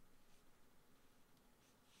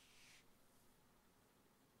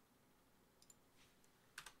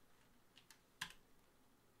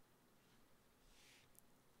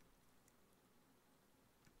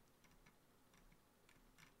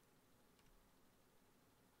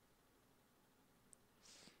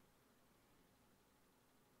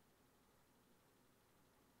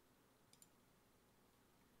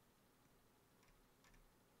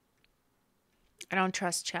 I don't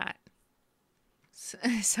trust chat. So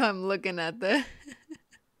I'm looking at the...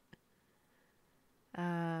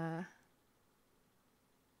 Oh.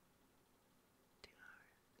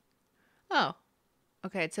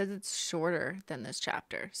 Okay, it says it's shorter than this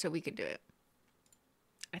chapter, so we could do it.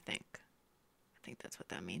 I think that's what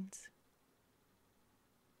that means.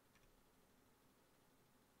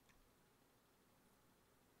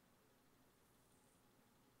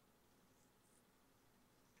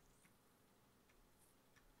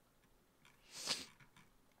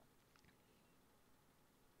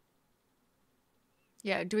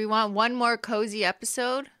 Yeah, do we want one more cozy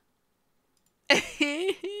episode?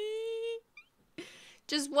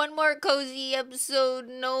 Just one more cozy episode,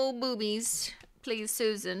 no boobies. Please,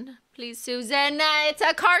 Susan. Please, Susan. It's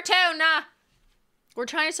a cartoon. We're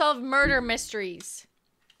trying to solve murder mysteries.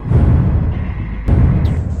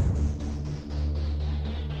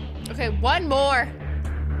 Okay, one more.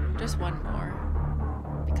 Just one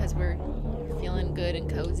more. Because we're feeling good and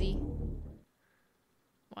cozy.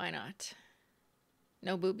 Why not?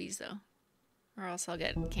 No boobies, though. Or else I'll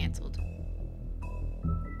get canceled.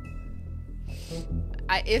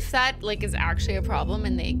 If that, like, is actually a problem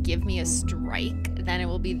and they give me a strike, then it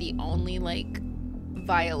will be the only, like,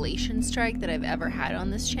 violation strike that I've ever had on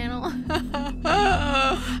this channel.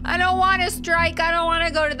 I don't want a strike. I don't want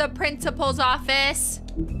to go to the principal's office.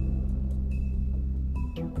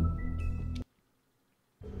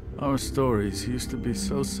 Our stories used to be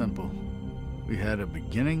so simple. We had a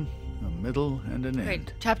beginning, a middle, and an end.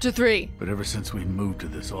 Right, chapter 3. But ever since we moved to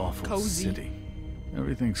this awful Cozy. city,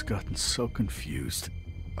 everything's gotten so confused.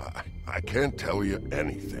 I can't tell you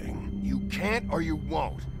anything. You can't or you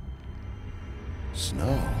won't.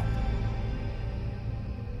 Snow.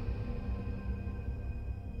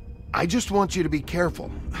 I just want you to be careful.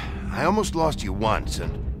 I almost lost you once,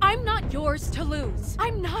 and... I'm not yours to lose.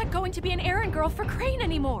 I'm not going to be an errand girl for Crane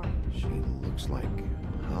anymore. She looks like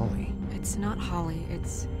Holly. It's not Holly,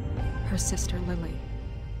 it's her sister Lily.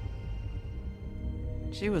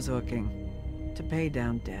 She was hooking to pay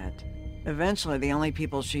down debt. Eventually, the only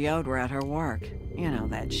people she owed were at her work. You know,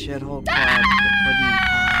 that shithole club, the pudding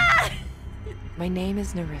pie. My name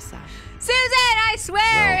is Nerissa. Susan, I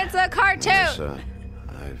swear it's a cartoon. Nerissa,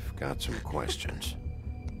 I've got some questions.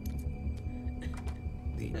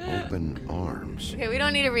 The open arms. Okay, we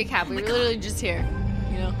don't need a recap. We were literally just here,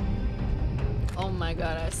 you know? Oh my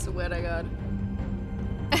god, I swear to god.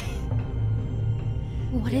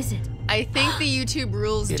 What is it? I think the YouTube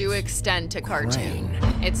rules do extend to cartoon.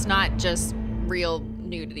 It's not just real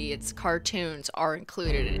nudity. It's cartoons are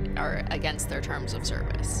included, are against their terms of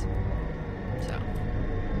service. So.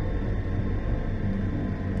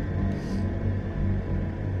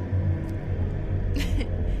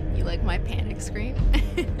 You like my panic scream?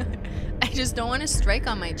 I just don't want to strike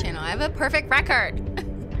on my channel. I have a perfect record. That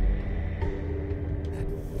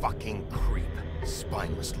fucking creep.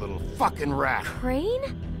 Spineless little fucking rat. Crane?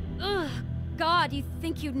 Ugh. God, you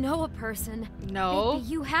think you know a person. No. Bigby,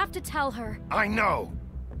 you have to tell her. I know.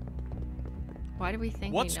 Why do we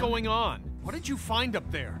think What's we know? going on? What did you find up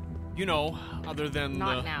there? You know, other than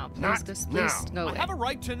Not now. Please, please go away. I have a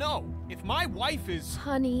right to know. If my wife is...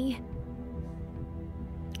 Honey.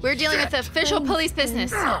 We're dealing with official police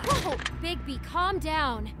business. Oh, Bigby, calm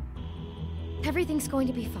down. Everything's going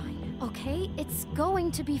to be fine, okay? It's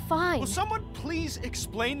going to be fine. Will someone please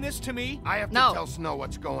explain this to me? I have to tell Snow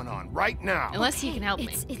what's going on right now. Unless he can help me.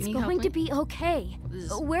 It's going to be okay.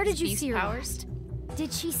 Where did you beast see her powers? last?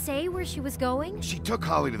 Did she say where she was going? She took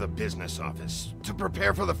Holly to the business office to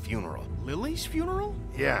prepare for the funeral. Lily's funeral?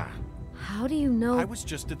 Yeah. How do you know? I was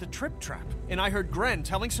just at the Trip Trap, and I heard Gren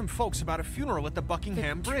telling some folks about a funeral at the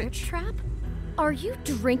Buckingham Bridge. Trip Trap? Are you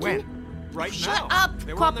drinking? When? Right Shut now. up,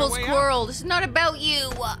 They were on their Quapple's way Squirrel. This is not about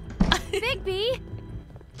you. Bigby!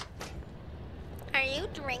 Are you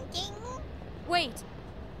drinking? Wait.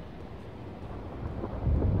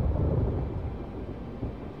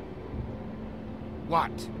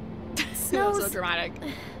 What? So dramatic.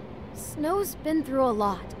 Snow's been through a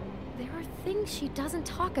lot. There are things she doesn't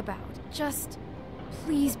talk about. Just,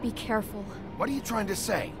 please be careful. What are you trying to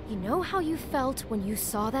say? You know how you felt when you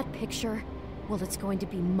saw that picture? Well, it's going to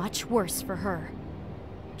be much worse for her.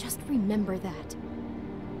 Just remember that.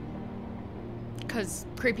 Because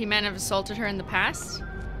creepy men have assaulted her in the past?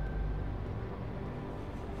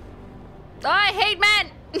 Oh, I hate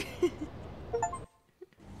men!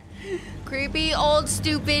 Creepy old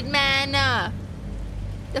stupid man.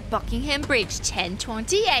 The Buckingham Bridge,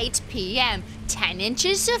 10:28 p.m. 10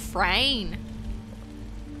 inches of rain.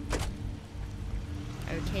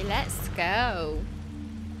 Okay, let's go.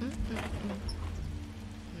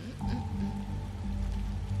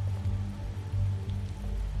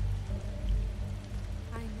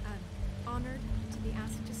 I'm honored to be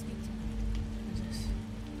asked to speak to you. Who's this?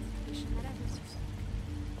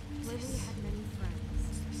 Lily had many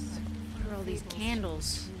friends. What are all these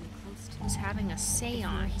candles? Who's having a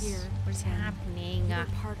seance? Here, What is happening? You were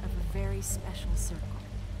part of a very special circle.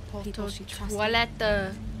 People she trusted, Toilette.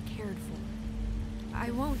 cared for.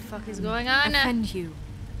 I won't fuck is going on? offend you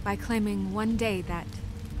by claiming one day that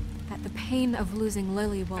the pain of losing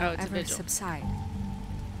Lily will ever subside.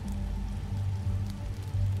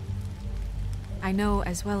 I know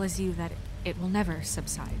as well as you that it will never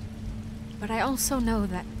subside. But I also know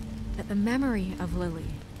that the memory of Lily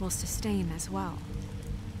will sustain as well.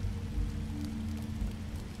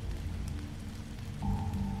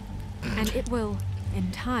 And it will,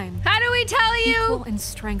 in time, How do we tell you? equal in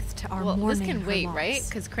strength to our mourning Well, this can her wait, loss. right?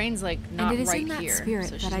 Because Crane's like not And it is right in that here, spirit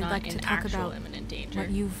so that she's I'd not like in to talk actual about imminent danger. what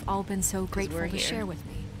you've all been so grateful we're to here. share with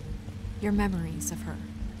me. Your memories of her.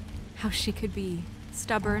 How she could be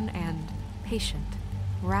stubborn and patient,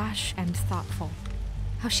 rash and thoughtful.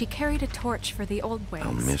 How she carried a torch for the old ways.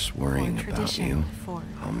 I'll miss worrying for about tradition, you. For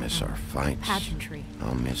I'll miss our fights. pageantry.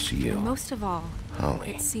 I'll miss you. And most of all,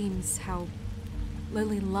 Holly. it seems how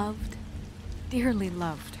Lily loved, dearly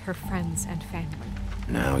loved her friends and family.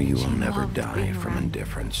 Now you will She never loved die being from around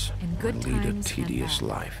indifference. in good I lead a times and tedious bad.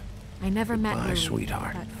 life. I never met Goodbye, Lily,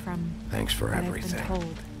 sweetheart. but from Thanks for what everything. I've been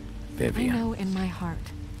told, Vivian. I know in my heart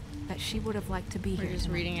that she would have liked to be We're here. just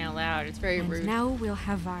tonight. reading out loud. It's very And rude. now we'll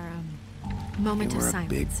have our moment You of were a silence.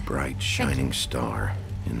 big, bright, Thank shining you. star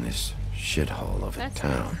in this shithole of a That's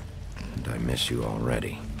town. And I miss you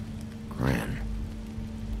already. Gran.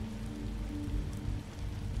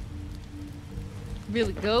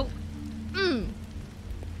 Really go?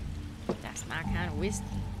 That's my kind of whiskey.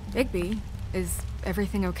 Bigby, is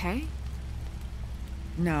everything okay?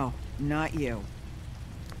 No, not you.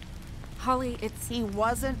 Holly, it's... He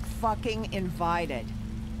wasn't fucking invited.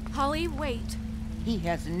 Holly, wait. He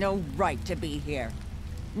has no right to be here.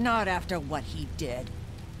 Not after what he did.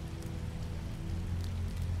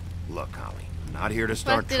 Look, Holly, I'm not here to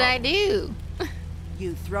start What did I do?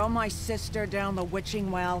 You throw my sister down the witching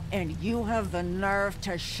well, and you have the nerve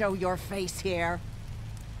to show your face here?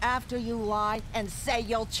 After you lie and say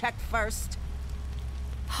you'll check first?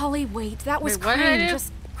 Holly, wait. That was Wait, what did I Crane. do?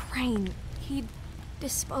 Just Crane. He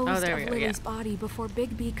disposed there we of go, Lily's yeah. body before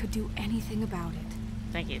Bigby could do anything about it.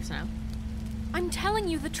 Thank you, Snow. I'm telling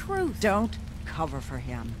you the truth. Don't cover for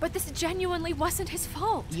him. But this genuinely wasn't his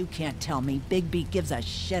fault. You can't tell me Bigby gives a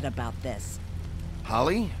shit about this.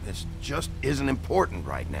 Holly, this just isn't important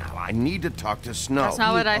right now. I need to talk to Snow. That's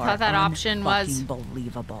not what I thought that option was.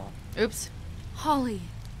 Unbelievable. Oops. Holly,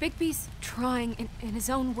 Bigby's trying in his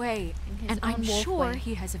own way, and I'm own wolf sure way.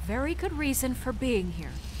 he has a very good reason for being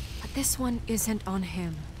here. But this one isn't on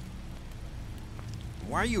him.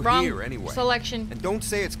 Why are you Wrong here anyway? selection. And don't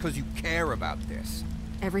say it's because you care about this.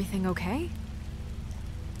 Everything okay?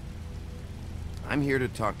 I'm here to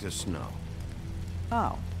talk to Snow.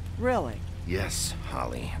 Oh, really? Yes,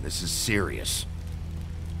 Holly, this is serious.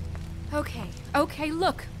 Okay,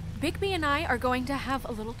 look. Bigby and I are going to have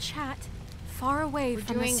a little chat far away We're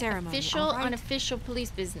from the doing ceremony, official, all right? unofficial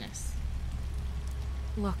police business.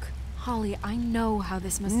 Look, Holly, I know how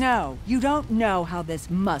this must... No, you don't know how this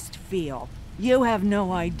must feel. You have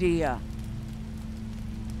no idea.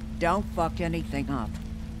 Don't fuck anything up.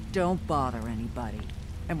 Don't bother anybody.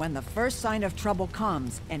 And when the first sign of trouble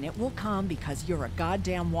comes, and it will come because you're a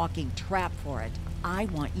goddamn walking trap for it, I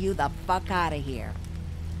want you the fuck out of here.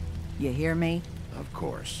 You hear me? Of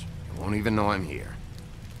course. You won't even know I'm here.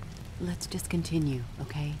 Let's just continue,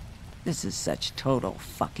 okay? This is such total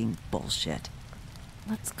fucking bullshit.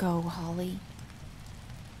 Let's go, Holly.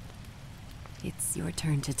 It's your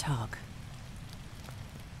turn to talk.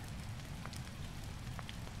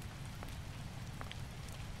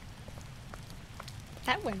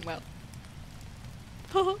 That went well.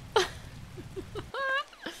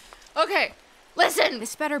 Okay, listen!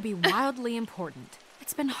 This better be wildly important.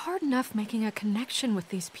 It's been hard enough making a connection with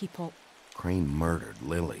these people. Crane murdered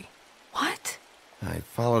Lily. What? I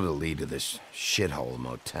followed a lead to this shithole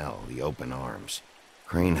motel, the Open Arms.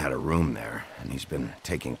 Crane had a room there, and he's been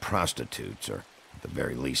taking prostitutes, or at the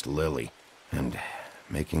very least Lily, and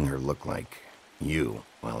making her look like you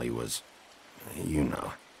while he was, you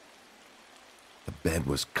know. The bed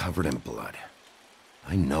was covered in blood.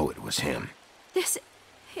 I know it was him. This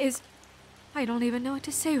is... I don't even know what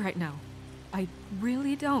to say right now. I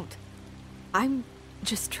really don't. I'm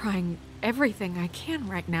just trying everything I can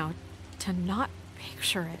right now to not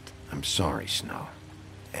picture it. I'm sorry, Snow.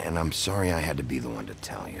 And I'm sorry I had to be the one to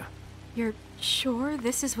tell you. You're sure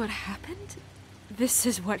this is what happened? This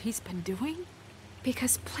is what he's been doing?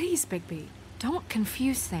 Because please, Bigby, don't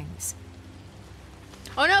confuse things.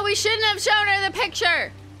 Oh no, we shouldn't have shown her the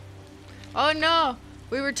picture! Oh no,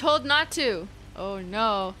 we were told not to. Oh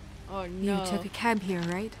no, oh no. You took a cab here,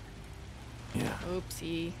 right? Yeah.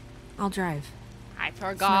 Oopsie. I'll drive. I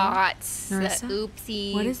forgot. Nerissa?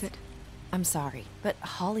 Oopsie. What is it? I'm sorry, but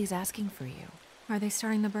Holly's asking for you. Are they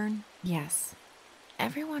starting the burn? Yes.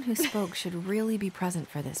 Everyone who spoke should really be present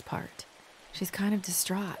for this part. She's kind of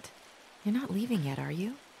distraught. You're not leaving yet, are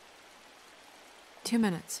you? 2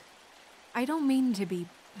 minutes. I don't mean to be,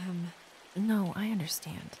 No, I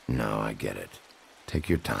understand. No, I get it. Take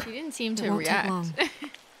your time. She didn't seem It to won't take react. long.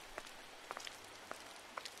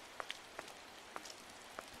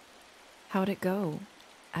 How'd it go?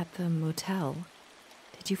 At the motel?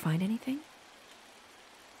 Did you find anything?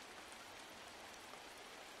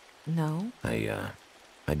 No? I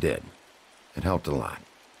did. It helped a lot.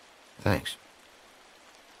 Thanks.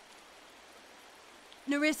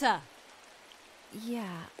 Nerissa!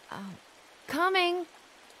 Yeah, Coming!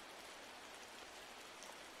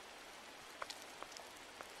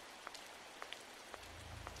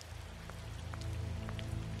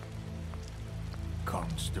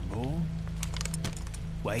 Constable?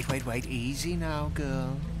 Wait, easy now,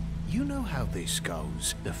 girl. You know how this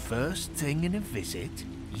goes. The first thing in a visit,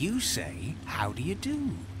 you say, how do you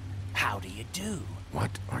do? How do you do?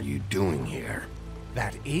 What are you doing here?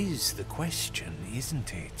 That is the question,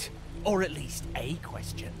 isn't it? Or at least a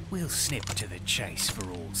question. We'll snip to the chase for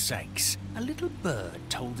all sakes. A little bird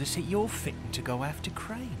told us that you're fitting to go after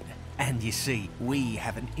Crane. And you see, we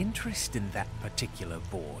have an interest in that particular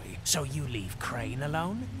boy. So you leave Crane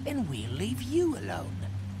alone, and we'll leave you alone.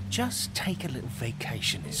 Just take a little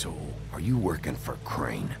vacation is all. Are you working for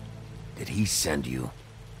Crane? Did he send you?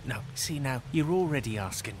 No, see now, you're already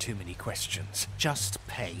asking too many questions. Just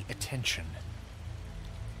pay attention.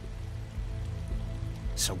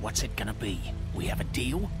 So what's it gonna be? We have a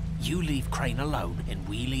deal? You leave Crane alone, and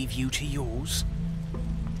we leave you to yours?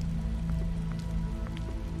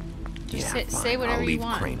 Just Yeah, say fine. whatever I'll you leave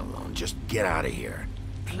want. Crane alone. Just get out of here.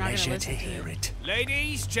 I'm not gonna Pleasure to listen to hear it.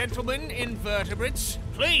 Ladies, gentlemen, invertebrates,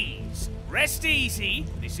 please, rest easy.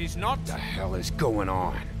 This is not... What the hell is going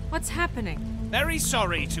on? What's happening? Very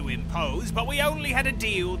sorry to impose, but we only had a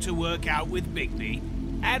deal to work out with Bigby.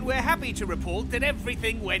 And we're happy to report that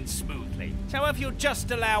everything went smoothly. So if you'll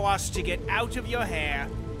just allow us to get out of your hair...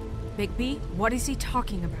 Bigby, what is he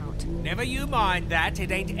talking about? Never you mind that,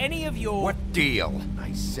 it ain't any of your... What deal?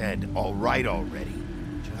 I said all right already.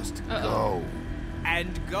 Just go.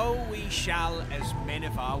 And go we shall as men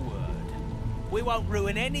of our word. We won't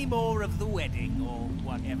ruin any more of the wedding or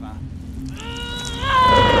whatever.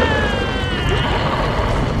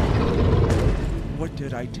 What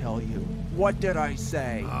did I tell you? What did I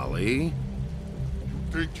say? Ollie?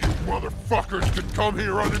 Think you motherfuckers could come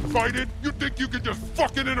here uninvited? You think you could just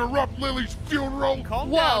fucking interrupt Lily's funeral?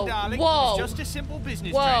 Calm down, darling. It's just a simple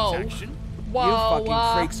business transaction. You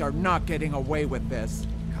fucking freaks are not getting away with this.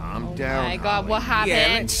 Calm down, my God, what Holly.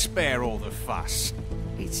 happened? Yeah, let's spare all the fuss.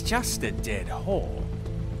 It's just a dead whore.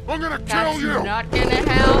 I'm gonna kill That's you! not gonna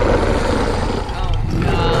help. Oh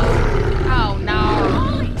no. Oh no.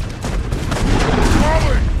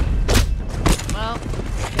 Well, I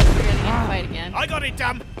guess we're gonna get a fight again. I got it,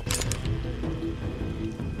 damn.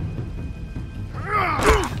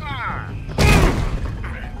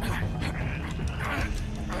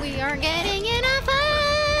 We are getting in a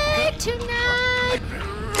fight tonight.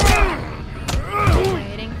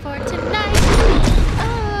 Waiting for tonight.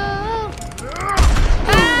 Oh.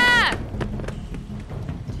 Ah!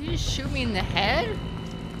 Did you just shoot me in the head?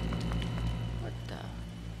 What the?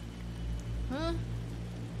 Huh?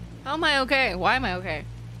 How am I okay? Why am I okay?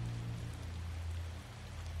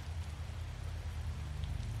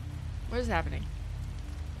 What is happening?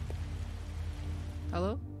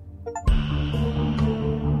 Hello?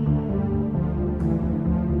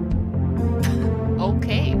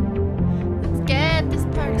 Okay. Let's get this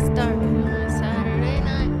party started on a Saturday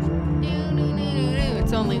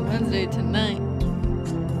tonight.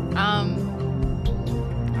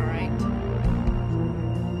 Alright.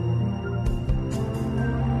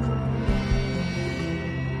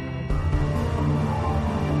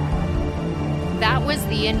 That was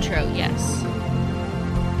the intro, yes.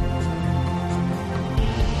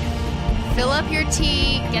 Fill up your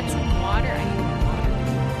tea, get some water.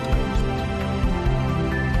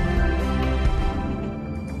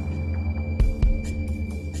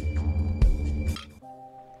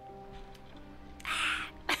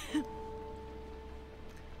 I need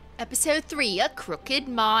Episode 3, A Crooked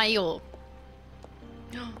Mile.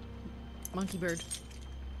 Monkey bird.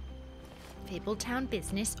 Fabletown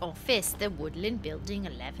Business Office, the Woodland Building,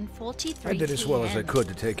 11:43 I did as well as I PM. could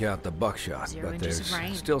to take out the buckshot, 0 but inches there's of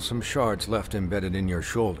rain. still some shards left embedded in your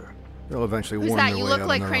shoulder. They'll eventually Who's worm that? their You way look out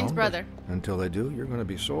like on their Crane's own, brother. but until they do, you're going to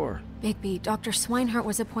be sore. Bigby, Dr. Swinehart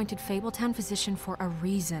was appointed Fabletown physician for a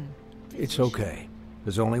reason. It's okay.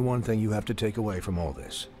 There's only one thing you have to take away from all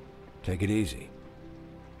this. Take it easy.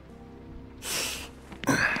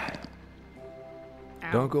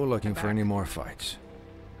 Don't go looking for any more fights.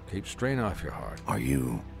 Keep strain off your heart. Are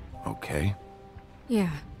you okay? Yeah,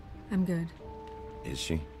 I'm good. Is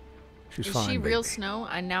she? She's Is fine, she real Bigby.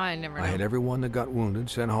 Snow? Now I never know. I had everyone that got wounded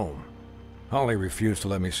sent home. Holly refused to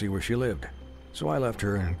let me see where she lived, so I left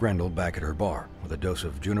her and Grendel back at her bar with a dose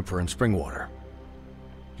of juniper and spring water.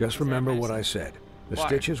 Just remember what I said. The Water.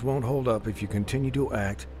 stitches won't hold up if you continue to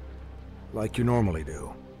act like you normally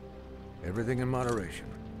do. Everything in moderation.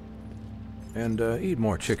 And eat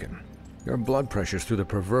more chicken. Your blood pressure's through the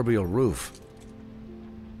proverbial roof.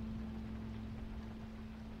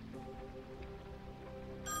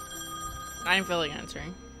 I didn't feel like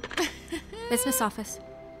answering. Business office.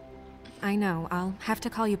 I know, I'll have to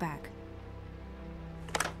call you back.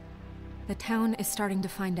 The town is starting to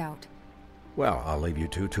find out. Well, I'll leave you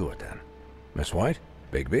two to it then. Miss White?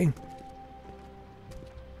 Bigby?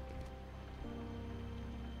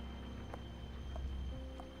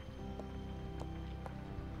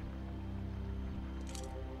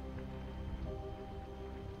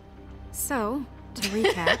 So, to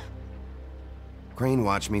recap, Crane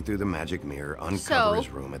watched me through the magic mirror uncover So? his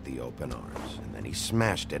room at the open arms, and then he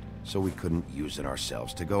smashed it so we couldn't use it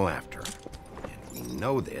ourselves to go after him. And we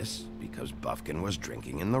know this because Buffkin was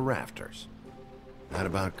drinking in the rafters. That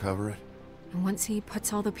about cover it? once he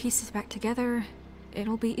puts all the pieces back together,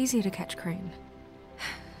 it'll be easy to catch Crane.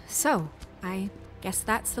 So, I guess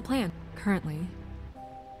that's the plan, currently.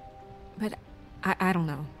 But I don't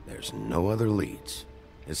know. There's no other leads.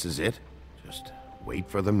 This is it. Just wait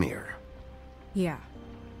for the mirror. Yeah.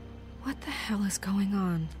 What the hell is going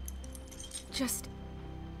on?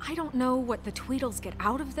 I don't know what the Tweedles get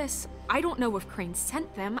out of this. I don't know if Crane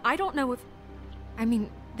sent them. I don't know if... I mean,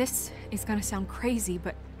 this is gonna sound crazy,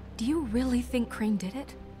 but do you really think Crane did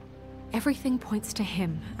it? Everything points to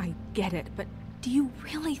him. I get it, but do you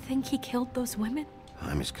really think he killed those women?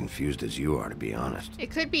 I'm as confused as you are, to be honest.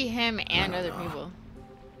 It could be him and other people.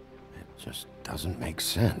 It just doesn't make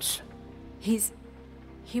sense.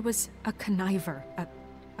 He was a conniver, a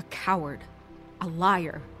coward, a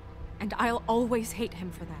liar. And I'll always hate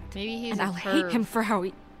him for that. Maybe he's And a I'll hate perv. him for how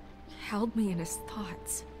he held me in his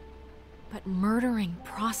thoughts. But murdering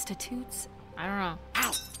prostitutes? I don't know.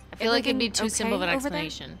 Ow! I feel like it'd be too simple of an okay over there?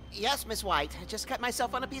 explanation. Yes, Miss White. I just cut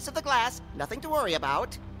myself on a piece of the glass. Nothing to worry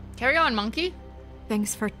about. Carry on, monkey.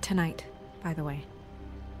 Thanks for tonight, by the way.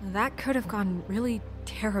 That could have gone really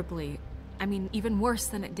terribly. I mean, even worse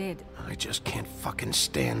than it did. I just can't fucking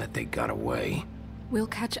stand that they got away. We'll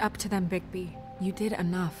catch up to them, Bigby. You did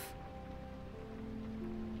enough.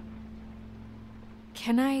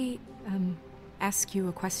 Can I, ask you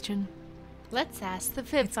a question? Let's ask the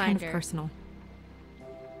Fib It's kind Finder. of personal.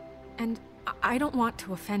 And I don't want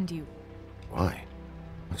to offend you. Why?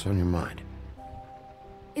 What's on your mind?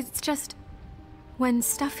 It's just... when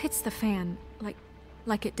stuff hits the fan,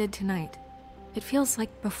 like it did tonight, it feels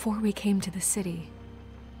like before we came to the city.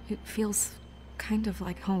 It feels kind of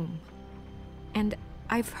like home. And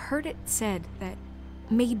I've heard it said that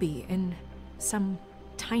maybe in some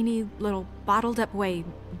tiny little bottled up way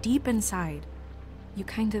deep inside, you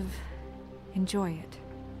kind of enjoy it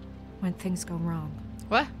when things go wrong.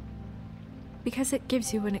 What? Because it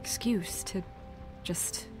gives you an excuse to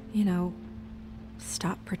just,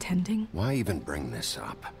 stop pretending. Why even bring this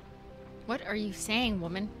up? What are you saying,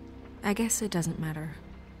 woman? I guess it doesn't matter.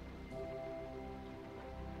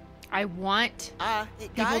 I want people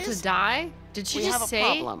guys? to die? Did she We just have a say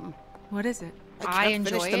problem. What is it? I can't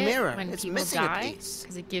enjoy finish the it mirror. when It's people missing a die? piece.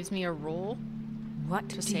 Because it gives me a role What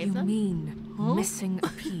to do save you them? mean, Huh? missing a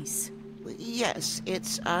piece? Yes,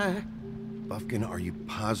 it's, Buffkin, are you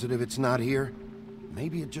positive it's not here?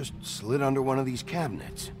 Maybe it just slid under one of these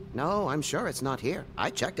cabinets. No, I'm sure it's not here. I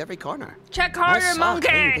checked every corner. Check harder, I saw monkey!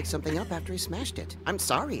 Crane pick something up after he smashed it. I'm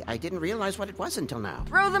sorry, I didn't realize what it was until now.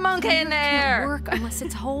 Throw the monkey in there! Can't work unless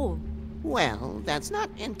it's whole. Well, that's not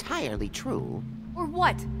entirely true. Or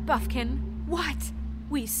what, Buffkin? What?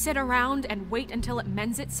 We sit around and wait until it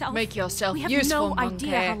mends itself? Make yourself We have useful, no monkey.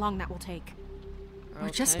 idea how long that will take. We're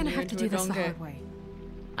just gonna have to do this the hard way.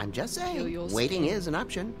 I'm just saying, waiting is an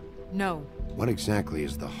option. No. What exactly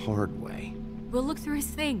is the hard way? We'll look through his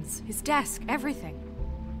things, his desk, everything.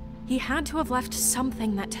 He had to have left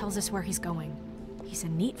something that tells us where he's going. He's a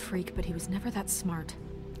neat freak, but he was never that smart.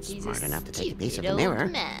 Smart enough to take a piece of the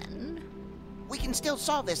mirror. We can still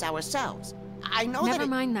solve this ourselves. I know Never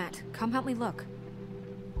mind that. Come help me look.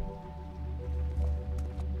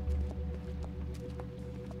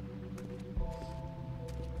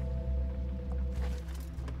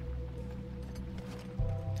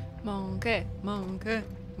 Monkey, monkey,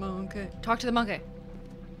 monkey. Talk to the monkey.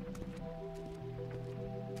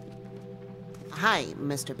 Hi,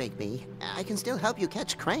 Mr. Bigby. I can still help you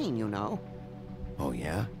catch Crane, you know. Oh,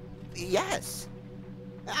 yeah? Yes.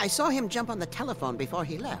 I saw him jump on the telephone before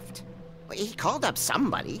he left. He called up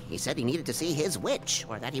somebody. He said he needed to see his witch,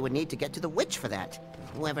 or that he would need to get to the witch for that.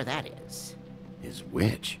 Whoever that is. His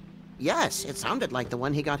witch? Yes, it sounded like the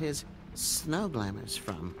one he got his snow glamours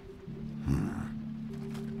from.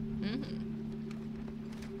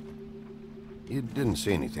 You didn't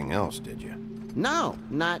see anything else, did you? No,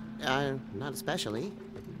 not especially.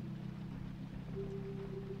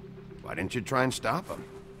 Why didn't you try and stop him?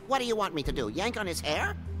 What do you want me to do, yank on his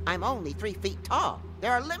hair? I'm only 3 feet tall.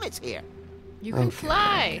 There are limits here. You can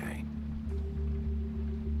fly. Okay.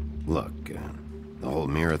 Look, the whole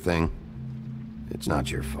mirror thing, it's not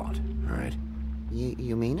your fault, all right?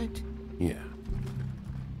 You mean it? Yeah.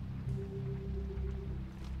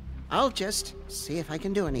 I'll just see if I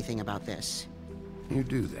can do anything about this. You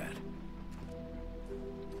do that.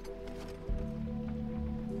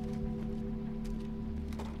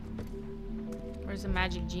 Where's the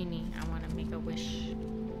magic genie? I want to make a wish.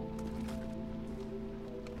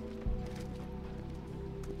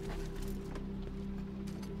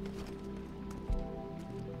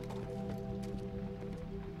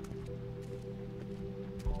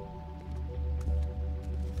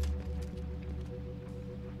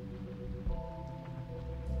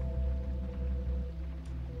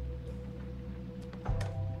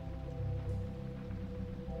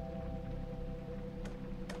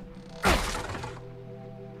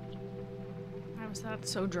 Was that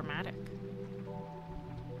so dramatic?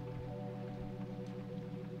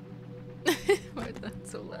 Why is that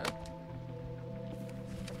so loud?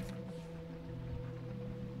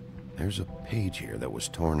 There's a page here that was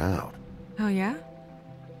torn out. Oh, yeah?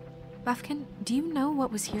 Buffkin, do you know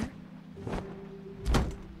what was here?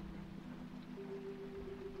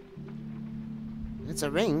 It's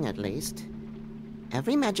a ring, at least.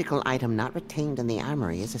 Every magical item not retained in the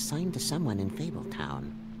armory is assigned to someone in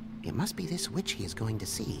Fabletown. It must be this witch he is going to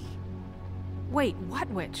see. Wait, what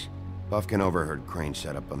witch? Buffkin overheard Crane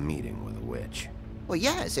set up a meeting with a witch. Well,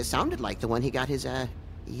 yes, it sounded like the one he got his,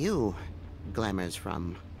 glamours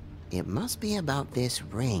from. It must be about this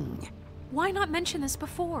ring. Why not mention this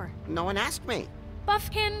before? No one asked me.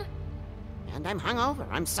 Buffkin! And I'm hungover,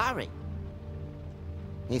 I'm sorry.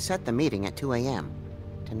 He set the meeting at 2 a.m.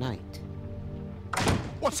 tonight.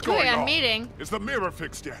 What's going on? Meeting. Is the mirror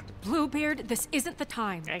fixed yet? Bluebeard, this isn't the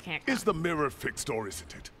time. I can't. Is the mirror fixed or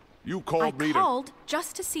isn't it? You called me I called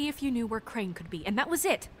just to see if you knew where Crane could be, and that was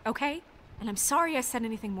it, okay? And I'm sorry I said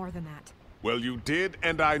anything more than that. Well, you did,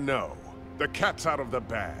 and I know. The cat's out of the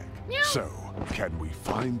bag. Meow. So, can we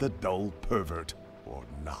find the dull pervert or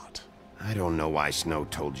not? I don't know why Snow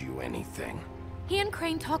told you anything. He and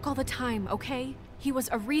Crane talk all the time, okay? He was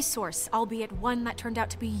a resource, albeit one that turned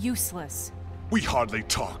out to be useless. We hardly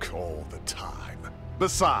talk all the time.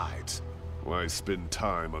 Besides, why spend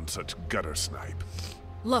time on such gutter snipe?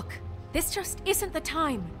 Look, this just isn't the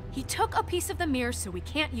time. He took a piece of the mirror, so we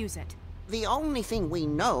can't use it. The only thing we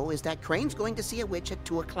know is that Crane's going to see a witch at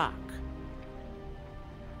 2 o'clock.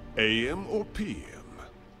 AM or PM?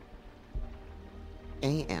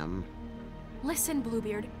 AM. Listen,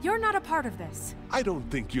 Bluebeard, you're not a part of this. I don't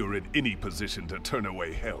think you're in any position to turn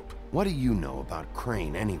away help. What do you know about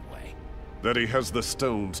Crane anyway? That he has the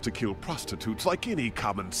stones to kill prostitutes like any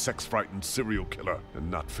common sex-frightened serial killer and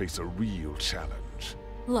not face a real challenge.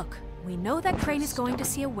 Look, we know that Crane is going to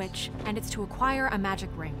see a witch, and it's to acquire a magic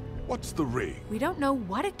ring. What's the ring? We don't know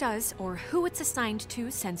what it does or who it's assigned to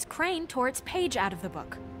since Crane tore its page out of the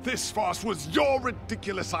book. This farce was your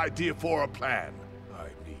ridiculous idea for a plan. I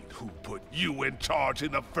need Who put you in charge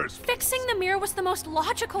in the first place? Fixing the mirror was the most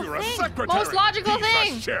logical You're thing. a secretary. Most logical He's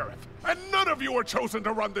thing. a sheriff, and none of you are chosen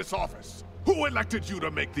to run this office. Who elected you to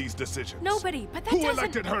make these decisions? Nobody, but that Who doesn't...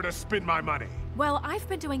 elected her to spend my money? Well, I've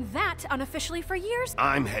been doing that unofficially for years.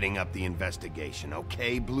 I'm heading up the investigation,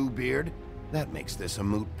 okay, Bluebeard? That makes this a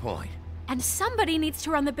moot point. And somebody needs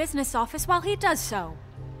to run the business office while he does so.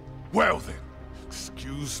 Well then,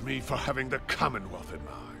 excuse me for having the Commonwealth in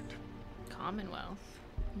mind. Commonwealth?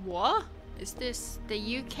 What? Is this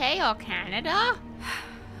the UK or Canada?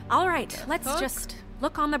 All right, let's fuck? just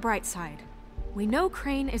look on the bright side. We know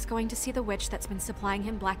Crane is going to see the witch that's been supplying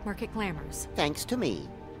him black market glamours. Thanks to me.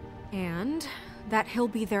 And that he'll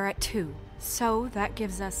be there at 2. So that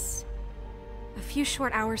gives us a few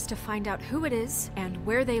short hours to find out who it is and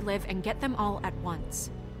where they live and get them all at once.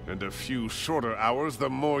 And a few shorter hours the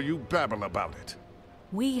more you babble about it.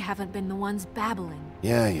 We haven't been the ones babbling.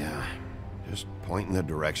 Yeah. Just point in the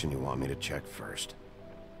direction you want me to check first.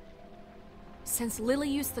 Since Lily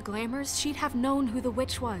used the glamours, she'd have known who the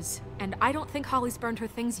witch was, and I don't think Holly's burned her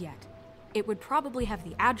things yet. It would probably have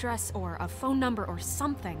the address or a phone number or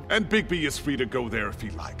something. And Bigby is free to go there if he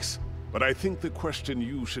likes. But I think the question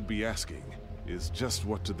you should be asking is just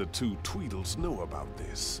what do the two Tweedles know about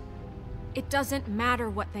this? It doesn't matter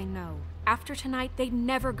what they know. After tonight, they'd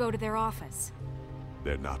never go to their office.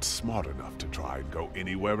 They're not smart enough to try and go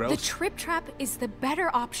anywhere else. The Trip Trap is the better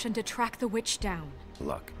option to track the witch down.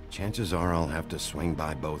 Look, chances are I'll have to swing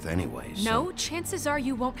by both anyways. No, chances are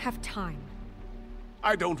you won't have time.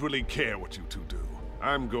 I don't really care what you two do.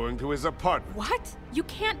 I'm going to his apartment. What? You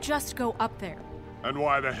can't just go up there. And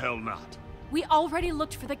why the hell not? We already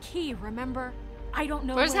looked for the key, remember? I don't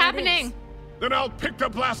know What's where it happening? is. Then I'll pick the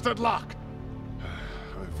blasted lock.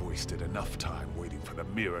 I've wasted enough time waiting for the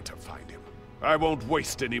mirror to find him. I won't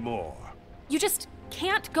waste any more. You just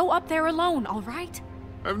can't go up there alone, all right?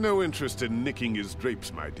 I've no interest in nicking his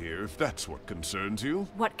drapes, my dear, if that's what concerns you.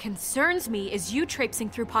 What concerns me is you traipsing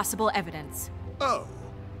through possible evidence. Oh,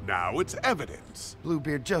 now it's evidence.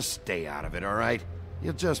 Bluebeard, just stay out of it, all right?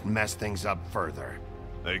 You'll just mess things up further.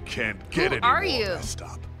 I can't get any are more you? messed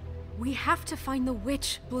up. We have to find the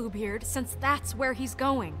witch, Bluebeard, since that's where he's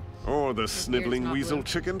going. Or the sniveling not weasel blue.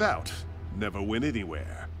 chickened out. Never went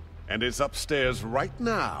anywhere. And is upstairs right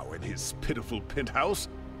now in his pitiful penthouse,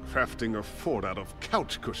 crafting a fort out of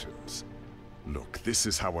couch cushions. Look, this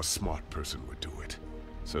is how a smart person would do it.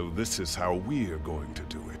 So this is how we're going to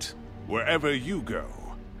do it. Wherever you go,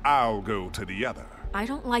 I'll go to the other. I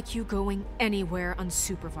don't like you going anywhere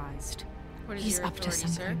unsupervised. What is He's your up to authority,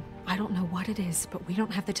 something. sir? I don't know what it is, but we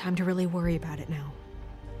don't have the time to really worry about it now.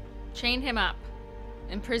 Chain him up.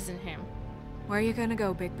 Imprison him. Where are you gonna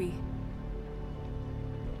go, Bigby?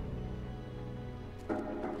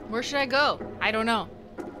 Where should I go? I don't know.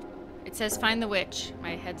 It says find the witch.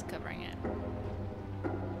 My head's covering it.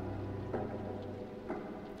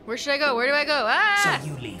 Where should I go? Where do I go? Ah! So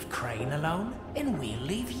you leave Crane alone, and we'll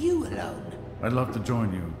leave you alone. I'd love to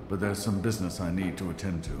join you, but there's some business I need to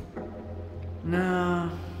attend to.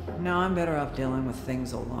 No, I'm better off dealing with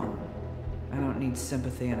things alone. I don't need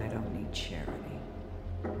sympathy and I don't need charity.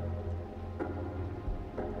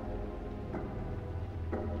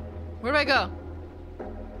 Where do I go?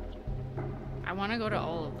 I want to go to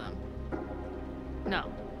all of them.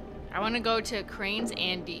 No. I want to go to Crane's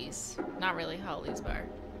and Dee's. Not really Holly's bar.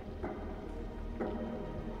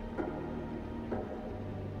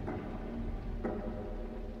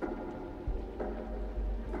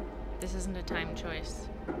 This isn't a time choice.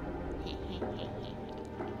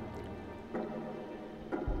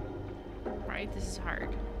 Right? This is hard.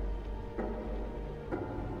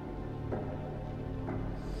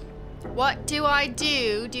 What do I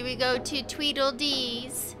do? Do we go to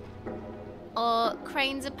Tweedledee's? Or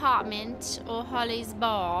Crane's apartment? Or Holly's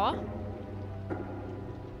bar?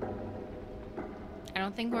 I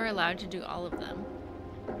don't think we're allowed to do all of them.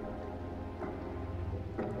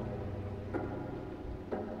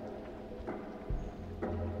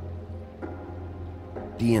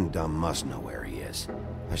 Dee and Dumb must know where he is.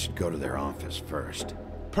 I should go to their office first.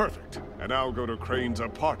 Perfect. And I'll go to Crane's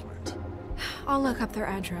apartment. I'll look up their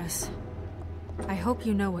address. I hope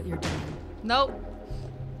you know what you're doing. Nope.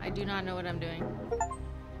 I do not know what I'm doing.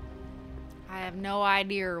 I have no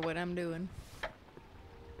idea what I'm doing.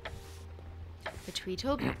 The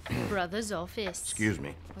Tweedle Brothers office. Excuse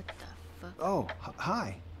me. What the fuck? Oh,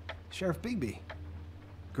 hi. Sheriff Bigby.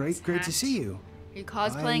 Great to see you. Are you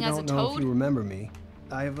cosplaying as a I don't know if toad? you remember me.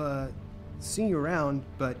 I've, seen you around,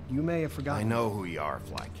 but you may have I forgotten. know who you are,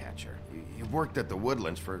 Flycatcher. You've worked at the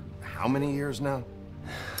Woodlands for how many years now?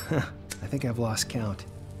 I think I've lost count.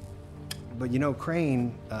 But you know,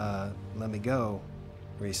 Crane, let me go.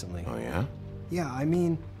 recently. Oh, yeah? Yeah, I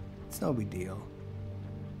mean, it's no big deal.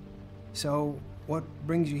 So, what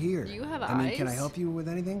brings you here? Do you have I mean, can I eyes? help you with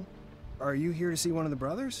anything? Are you here to see one of the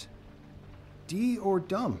brothers? D or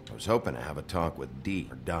Dumb? I was hoping to have a talk with D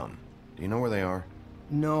or Dumb. Do you know where they are?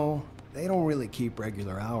 No, they don't really keep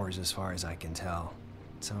regular hours as far as I can tell.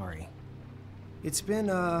 Sorry. It's been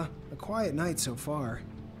a quiet night so far.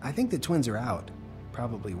 I think the twins are out,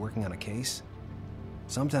 probably working on a case.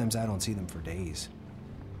 Sometimes I don't see them for days.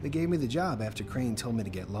 They gave me the job after Crane told me to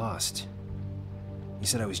get lost. He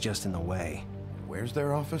said I was just in the way. Where's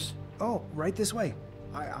their office? Oh, right this way.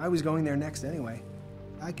 I was going there next anyway.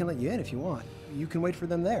 I can let you in if you want. You can wait for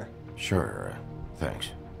them there. Sure, thanks.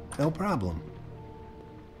 No problem.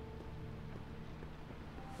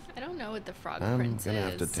 I don't know what the frog I'm prince gonna is.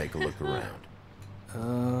 have to take a look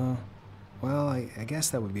around. Well, I guess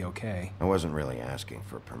that would be okay. I wasn't really asking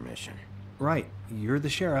for permission. Right, you're the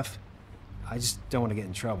sheriff. I just don't want to get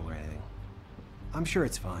in trouble or anything. I'm sure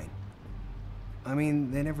it's fine. I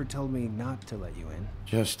mean, they never told me not to let you in.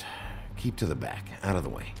 Just keep to the back, out of the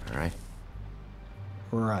way, all right?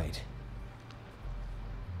 Right.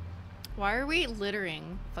 Why are we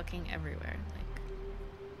littering fucking everywhere?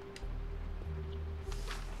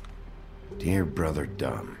 Like, Dear Brother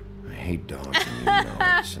Dumb, I hate dogs and you know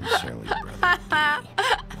it. Sincerely, Brother D.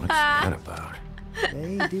 What's that about?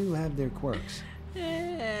 They do have their quirks.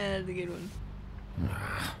 yeah, that's a good one.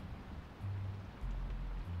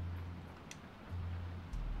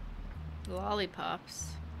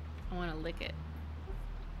 Lollipops. I want to lick it.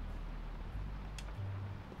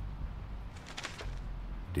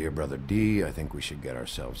 Dear Brother D, I think we should get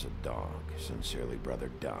ourselves a dog. Sincerely, Brother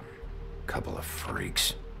Dumb. Couple of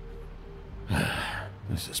freaks.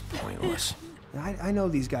 This is pointless. I know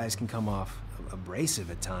these guys can come off abrasive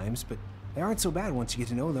at times, but they aren't so bad once you get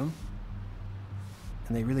to know them.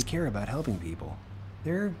 And they really care about helping people.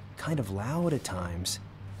 They're kind of loud at times.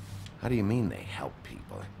 How do you mean they help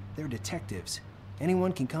people? They're detectives.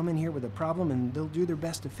 Anyone can come in here with a problem and they'll do their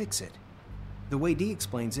best to fix it. The way Dee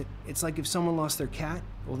explains it, it's like if someone lost their cat,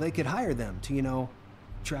 well, they could hire them to, you know,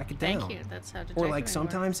 track it down. Thank you, that's how Or like detecting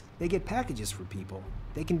sometimes they get packages for people.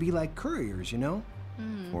 They can be like couriers, you know?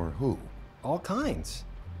 For who? All kinds.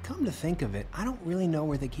 Come to think of it, I don't really know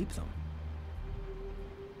where they keep them.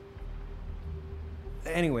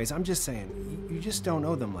 Anyways, I'm just saying, you just don't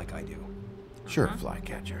know them like I do. Sure,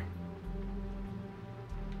 Flycatcher.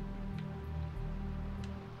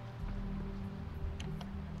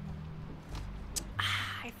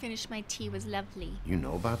 I finished my tea, was lovely. You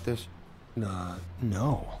know about this? No.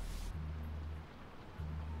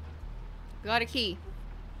 Got a key.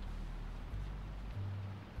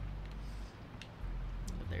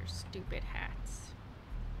 With their stupid hats.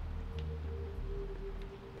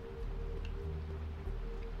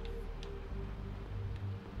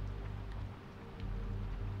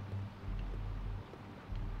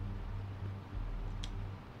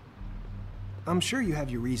 I'm sure you have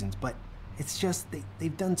your reasons, but it's just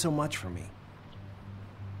they've done so much for me.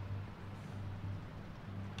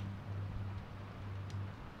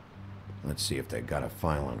 Let's see if they got a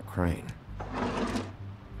file on Crane.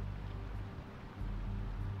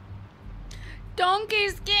 Donkey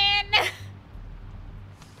skin!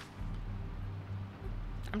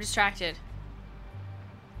 I'm distracted.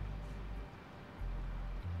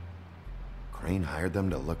 Crane hired them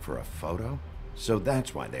to look for a photo? So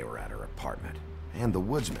that's why they were at her apartment. And the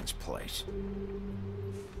woodsman's place.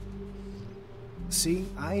 See,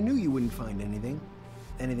 I knew you wouldn't find anything.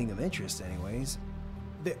 Anything of interest, anyways.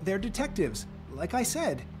 They're detectives, like I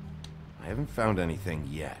said. I haven't found anything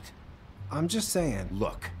yet. I'm just saying.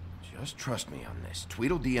 Look, just trust me on this.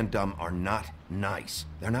 Tweedledee and Dumb are not nice.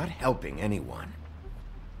 They're not helping anyone.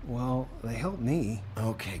 Well, they helped me.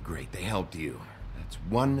 Okay, great. They helped you. That's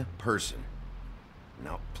one person.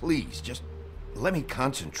 Now, please, just let me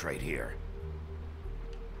concentrate here.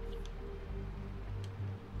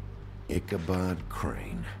 Ichabod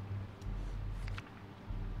Crane.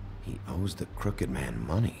 He owes the crooked man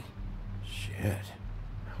money. Shit.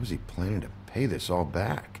 How is he planning to pay this all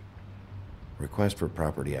back? Request for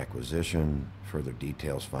property acquisition. Further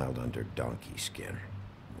details filed under donkey skin.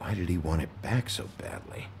 Why did he want it back so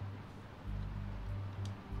badly?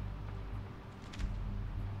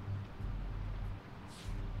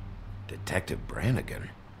 Detective Brannigan.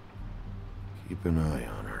 Keep an eye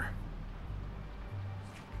on her.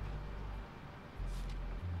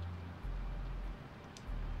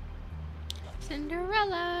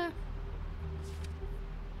 Cinderella.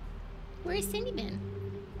 Where's Cindy been?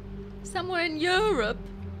 Somewhere in Europe.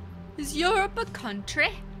 Is Europe a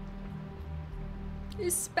country?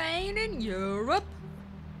 Is Spain in Europe?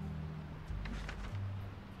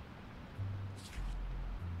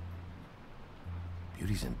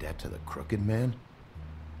 He's in debt to the Crooked Man?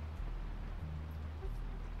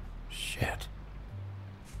 Shit.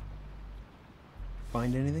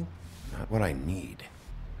 Find anything? Not what I need.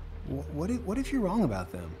 What if you're wrong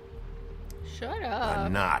about them? Shut up.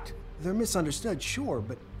 I'm not. They're misunderstood, sure,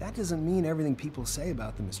 but that doesn't mean everything people say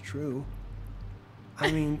about them is true.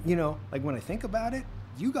 I mean, you know, like when I think about it,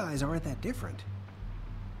 you guys aren't that different.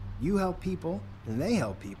 You help people, and they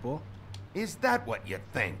help people. Is that what you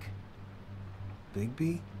think?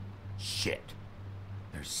 Bigby? Shit.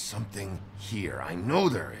 There's something here. I know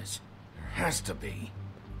there is. There has to be.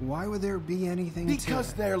 Why would there be anything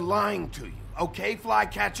Because they're lying to you, okay,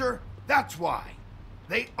 Flycatcher? That's why.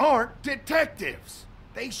 They aren't detectives.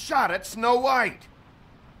 They shot at Snow White.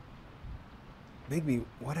 Bigby,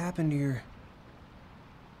 what happened to your...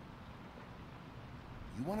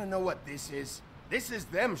 You want to know what this is? This is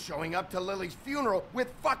them showing up to Lily's funeral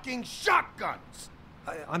with fucking shotguns.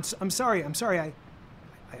 I'm sorry. I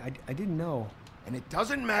didn't know. And it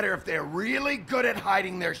doesn't matter if they're really good at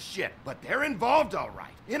hiding their shit, but they're involved all right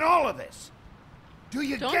in all of this. Do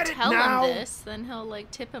you Don't get it tell now? him this, then he'll like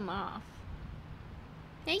tip him off.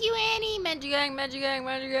 Thank you, Annie. Menchie Gang, Menchie Gang,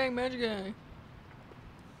 Menchie Gang, Menchie Gang.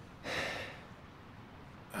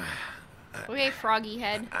 Okay, Froggy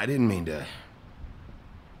Head. I didn't mean to.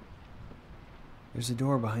 There's a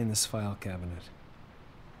door behind this file cabinet.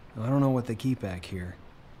 Now, I don't know what they keep back here,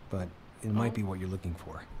 but it might be what you're looking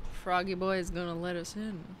for. Froggy Boy is gonna let us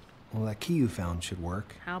in. Well, that key you found should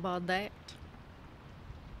work. How about that?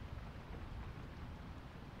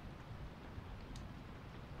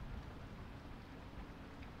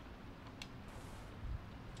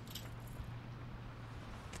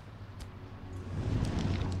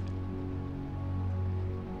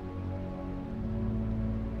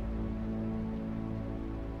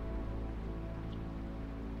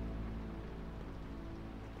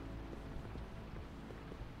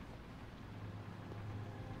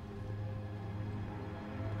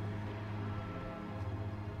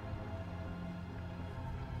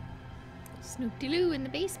 Snoop-de-loo in the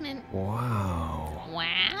basement. Wow.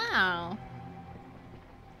 Wow.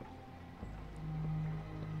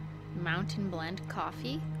 Mountain blend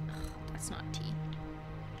coffee? Ugh, that's not tea.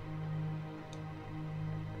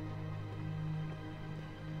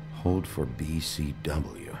 Hold for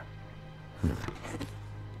BCW.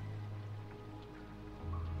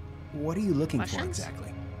 What are you looking for Questions?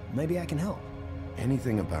 exactly? Maybe I can help.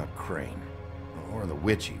 Anything about Crane, or the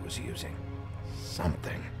witch he was using.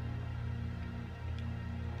 Something.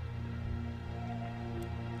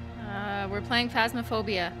 We're playing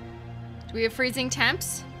Phasmophobia. Do we have freezing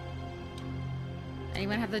temps?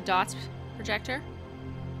 Anyone have the dots projector?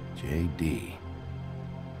 JD.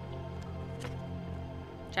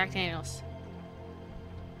 Jack Daniels.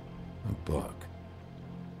 A book.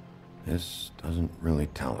 This doesn't really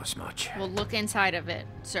tell us much. We'll look inside of it,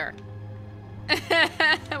 sir.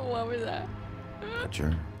 What was that?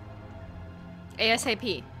 Butcher.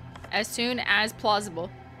 ASAP. As soon as plausible.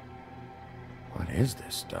 What is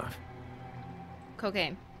this stuff?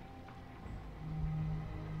 Cocaine.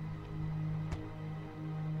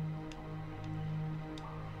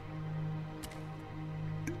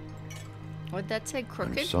 What'd that say,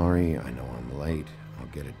 crooked? I'm sorry, I know I'm late. I'll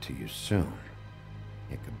get it to you soon.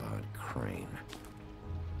 Ichabod Crane.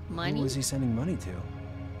 Money? Who was he sending money to?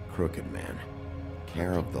 Crooked Man.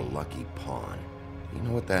 Care of the Lucky Pawn. Do you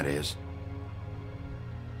know what that is?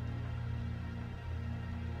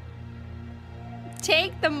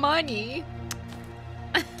 Take the money.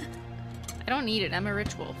 I don't need it. I'm a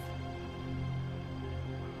rich wolf.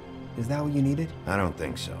 Is that what you needed? I don't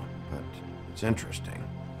think so, but it's interesting.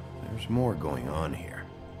 There's more going on here.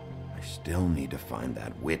 I still need to find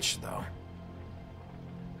that witch, though.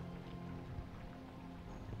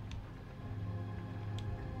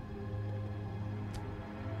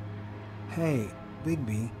 Hey,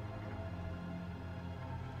 Bigby.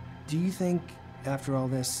 Do you think, after all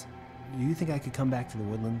this, do you think I could come back to the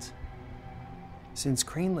Woodlands? Since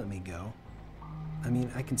Crane let me go, I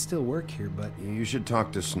mean, I can still work here, but... You should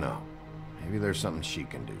talk to Snow. Maybe there's something she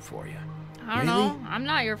can do for you. I don't know. I'm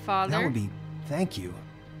not your father. That would be... Thank you.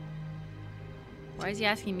 Why is he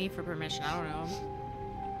asking me for permission? I don't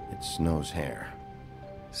know. It's Snow's hair.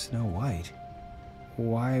 Snow White?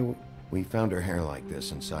 Why... We found her hair like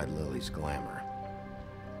this inside Lily's glamour.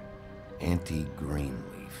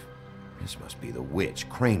 Anti-Greenleaf. This must be the witch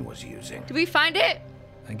Crane was using. Did we find it?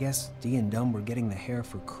 I guess Dee and Dumb were getting the hair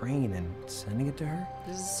for Crane and sending it to her?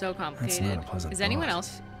 This is so complicated. That's not a pleasant Is anyone thought.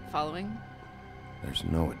 else following? There's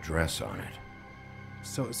no address on it.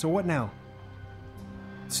 So what now?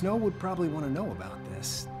 Snow would probably want to know about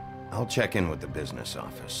this. I'll check in with the business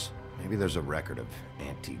office. Maybe there's a record of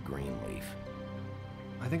Auntie Greenleaf.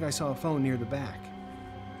 I think I saw a phone near the back.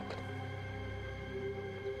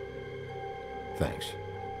 Thanks.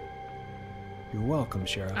 You're welcome,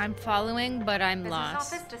 Sheriff. I'm following, but I'm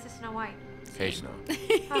lost. Office, this is Snow White. Hey, Snow.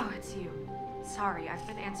 Oh, it's you. Sorry, I've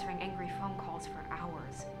been answering angry phone calls for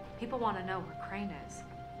hours. People want to know where Crane is.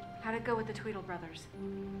 How'd it go with the Tweedle brothers?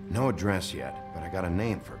 No address yet, but I got a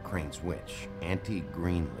name for Crane's witch. Auntie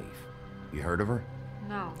Greenleaf. You heard of her?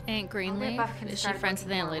 No. Aunt Greenleaf? Is she friends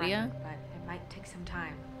with Aunt Lydia? But it might take some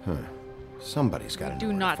time. Huh. Somebody's got to know Do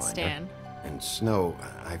where not to find stand. her. And Snow,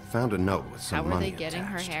 I found a note with some How money are they getting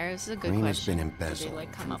attached. her hair? This is a good Crane question. has been Did they, embezzling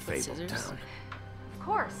like, come from up with scissors? Fabletown. Of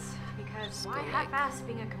course, because why half-ass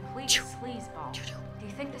being a complete sleazeball? Do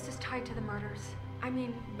you think this is tied to the murders? I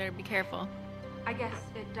mean... Better be careful. I guess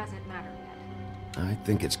it doesn't matter yet. I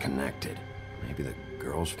think it's connected. Maybe the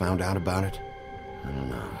girls found out about it? I don't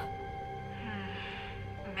know.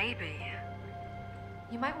 Maybe.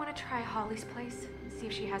 You might want to try Holly's place, see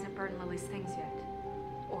if she hasn't burned Lily's things yet.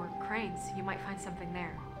 Or Crane's, you might find something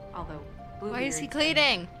there. Although, Why is he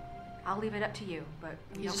cleaning? I'll leave it up to you, but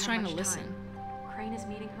we He's don't just have trying to much listen. time. Crane is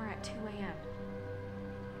meeting her at 2 a.m.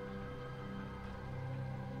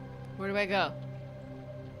 Where do I go?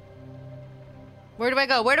 Where do I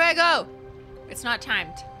go? Where do I go? It's not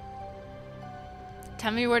timed.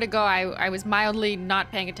 Tell me where to go. I was mildly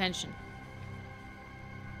not paying attention.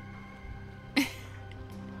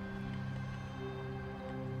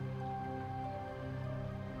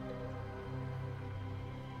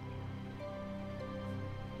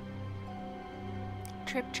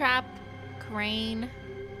 Trip Trap, Crane,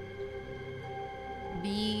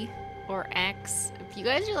 B, or X. If you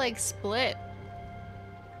guys are like split.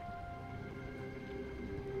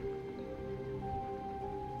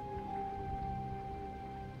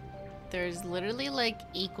 There's literally like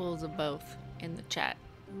equals of both in the chat.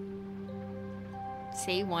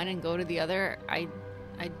 Say one and go to the other. I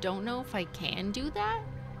don't know if I can do that.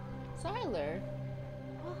 Siler.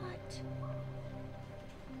 What?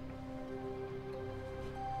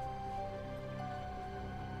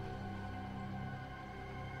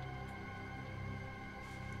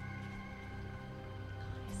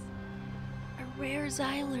 A rare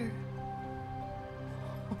Xyler.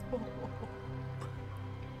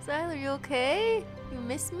 Xyler, you okay? You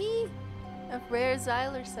miss me? A rare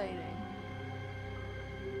Xyler sighting.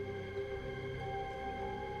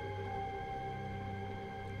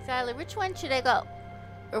 Xyler, which one should I go?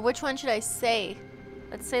 Or which one should I say?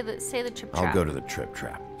 Let's say the Trip Trap. I'll go to the Trip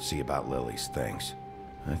Trap, see about Lily's things.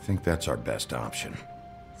 I think that's our best option.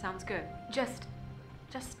 Sounds good. Just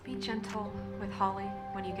be gentle with Holly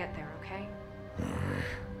when you get there, okay?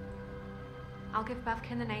 I'll give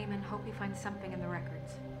Buffkin the name and hope he finds something in the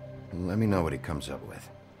records. Let me know what he comes up with.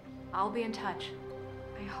 I'll be in touch.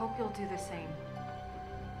 I hope you'll do the same.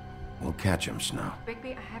 We'll catch him, Snow.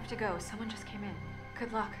 Bigby, I have to go. Someone just came in.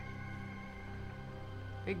 Good luck.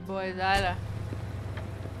 Big boy Xyler.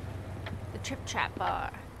 The Trip Trap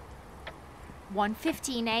Bar.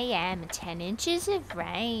 1:15 a.m. 10 inches of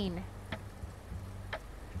rain.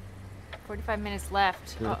 45 minutes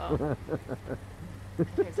left. Uh-oh.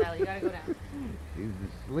 Okay, Xyler, you gotta go down. He's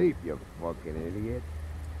asleep, you fucking idiot.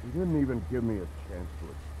 He didn't even give me a chance to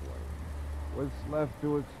explain. What's left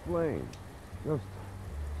to explain? Just,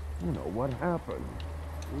 you know, what happened.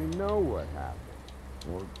 We know what happened.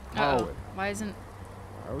 Or how it happened. Why isn't...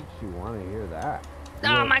 Why would she want to hear that?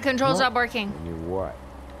 Oh, my controls not not working. You what?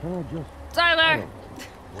 Can I just... Xyler!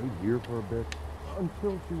 Wait here for a bit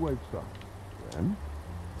until she wakes up. Then...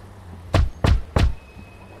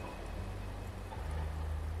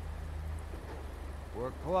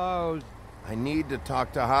 We're closed. I need to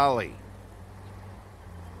talk to Holly.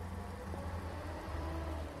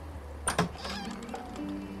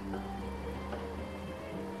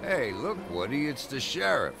 Hey, look, Woody, it's the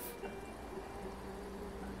sheriff.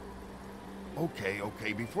 Okay,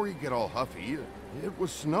 before you get all huffy, it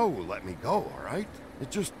was Snow who let me go, all right?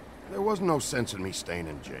 There was no sense in me staying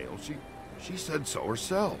in jail. She said so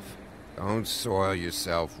herself. Don't soil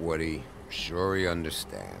yourself, Woody. I'm sure he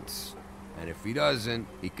understands. And if he doesn't,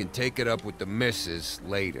 he can take it up with the missus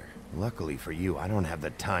later. Luckily for you, I don't have the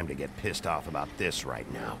time to get pissed off about this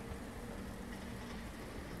right now.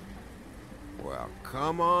 Well,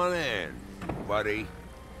 come on in, buddy.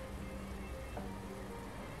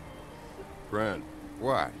 Brent.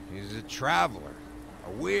 What? He's a traveler.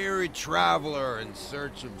 A weary traveler in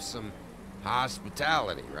search of some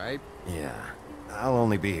hospitality, right? Yeah, I'll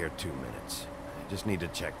only be here 2 minutes. I just need to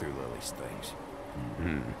check through Lily's things.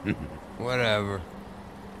 Whatever.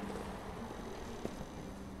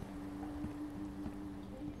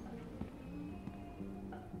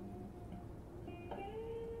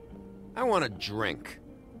 I want a drink.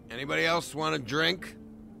 Anybody else want a drink?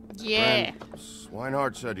 Yeah.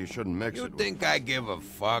 Swinehart said you shouldn't mix it. You think I give a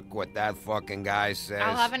fuck what that fucking guy says?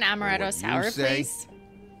 I'll have an Or amaretto what sour, you say? please.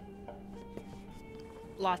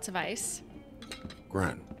 Lots of ice.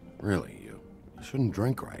 Gren, really, you shouldn't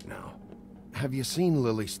drink right now. Have you seen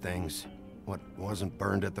Lily's things? What wasn't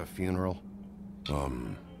burned at the funeral?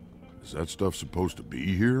 Is that stuff supposed to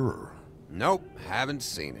be here, or? Nope, haven't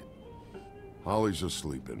seen it. Holly's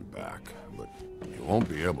asleep in back, but you won't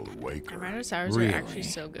be able to wake her. Amaretto sours are actually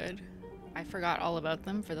so good. I forgot all about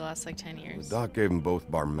them for the last like 10 years. The doc gave them both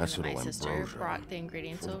And then barmecidal my sister ambrosia. brought the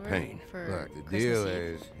ingredients for over pain. for Look, the Christmas deal Eve.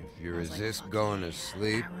 is, if you resist going to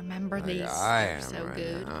sleep, I remember like these. I They're am so right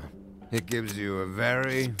good. now, it gives you a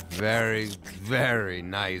very, very, very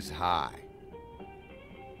nice high.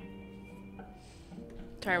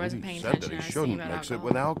 Sorry, I wasn't paying He said attention. that I he was shouldn't thinking about mix it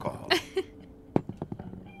with alcohol.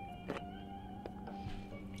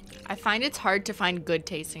 I find it's hard to find good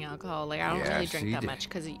tasting alcohol. Like, I don't really Yes, drink he that did. much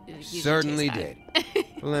because it usually Certainly tastes did.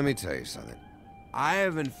 Well, let me tell you something. I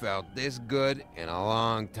haven't felt this good in a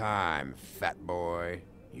long time, fat boy.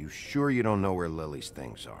 You sure you don't know where Lily's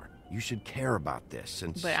things are? You should care about this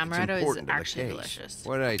since But it's amaretto is important to the actually case. delicious.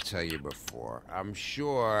 What did I tell you before? I'm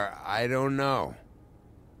sure I don't know.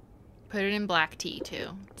 Put it in black tea,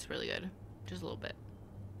 too. It's really good. Just a little bit.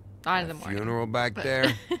 Not in the morning. Funeral back but-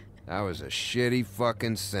 there? That was a shitty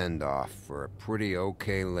fucking send-off for a pretty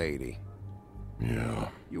okay lady. Yeah.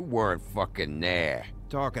 You weren't fucking there.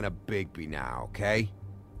 Talking to Bigby now, okay?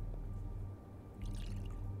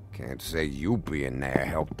 Can't say you being there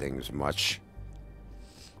helped things much.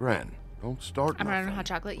 Gren, don't start Amaretto nothing. and hot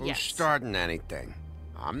chocolate, Who's yes. starting anything?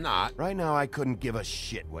 I'm not. Right now, I couldn't give a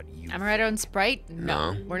shit what you... Amaretto and Sprite?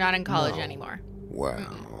 No. We're not in college No. anymore.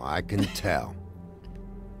 Well, I can tell.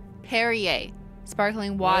 Perrier.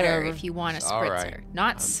 Sparkling water Hey, if you want a it's all spritzer. right.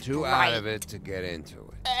 Not I'm Sprite. too out of it to get into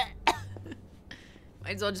it.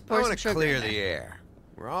 Might as well just I pour want some to sugar clear in the there. air.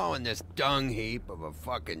 We're all in this dung heap of a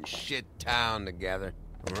fucking shit town together.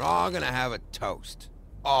 We're all gonna have a toast.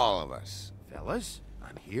 All of us. Fellas,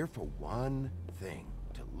 I'm here for one thing.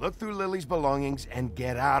 To look through Lily's belongings and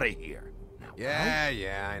get out of here. Now,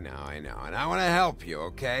 Yeah, I know. And I want to help you,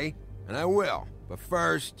 okay? And I will. But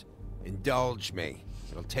first, indulge me.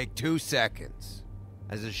 It'll take 2 seconds.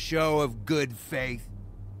 As a show of good faith.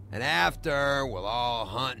 And after, we'll all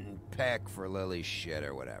hunt and peck for Lily's shit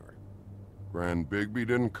or whatever. Gren, Bigby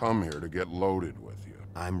didn't come here to get loaded with you.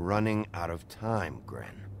 I'm running out of time,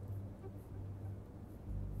 Gren.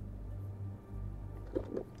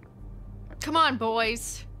 Come on,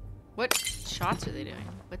 boys. What shots are they doing?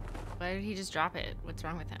 Why did he just drop it? What's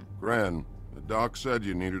wrong with him? Gren, the doc said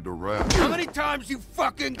you needed to rest. How many times you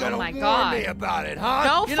fucking gonna my warn God. me about it, huh?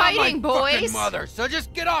 No You're not fighting, my fucking boys. mother, so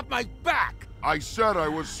just get off my back. I said I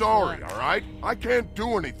was sorry, all right? I can't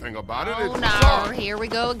do anything about it. Oh It's no, done. here we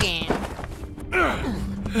go again.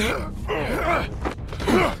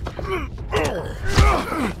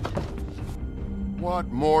 What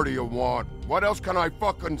more do you want? What else can I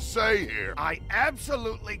fucking say here? I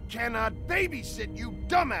absolutely cannot babysit you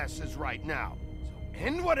dumbasses right now. So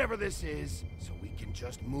end whatever this is so we can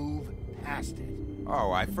just move past it.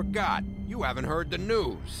 Oh, I forgot. You haven't heard the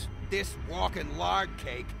news. This walking lard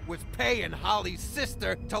cake was paying Holly's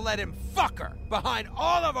sister to let him fuck her behind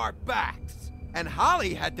all of our backs. And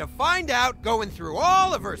Holly had to find out going through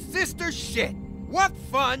all of her sister's shit. What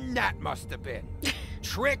fun that must have been.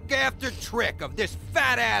 Trick after trick of this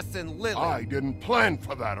fat ass and Lily. I didn't plan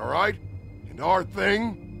for that, all right? And our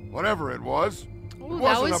thing, whatever it was, Ooh, it that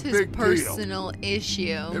wasn't was a his big deal. personal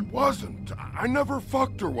issue. It wasn't. I never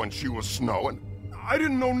fucked her when she was snowing. I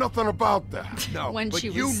didn't know nothing about that. No, When but she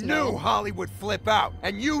you was knew snow. Holly would flip out.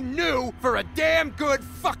 And you knew for a damn good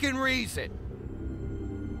fucking reason.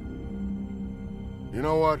 You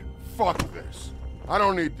know what? Fuck this. I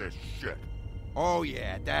don't need this shit. Oh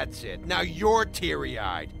yeah, that's it. Now you're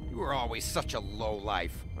teary-eyed. You were always such a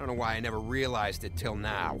lowlife. I don't know why I never realized it till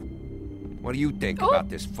now. What do you think about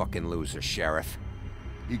this fucking loser, Sheriff?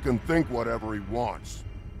 He can think whatever he wants.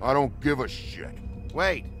 I don't give a shit.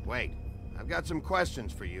 Wait. I've got some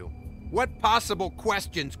questions for you. What possible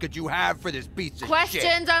questions could you have for this piece of shit?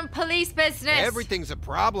 Questions on police business. Everything's a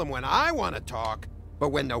problem when I want to talk, but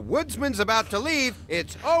when the woodsman's about to leave,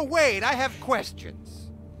 it's, oh wait, I have questions.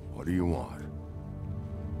 What do you want?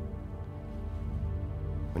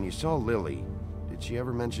 When you saw Lily, did she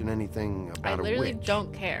ever mention anything I about a literally witch?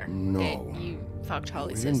 don't care No. that you fucked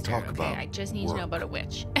Holly's We didn't sister. talk Okay, about I just need to know work. about a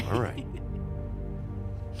witch. All right.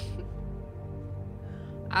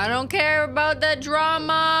 I don't care about the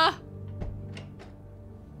drama.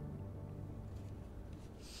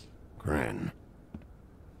 Gren.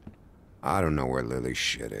 I don't know where Lily's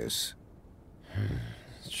shit is.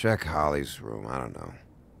 Check Holly's room, I don't know.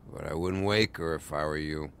 But I wouldn't wake her if I were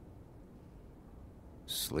you.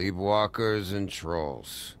 Sleepwalkers and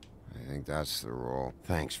trolls. I think that's the rule.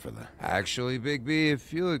 Thanks for the... Actually, Bigby,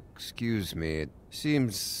 if you'll excuse me, it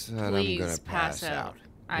seems that I'm gonna pass out.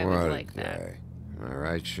 I What would a like that. day. Am I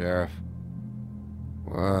right, Sheriff?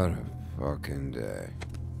 What a fucking day.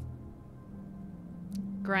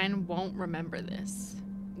 Gran won't remember this.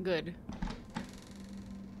 Good.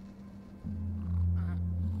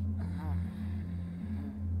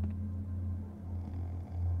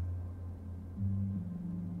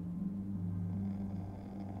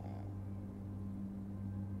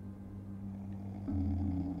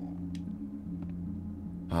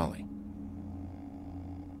 Holly.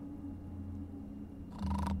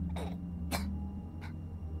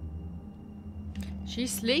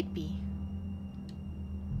 She's sleepy.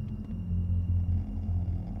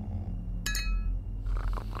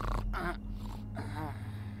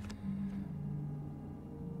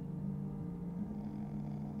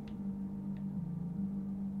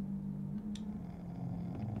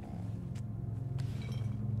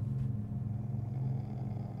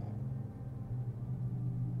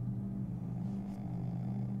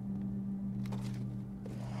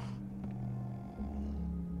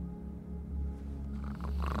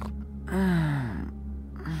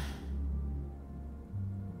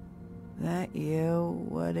 That you,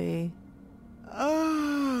 Woody?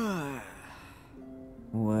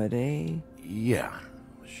 Woody? Yeah,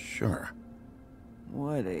 sure.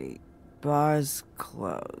 Woody, bar's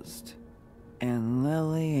closed. And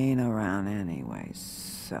Lily ain't around anyway,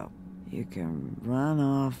 so you can run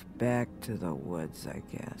off back to the woods, I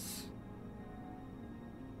guess.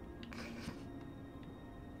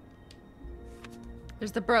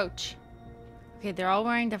 There's the brooch. Okay, they're all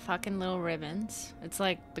wearing the fucking little ribbons. It's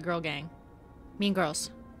like the girl gang. Mean Girls.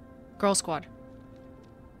 Girl Squad.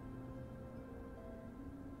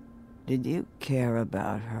 Did you care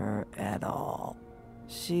about her at all?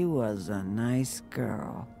 She was a nice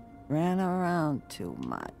girl. Ran around too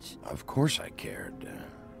much. Of course I cared.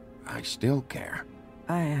 I still care.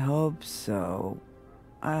 I hope so.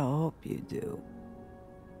 I hope you do.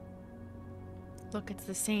 Look, it's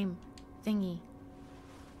the same thingy.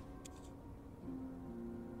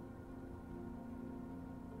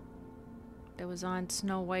 That was on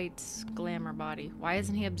Snow White's glamour body. Why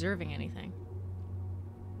isn't he observing anything?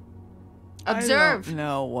 Observe! I don't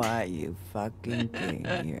know why you fucking came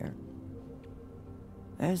here.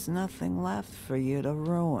 There's nothing left for you to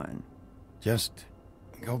ruin. Just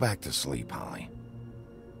go back to sleep, Holly.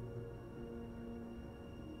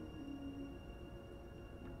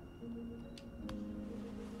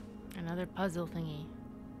 Another puzzle thingy.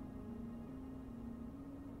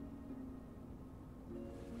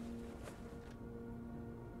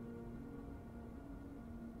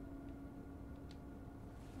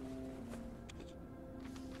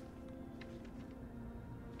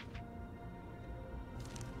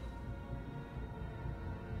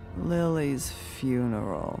 Lily's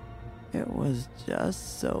funeral. It was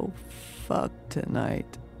just so fucked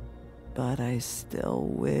tonight. But I still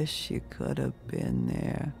wish you could have been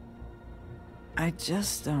there. I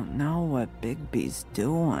just don't know what Bigby's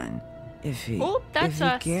doing. If he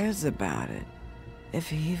cares about it. If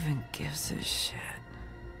he even gives a shit.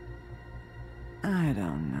 I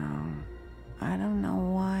don't know. I don't know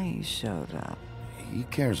why he showed up. He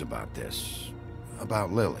cares about this.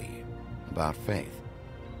 About Lily. About Faith.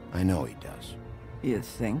 I know he does. You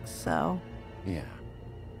think so? Yeah.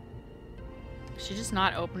 She's just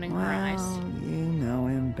not opening her eyes. You know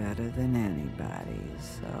him better than anybody,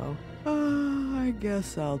 so... I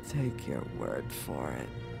guess I'll take your word for it.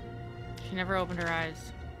 She never opened her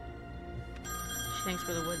eyes. She thinks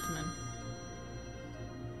we're the woodsman.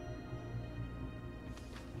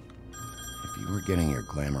 If you were getting your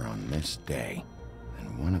glamour on this day,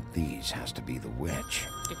 then one of these has to be the witch.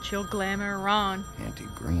 Get your glamour on. Auntie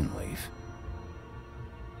Greenleaf.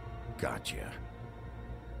 Gotcha.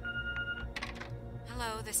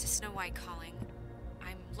 Hello, this is Snow White calling.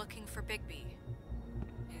 I'm looking for Bigby.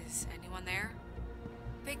 Is anyone there?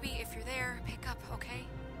 Bigby, if you're there, pick up, okay?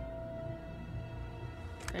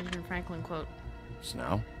 Benjamin Franklin quote.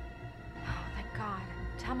 Snow? Oh, thank God.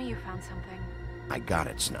 Tell me you found something. I got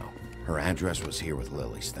it, Snow. Her address was here with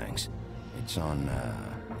Lily's things. It's on,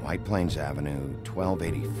 White Plains Avenue,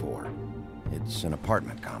 1284. It's an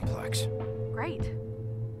apartment complex. Great.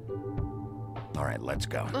 All right, let's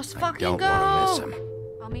go. Let's I fucking don't go! want to miss him.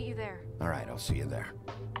 I'll meet you there. All right, I'll see you there.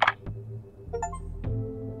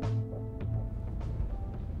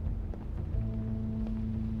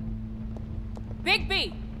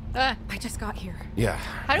 Bigby! Ah. I just got here. Yeah.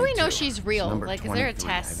 How do we know too. she's It's real? number Like, is there a 23.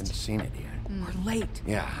 I test? haven't seen it yet. We're late.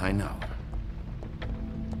 Yeah, I know.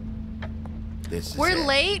 This is We're it.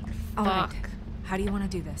 late? All right. Fuck. How do you want to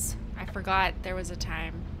do this? I forgot there was a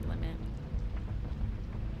time limit.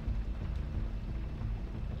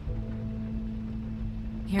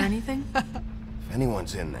 Hear anything? If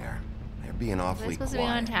anyone's in there, they're being Was I awfully supposed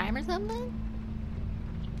quiet. to be on time or something?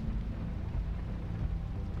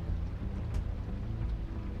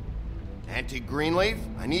 Auntie Greenleaf,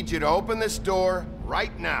 I need you to open this door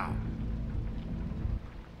right now.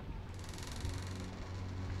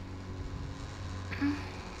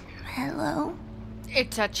 Hello?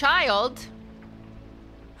 It's a child.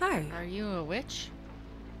 Hi. Are you a witch?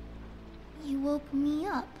 You woke me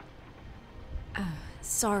up.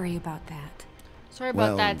 Sorry about that. Sorry about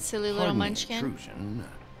Well, that, silly little pardon the munchkin. intrusion.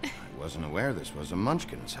 I wasn't aware this was a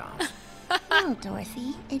munchkin's house. No,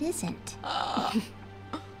 Dorothy, it isn't.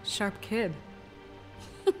 Sharp kid.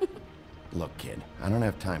 Look, kid, I don't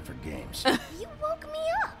have time for games. You woke me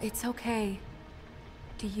up. It's okay.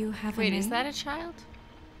 Do you have a Wait, name? is that a child?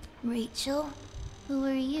 Rachel, who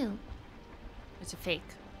are you? It's a fake.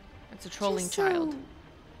 It's a trolling Just so child.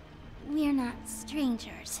 We're not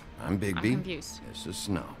strangers. I'm Bigby. I'm confused. This is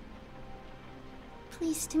Snow.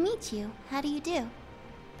 Pleased to meet you. How do you do?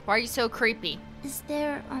 Why are you so creepy? Is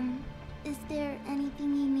there anything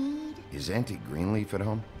you need? Is Auntie Greenleaf at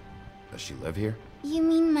home? Does she live here? You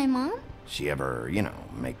mean my mom? She ever, you know,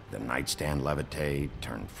 make the nightstand levitate,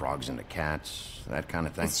 turn frogs into cats, that kind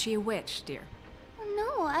of thing? Is she a witch, dear?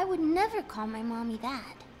 Oh, no, I would never call my mommy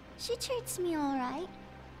that. She treats me all right.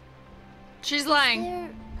 She's lying. Is there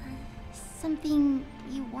something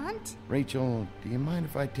you want? Rachel, do you mind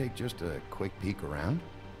if I take just a quick peek around?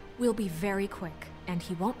 We'll be very quick, and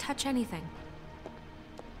he won't touch anything.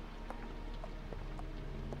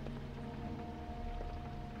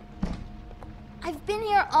 I've been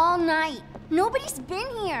here all night. Nobody's been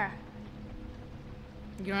here.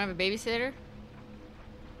 You don't have a babysitter?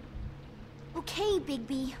 Okay,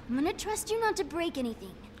 Bigby. I'm gonna trust you not to break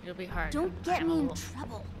anything. It'll be hard. Don't get me in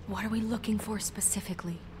trouble. What are we looking for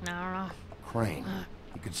specifically? I don't know. Crane,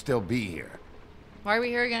 you could still be here. Why are we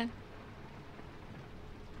here again?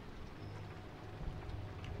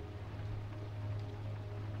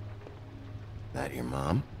 That your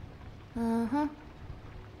mom? Uh-huh.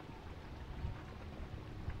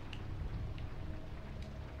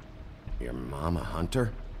 Your mom a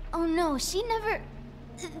hunter? Oh no, she never...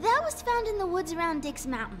 That was found in the woods around Dick's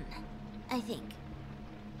Mountain, I think.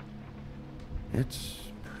 It's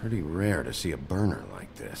pretty rare to see a burner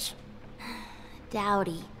like this.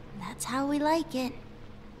 Dowdy. That's how we like it.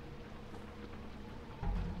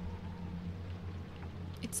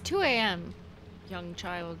 It's 2 a.m., young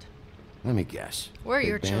child. Let me guess. Where are Big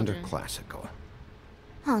your band children? or classical?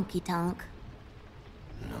 Honky tonk.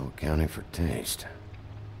 No accounting for taste.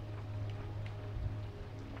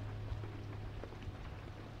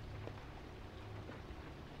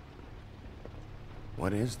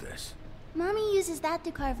 What is this? Mommy uses that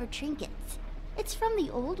to carve her trinkets. It's from the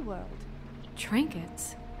old world.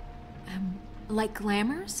 Trinkets? Like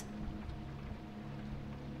glamours?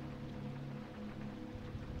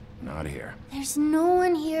 Not here. There's no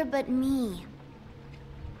one here but me.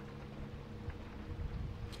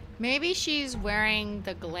 Maybe she's wearing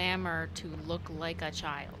the glamour to look like a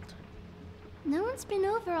child. No one's been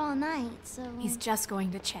over all night, so... He's just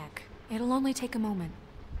going to check. It'll only take a moment.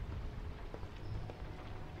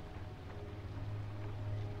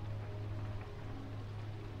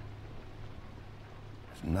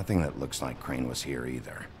 There's nothing that looks like Crane was here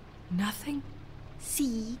either. Nothing?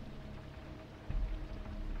 See?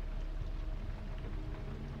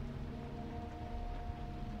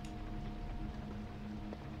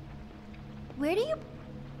 Where do you...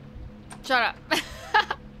 Shut up.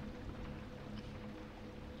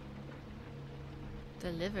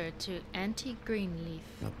 Delivered to Auntie Greenleaf.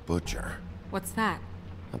 A butcher. What's that?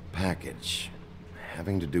 A package.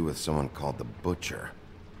 Having to do with someone called the Butcher.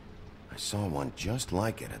 I saw one just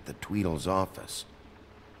like it at the Tweedle's office.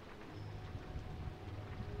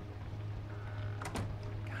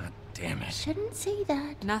 God damn it. Shouldn't say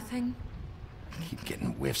that. Nothing. I keep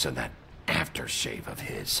getting whiffs of that aftershave of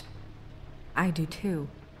his. I do too.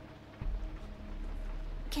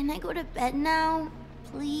 Can I go to bed now?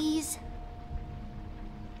 Please?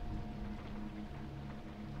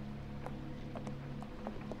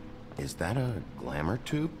 Is that a glamour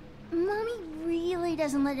tube? Mommy really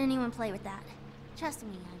doesn't let anyone play with that. Trust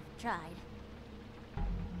me, I've tried.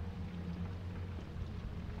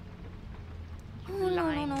 Oh,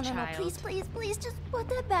 Lying. kind child. Please, just put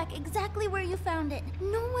that back exactly where you found it.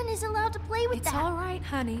 No one is allowed to play with that. It's all right,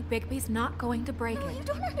 honey. Bigby's not going to break it. You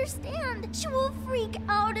don't understand. She will freak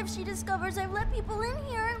out if she discovers I've let people in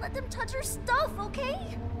here and let them touch her stuff, okay?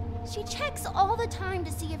 She checks all the time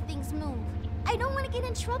to see if things move. I don't want to get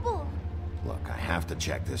in trouble. Look, I have to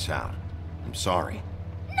check this out. I'm sorry.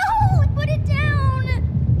 No! Put it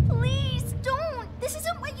down! Please, don't! This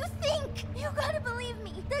isn't what you think! You gotta believe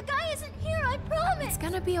me. The guy isn't here, I promise! It's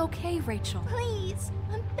gonna be okay, Rachel. Please,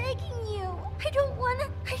 I'm begging you. I don't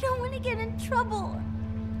wanna get in trouble.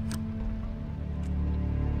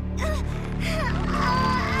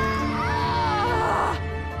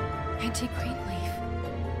 Auntie Greenleaf.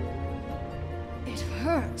 It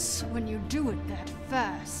hurts when you do it that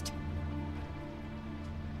fast.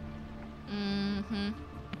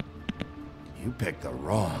 You picked the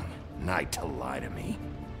wrong night to lie to me.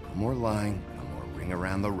 No more lying, no more ring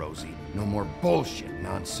around the rosy, no more bullshit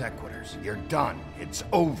non sequiturs. You're done. It's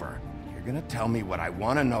over. You're gonna tell me what I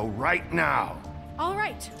want to know right now. All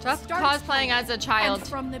right. Stop cosplaying as a child. And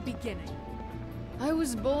from the beginning. I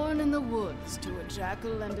was born in the woods to a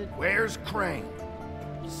jackal and a... Where's Crane?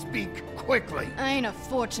 Speak quickly. I ain't a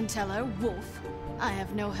fortune teller, Wolf. I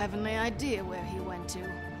have no heavenly idea where he went to.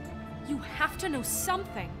 You have to know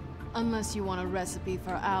something. Unless you want a recipe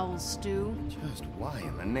for owl stew. Just why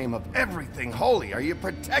in the name of everything holy are you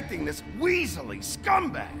protecting this weaselly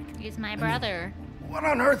scumbag? He's my brother. What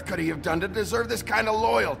on earth could he have done to deserve this kind of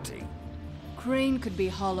loyalty? Crane could be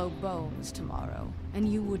hollow bones tomorrow, and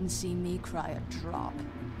you wouldn't see me cry a drop.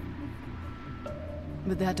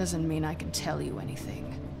 But that doesn't mean I can tell you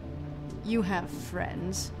anything. You have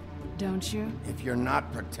friends, don't you? If you're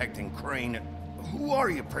not protecting Crane, who are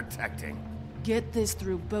you protecting? Get this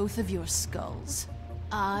through both of your skulls.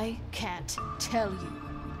 I can't tell you.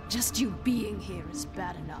 Just you being here is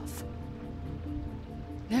bad enough.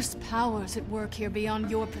 There's powers at work here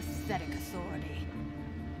beyond your pathetic authority.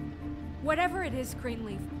 Whatever it is,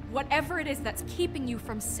 Greenleaf, whatever it is that's keeping you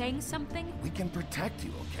from saying something... We can protect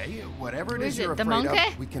you, okay? Whatever it Who is is you're it, the afraid monkey?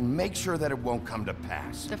 of, we can make sure that it won't come to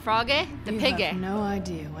pass. The froggy? The piggy? You have no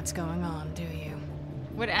idea what's going on, do you?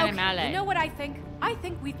 What animale? Okay, you know what I think? I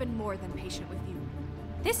think we've been more than patient with you.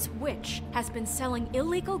 This witch has been selling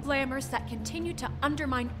illegal glamours that continue to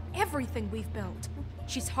undermine everything we've built.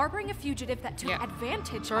 She's harboring a fugitive that took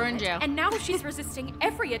advantage of it, and now she's resisting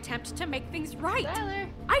every attempt to make things right.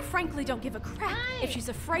 I frankly don't give a crap if she's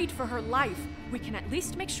afraid for her life. We can at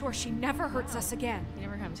least make sure she never hurts us again. He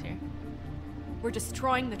never comes here. We're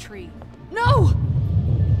destroying the tree. No!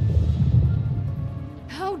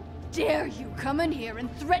 How dare you come in here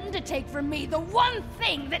and threaten to take from me the one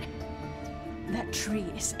thing that... That tree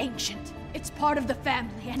is ancient. It's part of the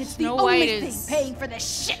family, and it's the only thing paying for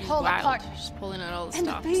this shithole apart. She's pulling out all the And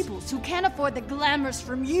stops. the fables who can't afford the glamours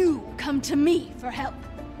from you come to me for help.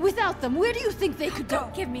 Without them, where do you think they could go?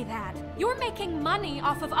 Don't give me that. You're making money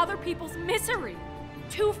off of other people's misery.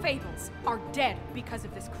 2 fables are dead because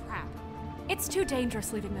of this crap. It's too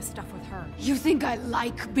dangerous leaving this stuff with her. You think I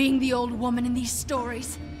like being the old woman in these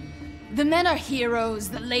stories? The men are heroes,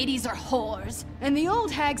 the ladies are whores, and the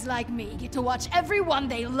old hags like me get to watch everyone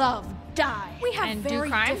they love die. We have very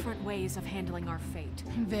different ways of handling our fate.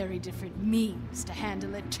 Very different means to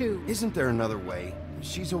handle it, too. Isn't there another way?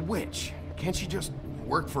 She's a witch. Can't she just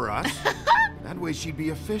work for us? That way she'd be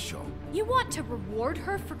official. You want to reward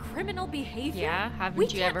her for criminal behavior? Yeah,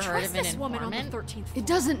 haven't you ever heard of an this woman on the informant? 13th floor. It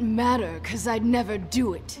doesn't matter, because I'd never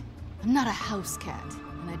do it. I'm not a house cat,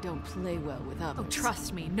 and I don't play well with others. Oh,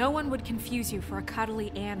 trust me, no one would confuse you for a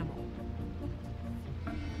cuddly animal.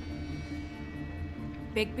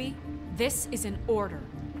 Bigby, this is an order.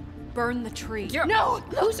 Burn the tree. No!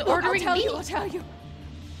 Who's ordering me? I'll tell you.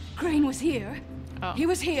 Crane was here. Oh, he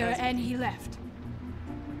was here, and he left.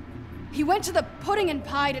 He went to the pudding and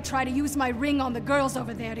pie to try to use my ring on the girls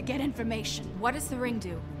over there to get information. What does the ring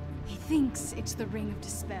do? He thinks it's the ring of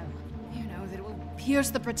dispel. You know, that it will pierce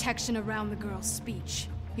the protection around the girls' speech.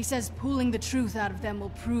 He says pulling the truth out of them will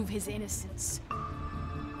prove his innocence.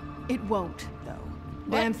 It won't, though.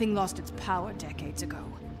 Damn thing lost its power decades ago.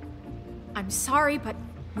 I'm sorry, but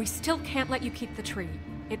we still can't let you keep the tree.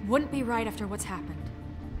 It wouldn't be right after what's happened.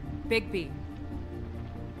 Bigby.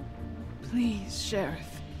 Please,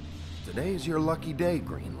 Sheriff. Today is your lucky day,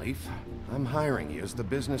 Greenleaf. I'm hiring you as the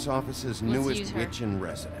business office's newest witch in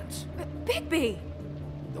residence. Bigby!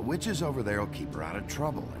 The witches over there will keep her out of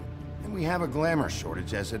trouble, and we have a glamour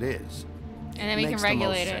shortage as it is. And then we can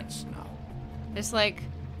regulate it. Just like,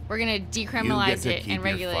 we're gonna decriminalize it and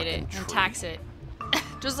regulate it and tax it.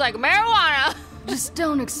 Just like marijuana! Just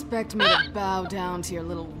don't expect me to bow down to your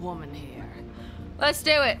little woman here. Let's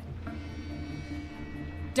do it.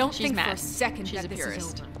 Don't She's think for mad. a second She's that a this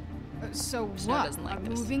purist. is over. So Snow what? doesn't like Are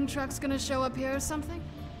this. moving trucks gonna show up here or something?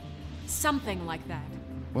 Something like that.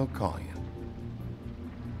 We'll call you.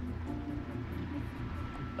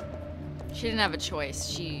 She didn't have a choice.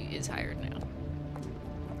 She is hired now.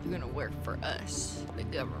 You're gonna work for us, the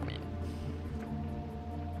government.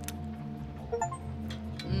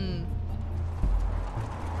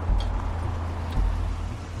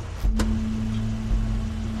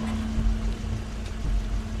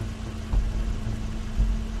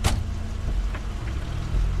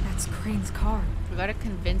 That's Crane's car. We gotta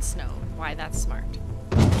convince Snow why that's smart.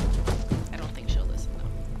 I don't think she'll listen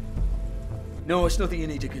though. No, it's nothing you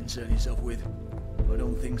need to concern yourself with. I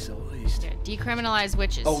don't think so, at least. Yeah, decriminalize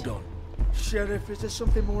witches. Hold on. Sheriff, is there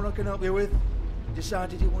something more I can help you with?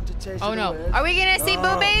 Decided you want to taste Oh the no. wares? Are we gonna see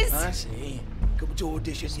boobies? I see. Come to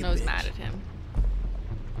audition, you Snow's bitch. mad at him.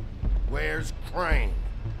 Where's Crane?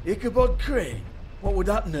 Ichabod Crane? What would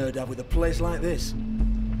that nerd have with a place like this? Tell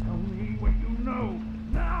me what you know,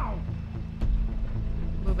 now!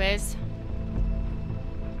 Boobies.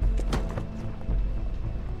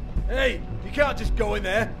 Hey, you can't just go in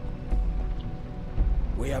there.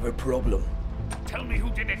 We have a problem. Tell me who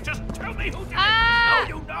did it. Just tell me who did Ah! it.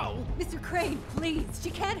 No, you know. Mr. Crane, please. She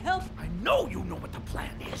can't help. I know you know what the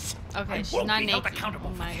plan is. Okay, I she's won't not be held naked.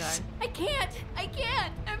 accountable Oh my for this. god. I can't. I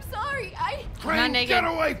can't. I'm sorry. Crane, get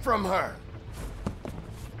away from her!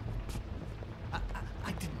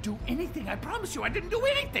 I didn't do anything. I promise you, I didn't do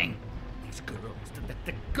anything. These girls,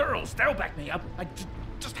 the girls, they'll back me up. I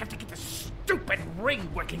just have to get this stupid ring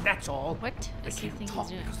working, that's all. What I does he can't think he's talk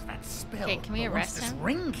doing? because of that spell. Okay, can we But arrest once him? this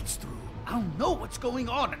ring gets through, I'll know what's going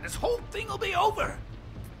on and this whole thing will be over.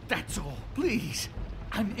 That's all, please.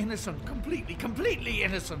 I'm innocent, completely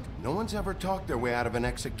innocent. No one's ever talked their way out of an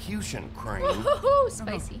execution, Crane. Woohoo!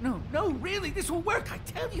 Spicy. No, really, this will work, I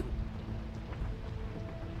tell you.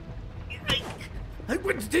 I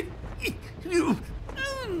wouldn't you.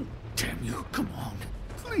 Damn you, come on,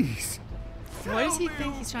 please. What does he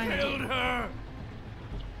think he's trying to do? Killed her.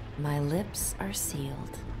 My lips are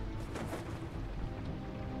sealed.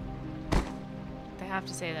 They have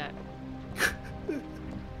to say that.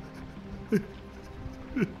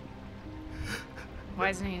 Why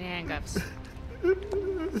isn't he in handcuffs?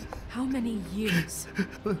 How many years?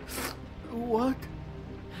 What?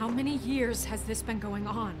 How many years has this been going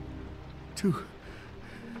on? Too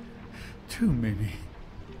many.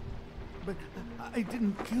 But I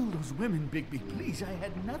didn't kill those women, Bigby. Please, I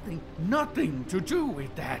had nothing to do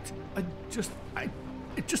with that.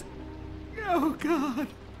 Oh, God.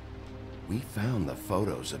 We found the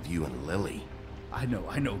photos of you and Lily. I know.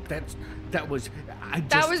 That was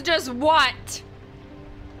just what?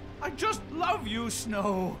 I just love you,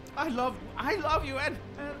 Snow. I love you, and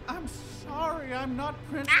I'm sorry I'm not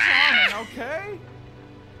Prince Charming, okay?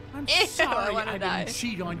 I'm Ew, sorry I wanna die. didn't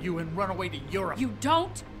cheat on you and run away to Europe. You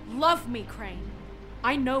don't love me, Crane.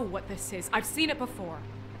 I know what this is. I've seen it before.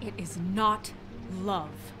 It is not love.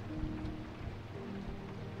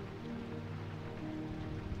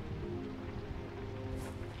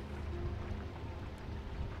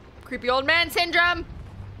 Creepy old man syndrome.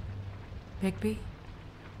 Bigby?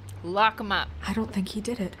 Lock him up. I don't think he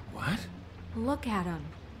did it. What? Look at him.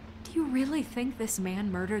 Do you really think this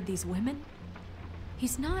man murdered these women?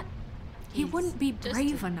 He's not. He wouldn't be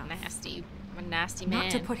brave enough. A nasty man.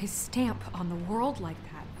 Not to put his stamp on the world like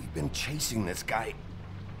that. We've been chasing this guy.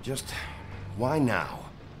 Just why now?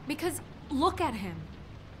 Because look at him.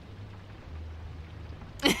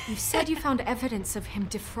 You said you found evidence of him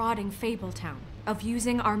defrauding Fabletown, of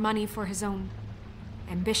using our money for his own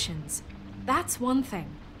ambitions. That's one thing.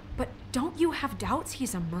 But don't you have doubts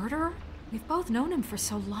he's a murderer? We've both known him for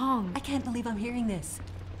so long. I can't believe I'm hearing this.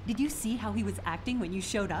 Did you see how he was acting when you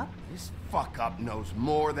showed up? This fuck-up knows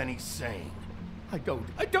more than he's saying. I don't.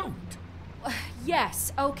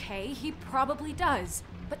 Yes, okay, he probably does.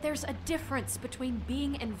 But there's a difference between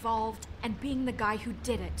being involved and being the guy who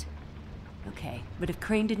did it. Okay, but if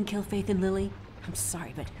Crane didn't kill Faith and Lily, I'm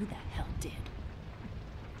sorry, but who the hell did?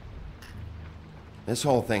 This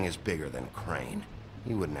whole thing is bigger than Crane.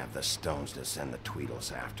 He wouldn't have the stones to send the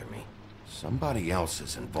Tweedles after me. Somebody else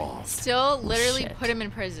is involved. Still, literally Shit. put him in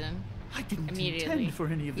prison. I didn't immediately. intend for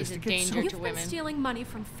any of this He's to a get danger so- to You've been women. stealing money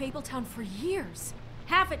from Fabletown for years,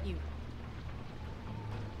 haven't you?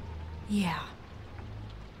 Yeah.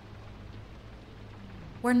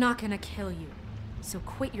 We're not gonna kill you, so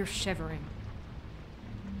quit your shivering.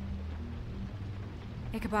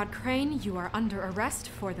 Ichabod Crane, you are under arrest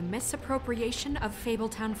for the misappropriation of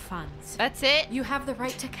Fabletown funds. That's it? You have the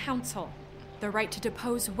right to counsel, the right to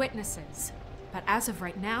depose witnesses. But as of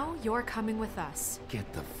right now, you're coming with us.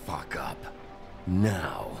 Get the fuck up.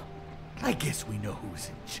 Now. I guess we know who's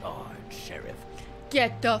in charge, Sheriff.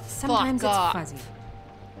 Get the Sometimes fuck up. it's fuzzy.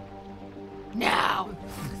 Now.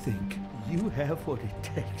 You think you have what it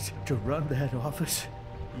takes to run that office?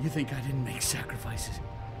 You think I didn't make sacrifices?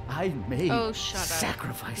 I made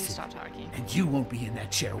sacrifices. Please stop talking. And you won't be in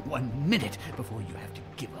that chair 1 minute before you have to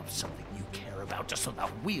give up something you care about just so the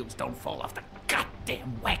wheels don't fall off the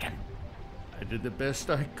goddamn wagon. I did the best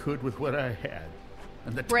I could with what I had.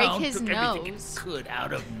 And the Break town his took everything it nose. could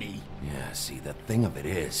out of me. Yeah, see, the thing of it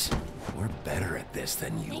is, we're better at this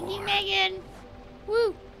than you Thank you, are. Megan.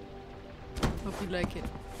 Woo. Hope you like it.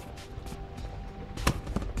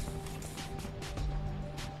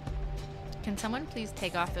 Can someone please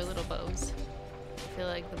take off their little bows? I feel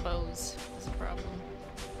like the bows is a problem.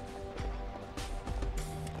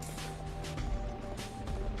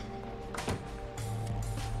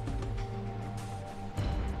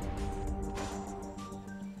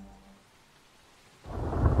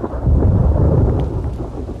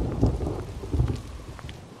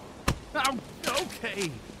 Oh, okay.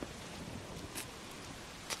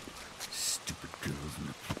 Stupid girls and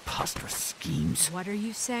their preposterous schemes. What are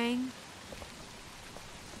you saying?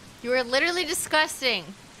 You are literally disgusting.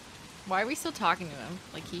 Why are we still talking to him?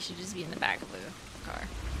 Like he should just be in the back of the car.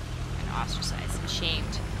 And ostracized and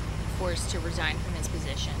shamed. Forced to resign from his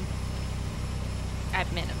position.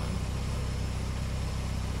 At minimum.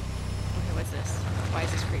 Okay, what's this? Why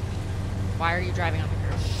is this creepy? Why are you driving on the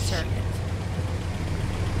curb, sir?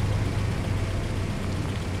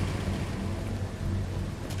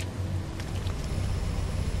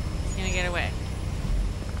 He's gonna get away.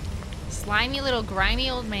 Slimy little grimy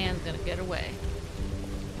old man's gonna get away.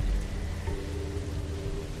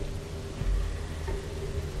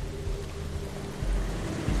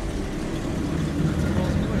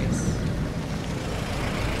 Rolls-Royce.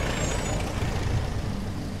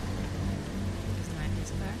 Isn't that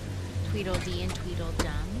his car? Tweedledee and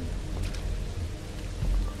Tweedledum.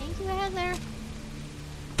 Thank you, Heather.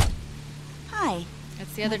 Hi.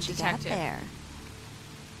 That's the other What you got detective. there?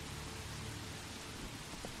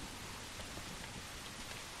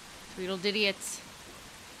 Tweedledidiots.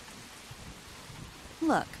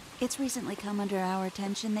 Look, it's recently come under our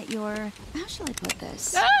attention that you're, how shall I put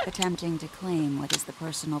this, attempting to claim what is the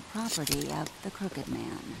personal property of the Crooked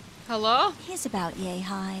Man. Hello? He's about yay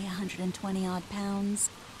high, 120 odd pounds.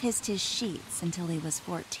 Pissed his sheets until he was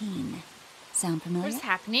 14. Sound familiar? What's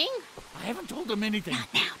happening? I haven't told him anything.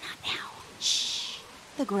 Not now, not now. Shh.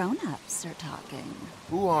 The grown-ups are talking.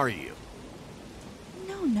 Who are you?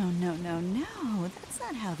 No. That's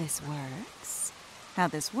not how this works. How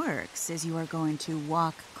this works is you are going to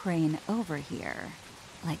walk Crane over here.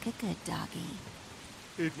 Like a good doggy.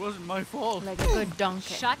 It wasn't my fault. Like a good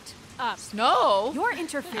donkey. Shut up. No. You're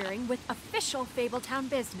interfering with official Fabletown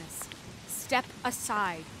business. Step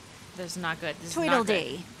aside. This is not good. This is not good.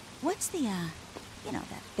 Tweedledee. What's the, you know,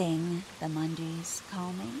 that thing the Mundies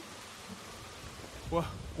call me?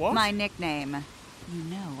 What? My nickname. You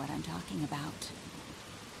know what I'm talking about.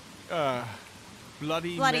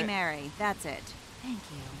 Bloody Mary, that's it. Thank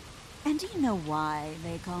you. And do you know why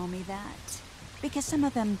they call me that? Because some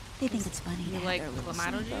of them, they think it's funny to have like their little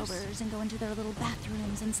Clamato juice? sleepovers and go into their little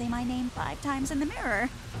bathrooms and say my name 5 times in the mirror.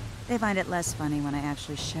 They find it less funny when I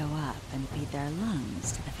actually show up and feed their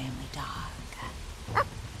lungs to the family dog.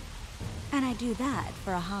 And I do that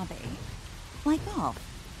for a hobby. Like golf,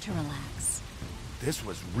 to relax. This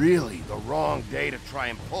was really the wrong day to try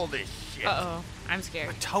and pull this shit. Uh-oh. I'm scared.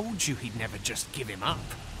 I told you he'd never just give him up.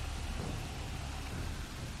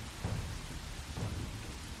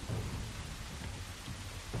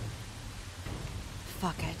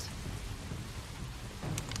 Fuck it.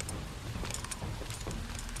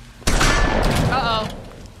 Uh-oh.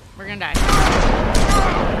 We're gonna die.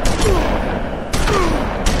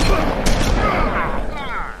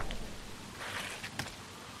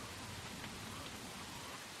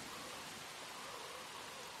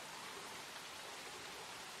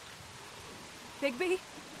 Bigby?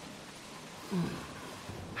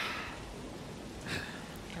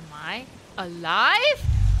 Am I alive?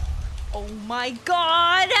 Oh my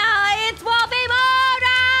god! It's wallpaper mode!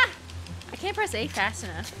 I can't press A fast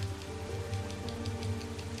enough.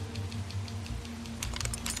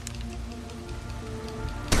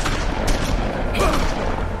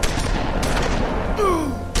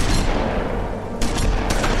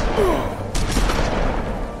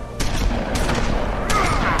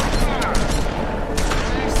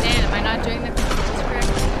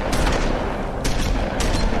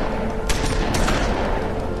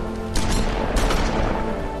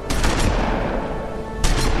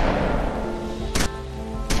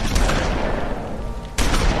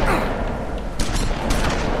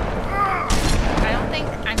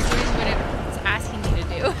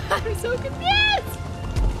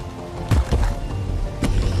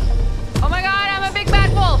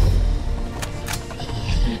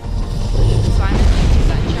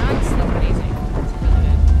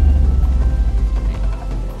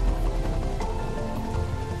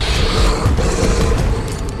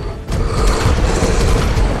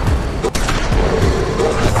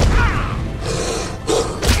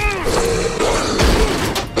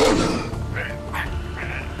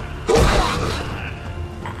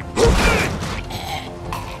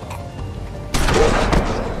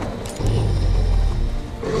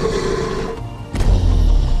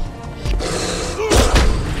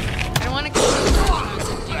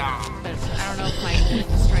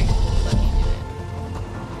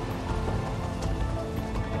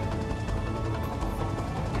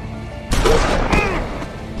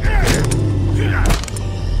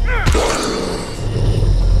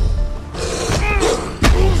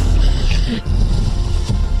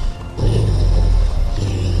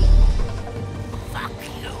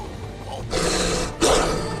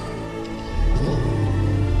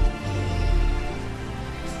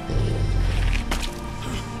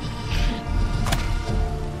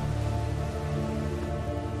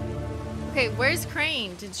 Okay, where's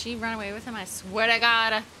Crane? Did she run away with him? I swear to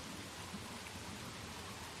God.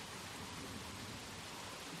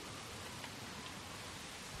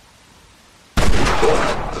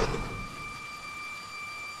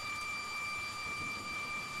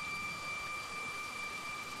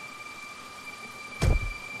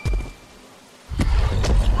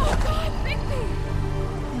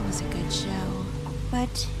 It was a good show,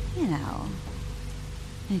 but, you know,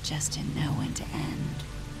 it just didn't know when to end.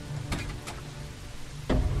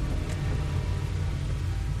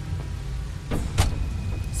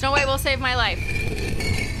 Snow White will save my life.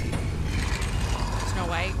 Snow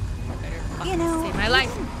White better fucking You know, save my life.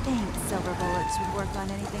 I didn't think silver bullets would work on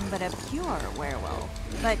anything but a pure werewolf.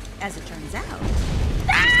 But as it turns out...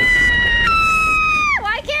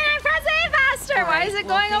 Why can't I press A faster? Why is it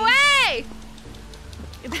going away?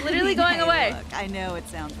 It's literally going Hey, away. Look, I know it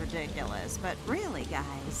sounds ridiculous, but really,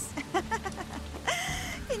 guys,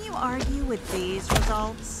 can you argue with these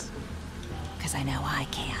results? Because I know I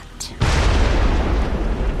can't.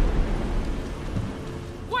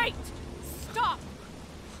 Wait! Stop!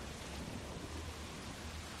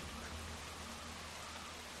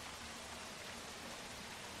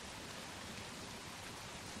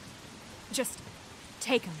 Just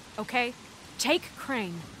take him, okay? Take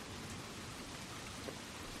Crane.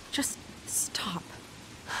 Just stop,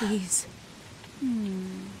 please.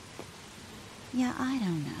 Yeah, I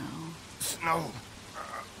don't know. Snow,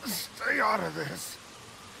 stay out of this.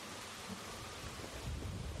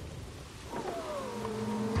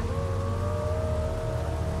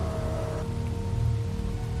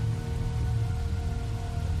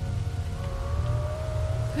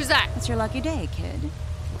 Who's that? It's your lucky day, kid.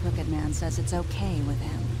 Crooked Man says it's okay with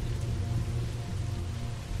him.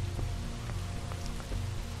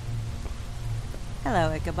 Hello,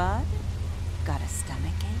 Ichabod. Got a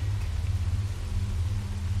stomachache?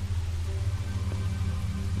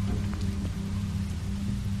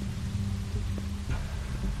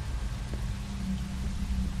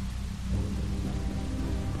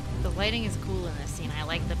 The lighting is cool in this scene. I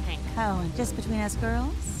like the pink. Oh, and just between us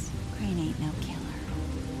girls, Crane ain't no killer.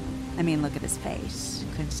 I mean, look at his face.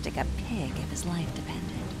 Couldn't stick a pig if his life depended.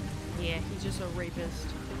 Yeah, he's just a rapist.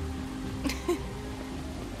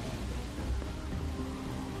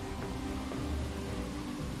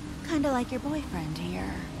 Kinda like your boyfriend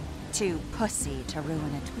here. Too pussy to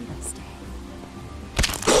ruin a Tweedle stay.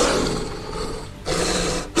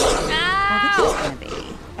 Well, this is gonna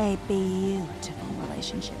be a beautiful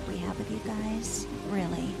relationship we have with you guys.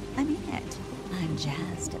 Really, I mean it. I'm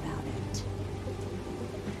jazzed about it.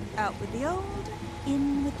 Out with the old,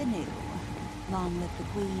 in with the new. Long live the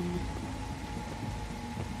Queen.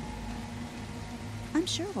 I'm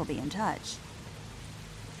sure we'll be in touch.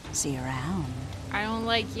 See you around. I don't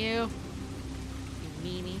like you. You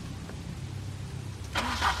meanie.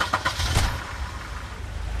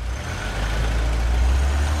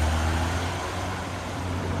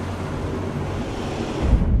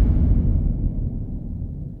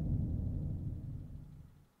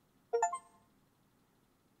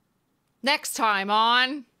 Next time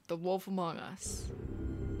on The Wolf Among Us.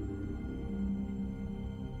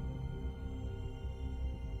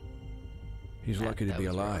 He's lucky to be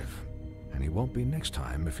alive. And he won't be next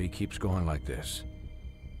time if he keeps going like this.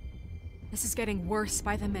 This is getting worse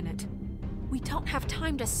by the minute. We don't have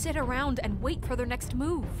time to sit around and wait for their next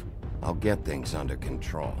move. I'll get things under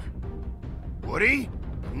control. Woody,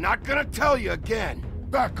 I'm not gonna tell you again.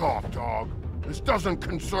 Back off, dog. This doesn't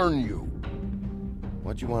concern you.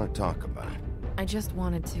 What do you want to talk about? I just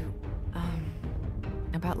wanted to,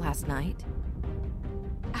 about last night.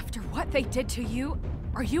 After what they did to you,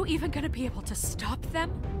 are you even gonna be able to stop them?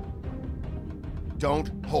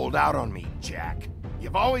 Don't hold out on me, Jack.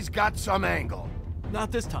 You've always got some angle.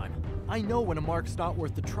 Not this time. I know when a mark's not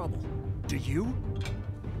worth the trouble. Do you?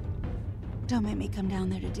 Don't make me come down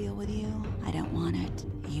there to deal with you. I don't want it.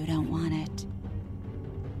 You don't want it.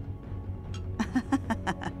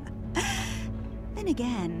 Then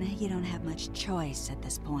again, you don't have much choice at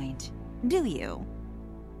this point, do you?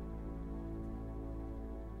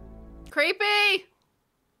 Creepy!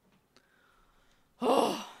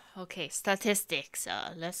 Oh, okay, statistics.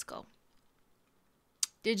 Let's go.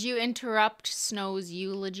 Did you interrupt Snow's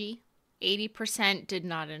eulogy? 80% did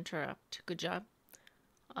not interrupt. Good job.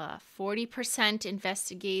 40%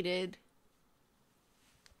 investigated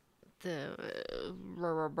the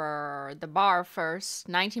bar first.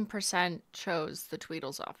 19% chose the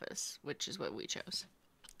Tweedle's office, which is what we chose.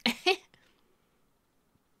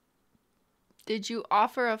 Did you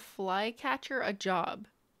offer a flycatcher a job?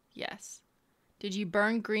 Yes. Did you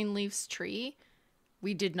burn Greenleaf's tree?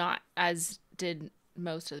 We did not, as did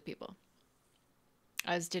most of the people.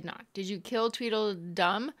 As did not. Did you kill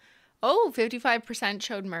Tweedledum? Oh, 55%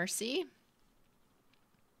 showed mercy.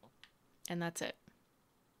 And that's it.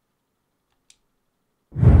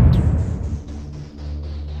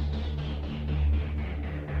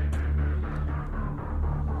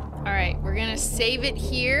 Alright, we're gonna save it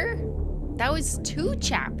here. That was 2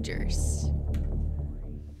 chapters.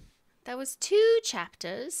 That was 2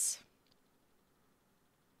 chapters.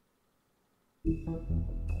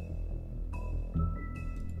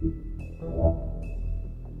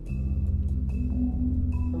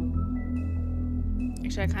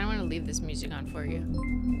 Actually, I kind of want to leave this music on for you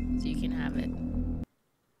so you can have it.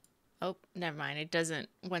 Oh, never mind. It doesn't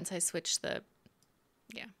once I switch the...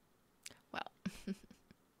 Yeah. Well.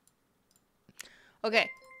 Okay.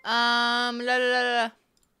 La la la la.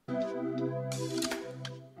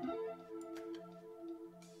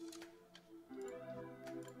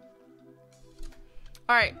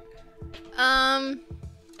 All right.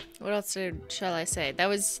 What else shall I say? That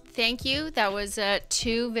was, thank you. That was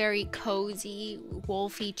 2 very cozy,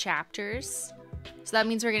 wolfy chapters. So that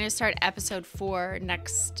means we're going to start episode 4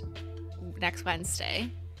 next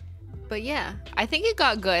Wednesday. But yeah, I think it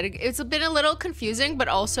got good. It's been a little confusing, but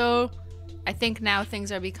also I think now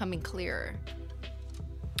things are becoming clearer.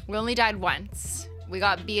 We only died once. We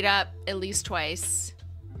got beat up at least twice.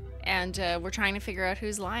 And we're trying to figure out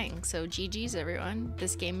who's lying. So GG's, everyone.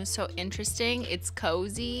 This game is so interesting. It's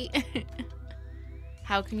cozy.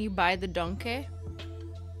 How can you buy the donkey?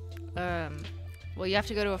 Well, you have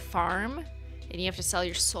to go to a farm. And you have to sell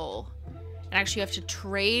your soul. And actually, you have to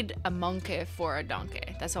trade a monkey for a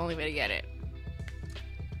donkey. That's the only way to get it.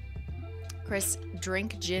 Chris,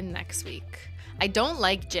 drink gin next week. I don't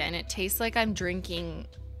like gin. It tastes like I'm drinking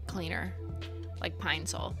cleaner. Like Pine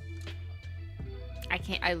Sol.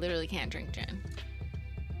 I literally can't drink gin.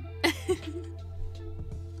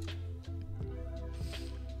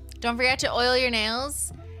 Don't forget to oil your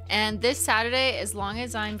nails. And this Saturday, as long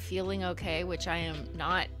as I'm feeling okay, which I am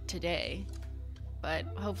not today, but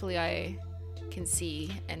hopefully I can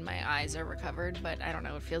see and my eyes are recovered, but I don't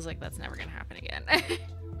know, it feels like that's never gonna happen again.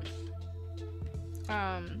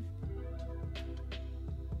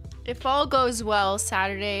 If all goes well,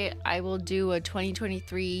 Saturday I will do a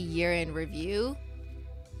 2023 year-end review.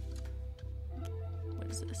 What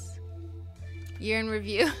is this? Year-end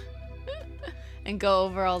review. And go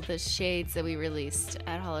over all the shades that we released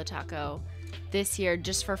at Holo Taco this year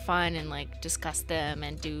just for fun and like discuss them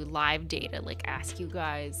and do live data, like ask you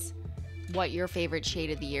guys what your favorite shade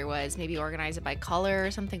of the year was, maybe organize it by color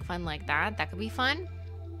or something fun like that. That could be fun.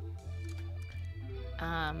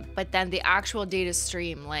 But then the actual data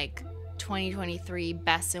stream, like 2023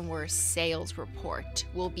 best and worst sales report,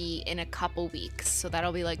 will be in a couple weeks. So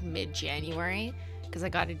that'll be like mid-January because I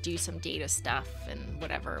got to do some data stuff and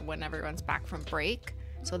whatever when everyone's back from break.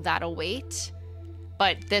 So that'll wait.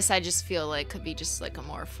 But this I just feel like could be just like a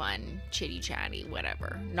more fun, chitty chatty,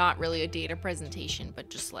 whatever. Not really a data presentation, but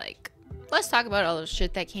just like, let's talk about all the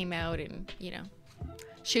shit that came out and, you know,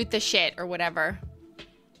 shoot the shit or whatever.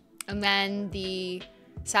 And then the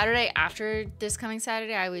Saturday after this coming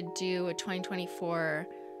Saturday, I would do a 2024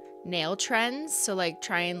 nail trends. So like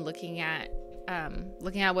try and looking at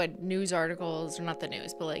what news articles, or not the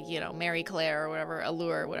news, but like, you know, Marie Claire or whatever,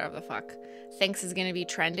 Allure, whatever the fuck, thinks is going to be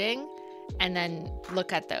trending. And then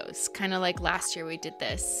look at those. Kind of like last year we did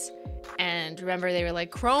this. And remember they were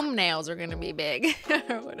like, chrome nails are going to be big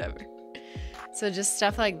or whatever. So just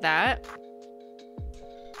stuff like that.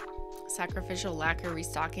 Sacrificial lacquer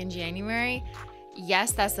restock in January.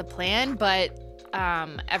 Yes, that's the plan, but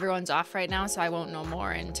everyone's off right now, so I won't know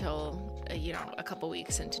more until you know, a couple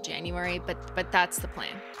weeks into January, but that's the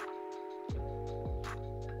plan.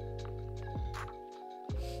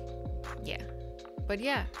 Yeah. But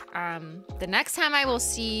yeah, the next time I will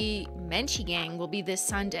see Menchie Gang will be this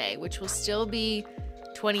Sunday, which will still be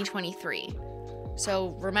 2023. So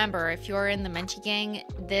remember, if you're in the Menchie Gang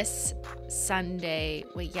this Sunday,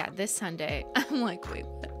 this Sunday, I'm like, wait,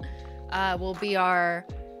 what? Will be our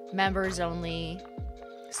members only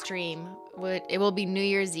stream. It will be New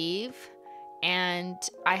Year's Eve, and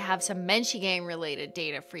I have some Menchie Gang related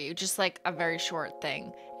data for you, just like a very short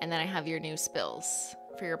thing, and then I have your new spills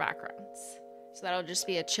for your backgrounds. So that'll just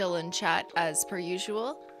be a chill and chat as per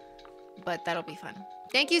usual, but that'll be fun.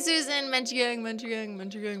 Thank you, Susan. Menchie Gang, Menchie Gang,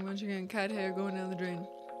 Menchie Gang, Menchie Gang. Cat hair going down the drain.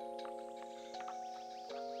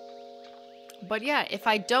 But yeah, if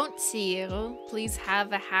I don't see you, please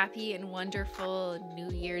have a happy and wonderful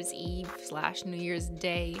New Year's Eve / New Year's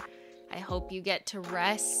Day. I hope you get to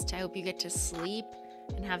rest. I hope you get to sleep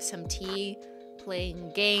and have some tea,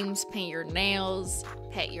 playing games, paint your nails,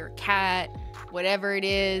 pet your cat, whatever it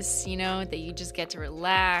is, you know, that you just get to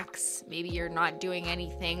relax. Maybe you're not doing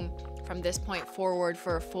anything from this point forward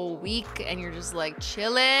for a full week and you're just like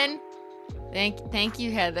chilling. Thank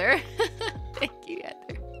you, Heather. Thank you, Heather.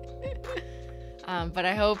 But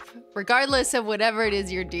I hope, regardless of whatever it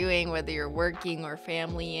is you're doing, whether you're working or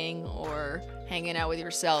familying or hanging out with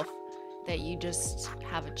yourself, that you just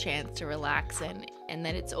have a chance to relax and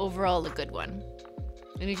that it's overall a good one.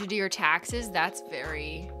 You need to do your taxes. That's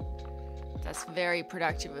very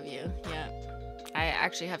productive of you. Yeah. I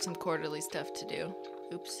actually have some quarterly stuff to do.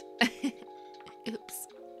 Oops. Oops.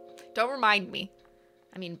 Don't remind me.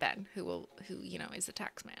 I mean Ben, who you know is the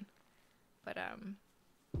tax man. But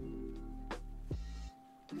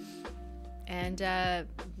and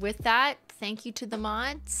with that, thank you to the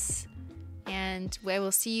mods, and I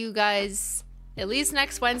will see you guys at least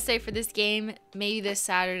next Wednesday for this game, maybe this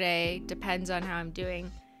Saturday, depends on how I'm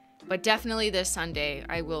doing, but definitely this Sunday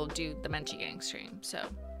I will do the Menchie Gang stream. So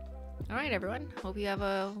all right, everyone, hope you have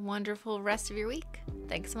a wonderful rest of your week.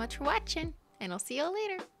 Thanks so much for watching, and I'll see you all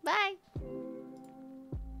later. Bye.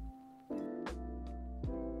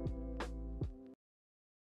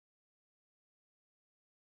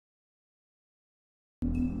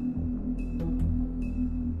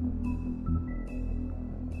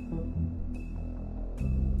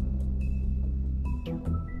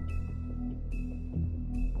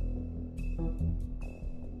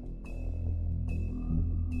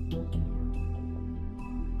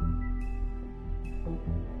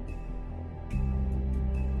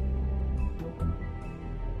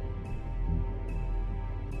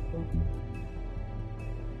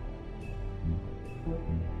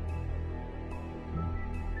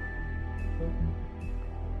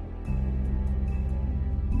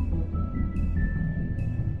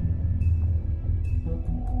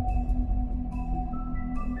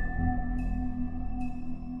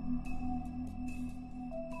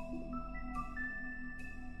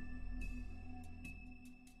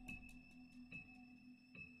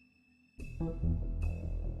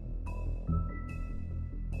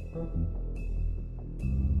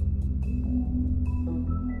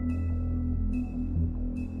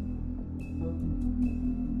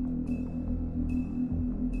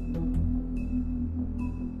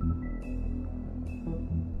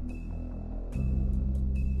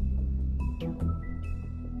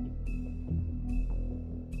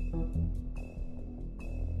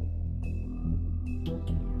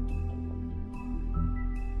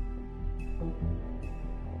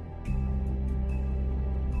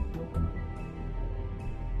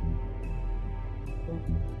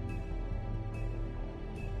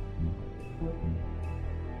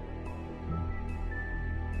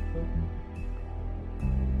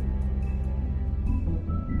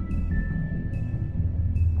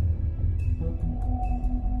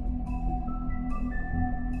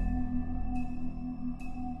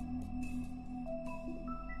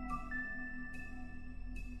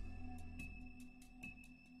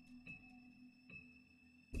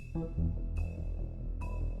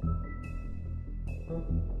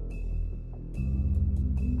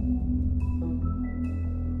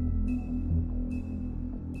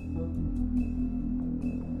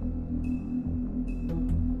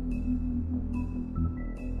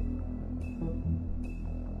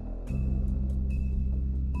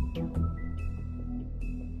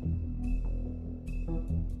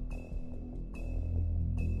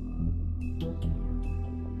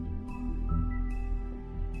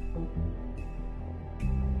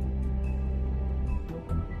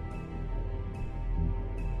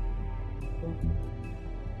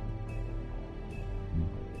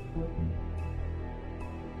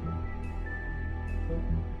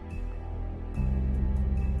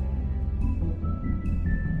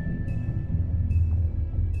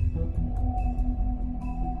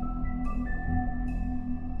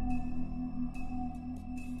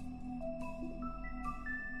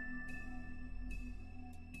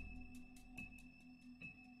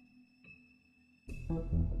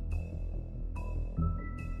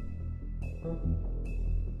 Thank you.